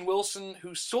Rainn Wilson,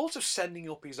 who's sort of sending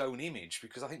up his own image,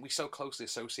 because I think we so closely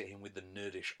associate him with the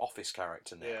nerdish office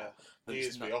character now. Yeah, he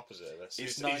is the opposite of this.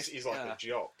 He's like a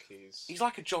jock. He's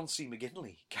like a John C.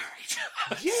 McGinley character.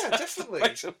 Yeah, definitely.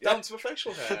 Down to the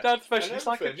facial hair. Down to the facial. He's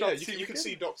like a John C. You can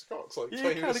see Dr. Cox like Yeah,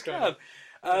 playing you this kind of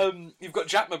can. You've got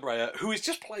Jack McBrayer, who is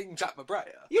just playing Jack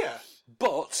McBrayer. Yeah.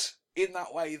 But in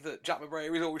that way that Jack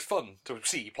McBrayer is always fun to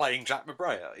see playing Jack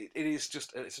McBrayer. It is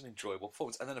just, it's an enjoyable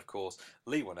performance. And then, of course,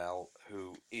 Lee Wannell,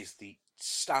 who is the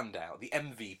standout, the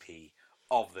MVP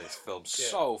of this film.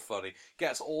 So funny.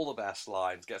 Gets all the best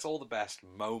lines, gets all the best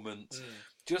moments,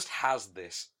 just has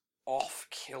this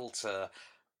off-kilter,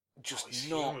 just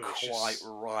not quite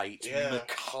right,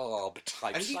 macabre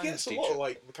type. And he gets a lot of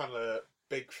like kind of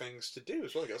big things to do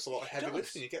as well. He gets a lot of heavy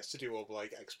lifting. He gets to do all the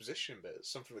like exposition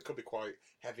bits, something that could be quite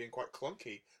heavy and quite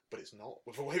clunky, but it's not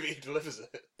with the way that he delivers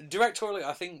it. Directorially,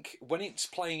 I think when it's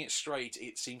playing it straight,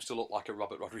 it seems to look like a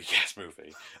Robert Rodriguez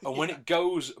movie, and when it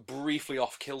goes briefly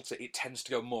off kilter, it tends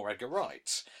to go more Edgar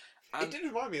Wright. It did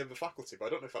remind me of The Faculty, but I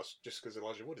don't know if that's just because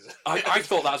Elijah Wood is it. I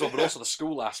thought that as well, but also the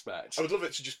school aspect. I would love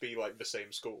it to just be like the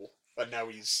same school, and now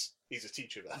he's a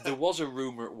teacher there. There was a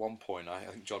rumour at one point, I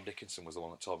think John Dickinson was the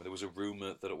one that told me, there was a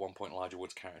rumour that at one point Elijah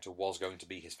Wood's character was going to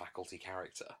be his faculty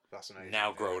character. That's amazing.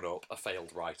 Now grown up, a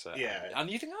failed writer. Yeah. And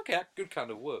you think, okay, that could kind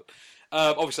of work.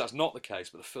 Obviously that's not the case,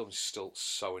 but the film is still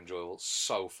so enjoyable,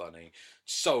 so funny,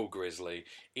 so grisly.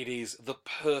 It is the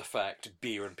perfect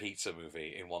beer and pizza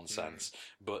movie in one sense,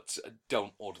 but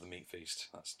don't order the meat feast.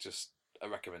 That's just a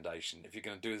recommendation. If you're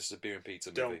going to do this as a beer and pizza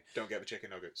movie, don't get the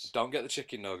chicken nuggets. Don't get the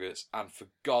chicken nuggets, and for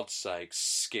God's sake,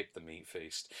 skip the meat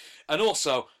feast. And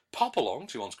also, pop along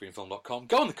to onscreenfilm.com,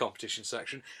 go in the competition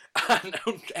section, and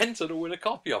enter to win a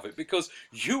copy of it, because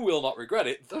you will not regret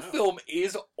it. The film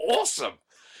is awesome.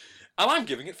 And I'm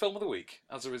giving it Film of the Week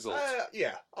as a result.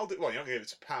 Yeah, I'll do. Well, you're not going to give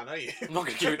it to Pan, are you? I'm not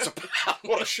going to give it to Pan.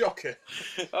 What a shocker.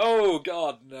 Oh,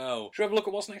 God, no. Should we have a look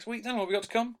at what's next week then? What have we got to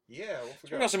come? Yeah,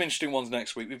 We've got some interesting ones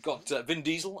next week. We've got Vin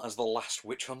Diesel as the last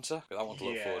witch hunter. That one to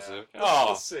look forward to.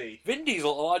 Let's see. Vin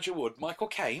Diesel, Elijah Wood, Michael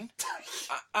Caine.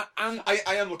 And I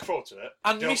am looking forward to it.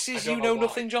 And Mrs. You Know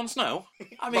Nothing Jon Snow.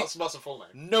 I mean, that's a full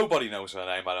name. Nobody knows her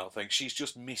name, I don't think. She's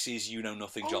just Mrs. You Know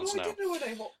Nothing Jon Snow. I didn't know her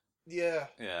name. Yeah.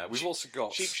 Yeah, we've also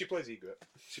got... She plays Egret.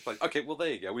 She plays... Okay, well,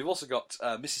 there you go. We've also got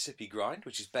Mississippi Grind,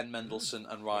 which is Ben Mendelsohn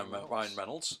and Ryan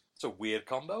Reynolds. It's a weird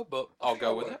combo, but I'll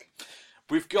go with it.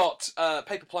 We've got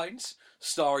Paper Planes,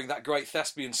 starring that great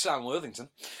thespian Sam Worthington.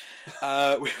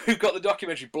 We've got the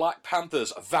documentary Black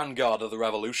Panthers, Vanguard of the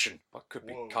Revolution. That could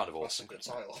be kind of awesome. That's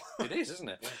a good title. It is, isn't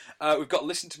it? Yeah. We've got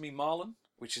Listen to Me, Marlon,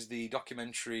 which is the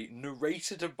documentary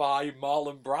narrated by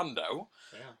Marlon Brando,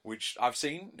 which I've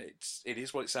seen. It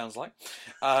is what it sounds like.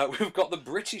 We've got the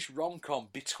British rom-com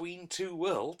Between Two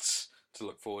Worlds to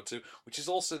look forward to, which is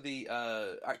also the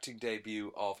acting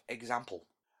debut of Example.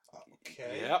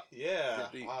 Okay. Yep. Yeah.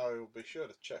 I'll be sure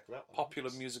to check that one. Popular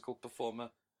musical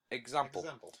performer Example.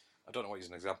 I don't know what he's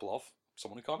an example of.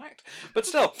 Someone who can't act. But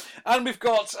still. And we've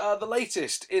got the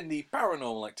latest in the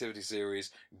Paranormal Activity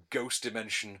series, Ghost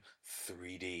Dimension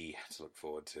 3D to look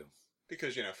forward to.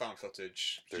 Because, found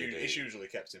footage, 3D. It's usually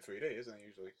kept in 3D, isn't it?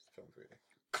 Usually filmed 3D.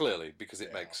 Clearly, because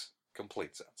it makes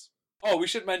complete sense. Oh, we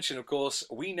should mention, of course,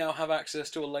 we now have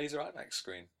access to a laser IMAX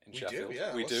screen in Sheffield.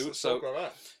 We do. Let's talk about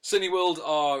that. Cineworld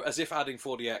are, as if adding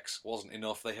 4DX wasn't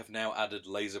enough, they have now added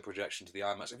laser projection to the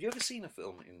IMAX. Have you ever seen a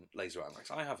film in laser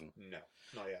IMAX? I haven't. No,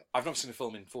 not yet. I've not seen a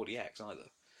film in 4DX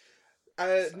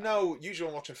either. No, usually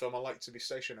when watching film, I like to be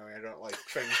stationary. I don't like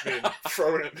things being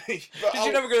thrown at me. But Did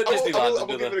you never go to Disneyland? I'll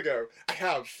give it a go. I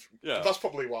have. Yeah. That's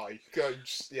probably why.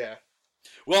 Yeah.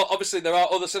 Well, obviously there are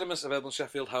other cinemas available in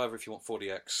Sheffield. However, if you want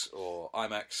 4DX or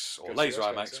IMAX or laser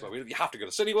IMAX, you have to go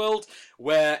to Cineworld,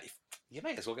 where you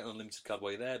may as well get an unlimited card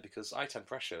while you're there, because I attend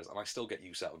press shows and I still get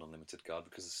use out of an unlimited card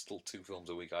because there's still 2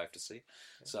 films a week I have to see.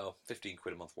 So £15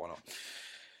 a month, why not?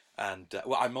 And,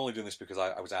 well, I'm only doing this because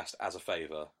I was asked as a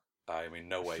favour. I am in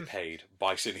no way paid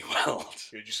by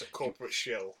Cineworld. You're just a corporate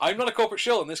shill. I'm not a corporate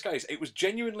shill in this case. It was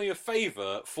genuinely a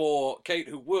favour for Kate,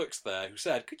 who works there, who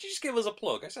said, could you just give us a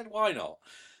plug? I said, why not?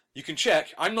 You can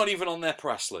check. I'm not even on their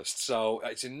press list, so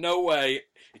it's in no way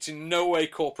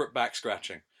corporate back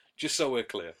scratching. Just so we're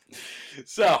clear.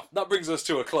 So, that brings us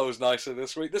to a close nicely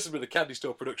this week. This has been a Candy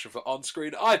Store production for On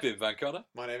Screen. I've been Van Connor.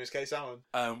 My name is Case Allen.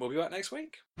 And we'll be back next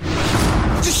week.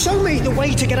 Just show me the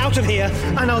way to get out of here,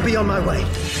 and I'll be on my way.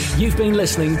 You've been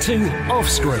listening to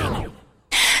Offscreen.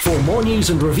 For more news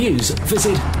and reviews,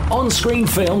 visit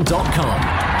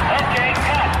onscreenfilm.com.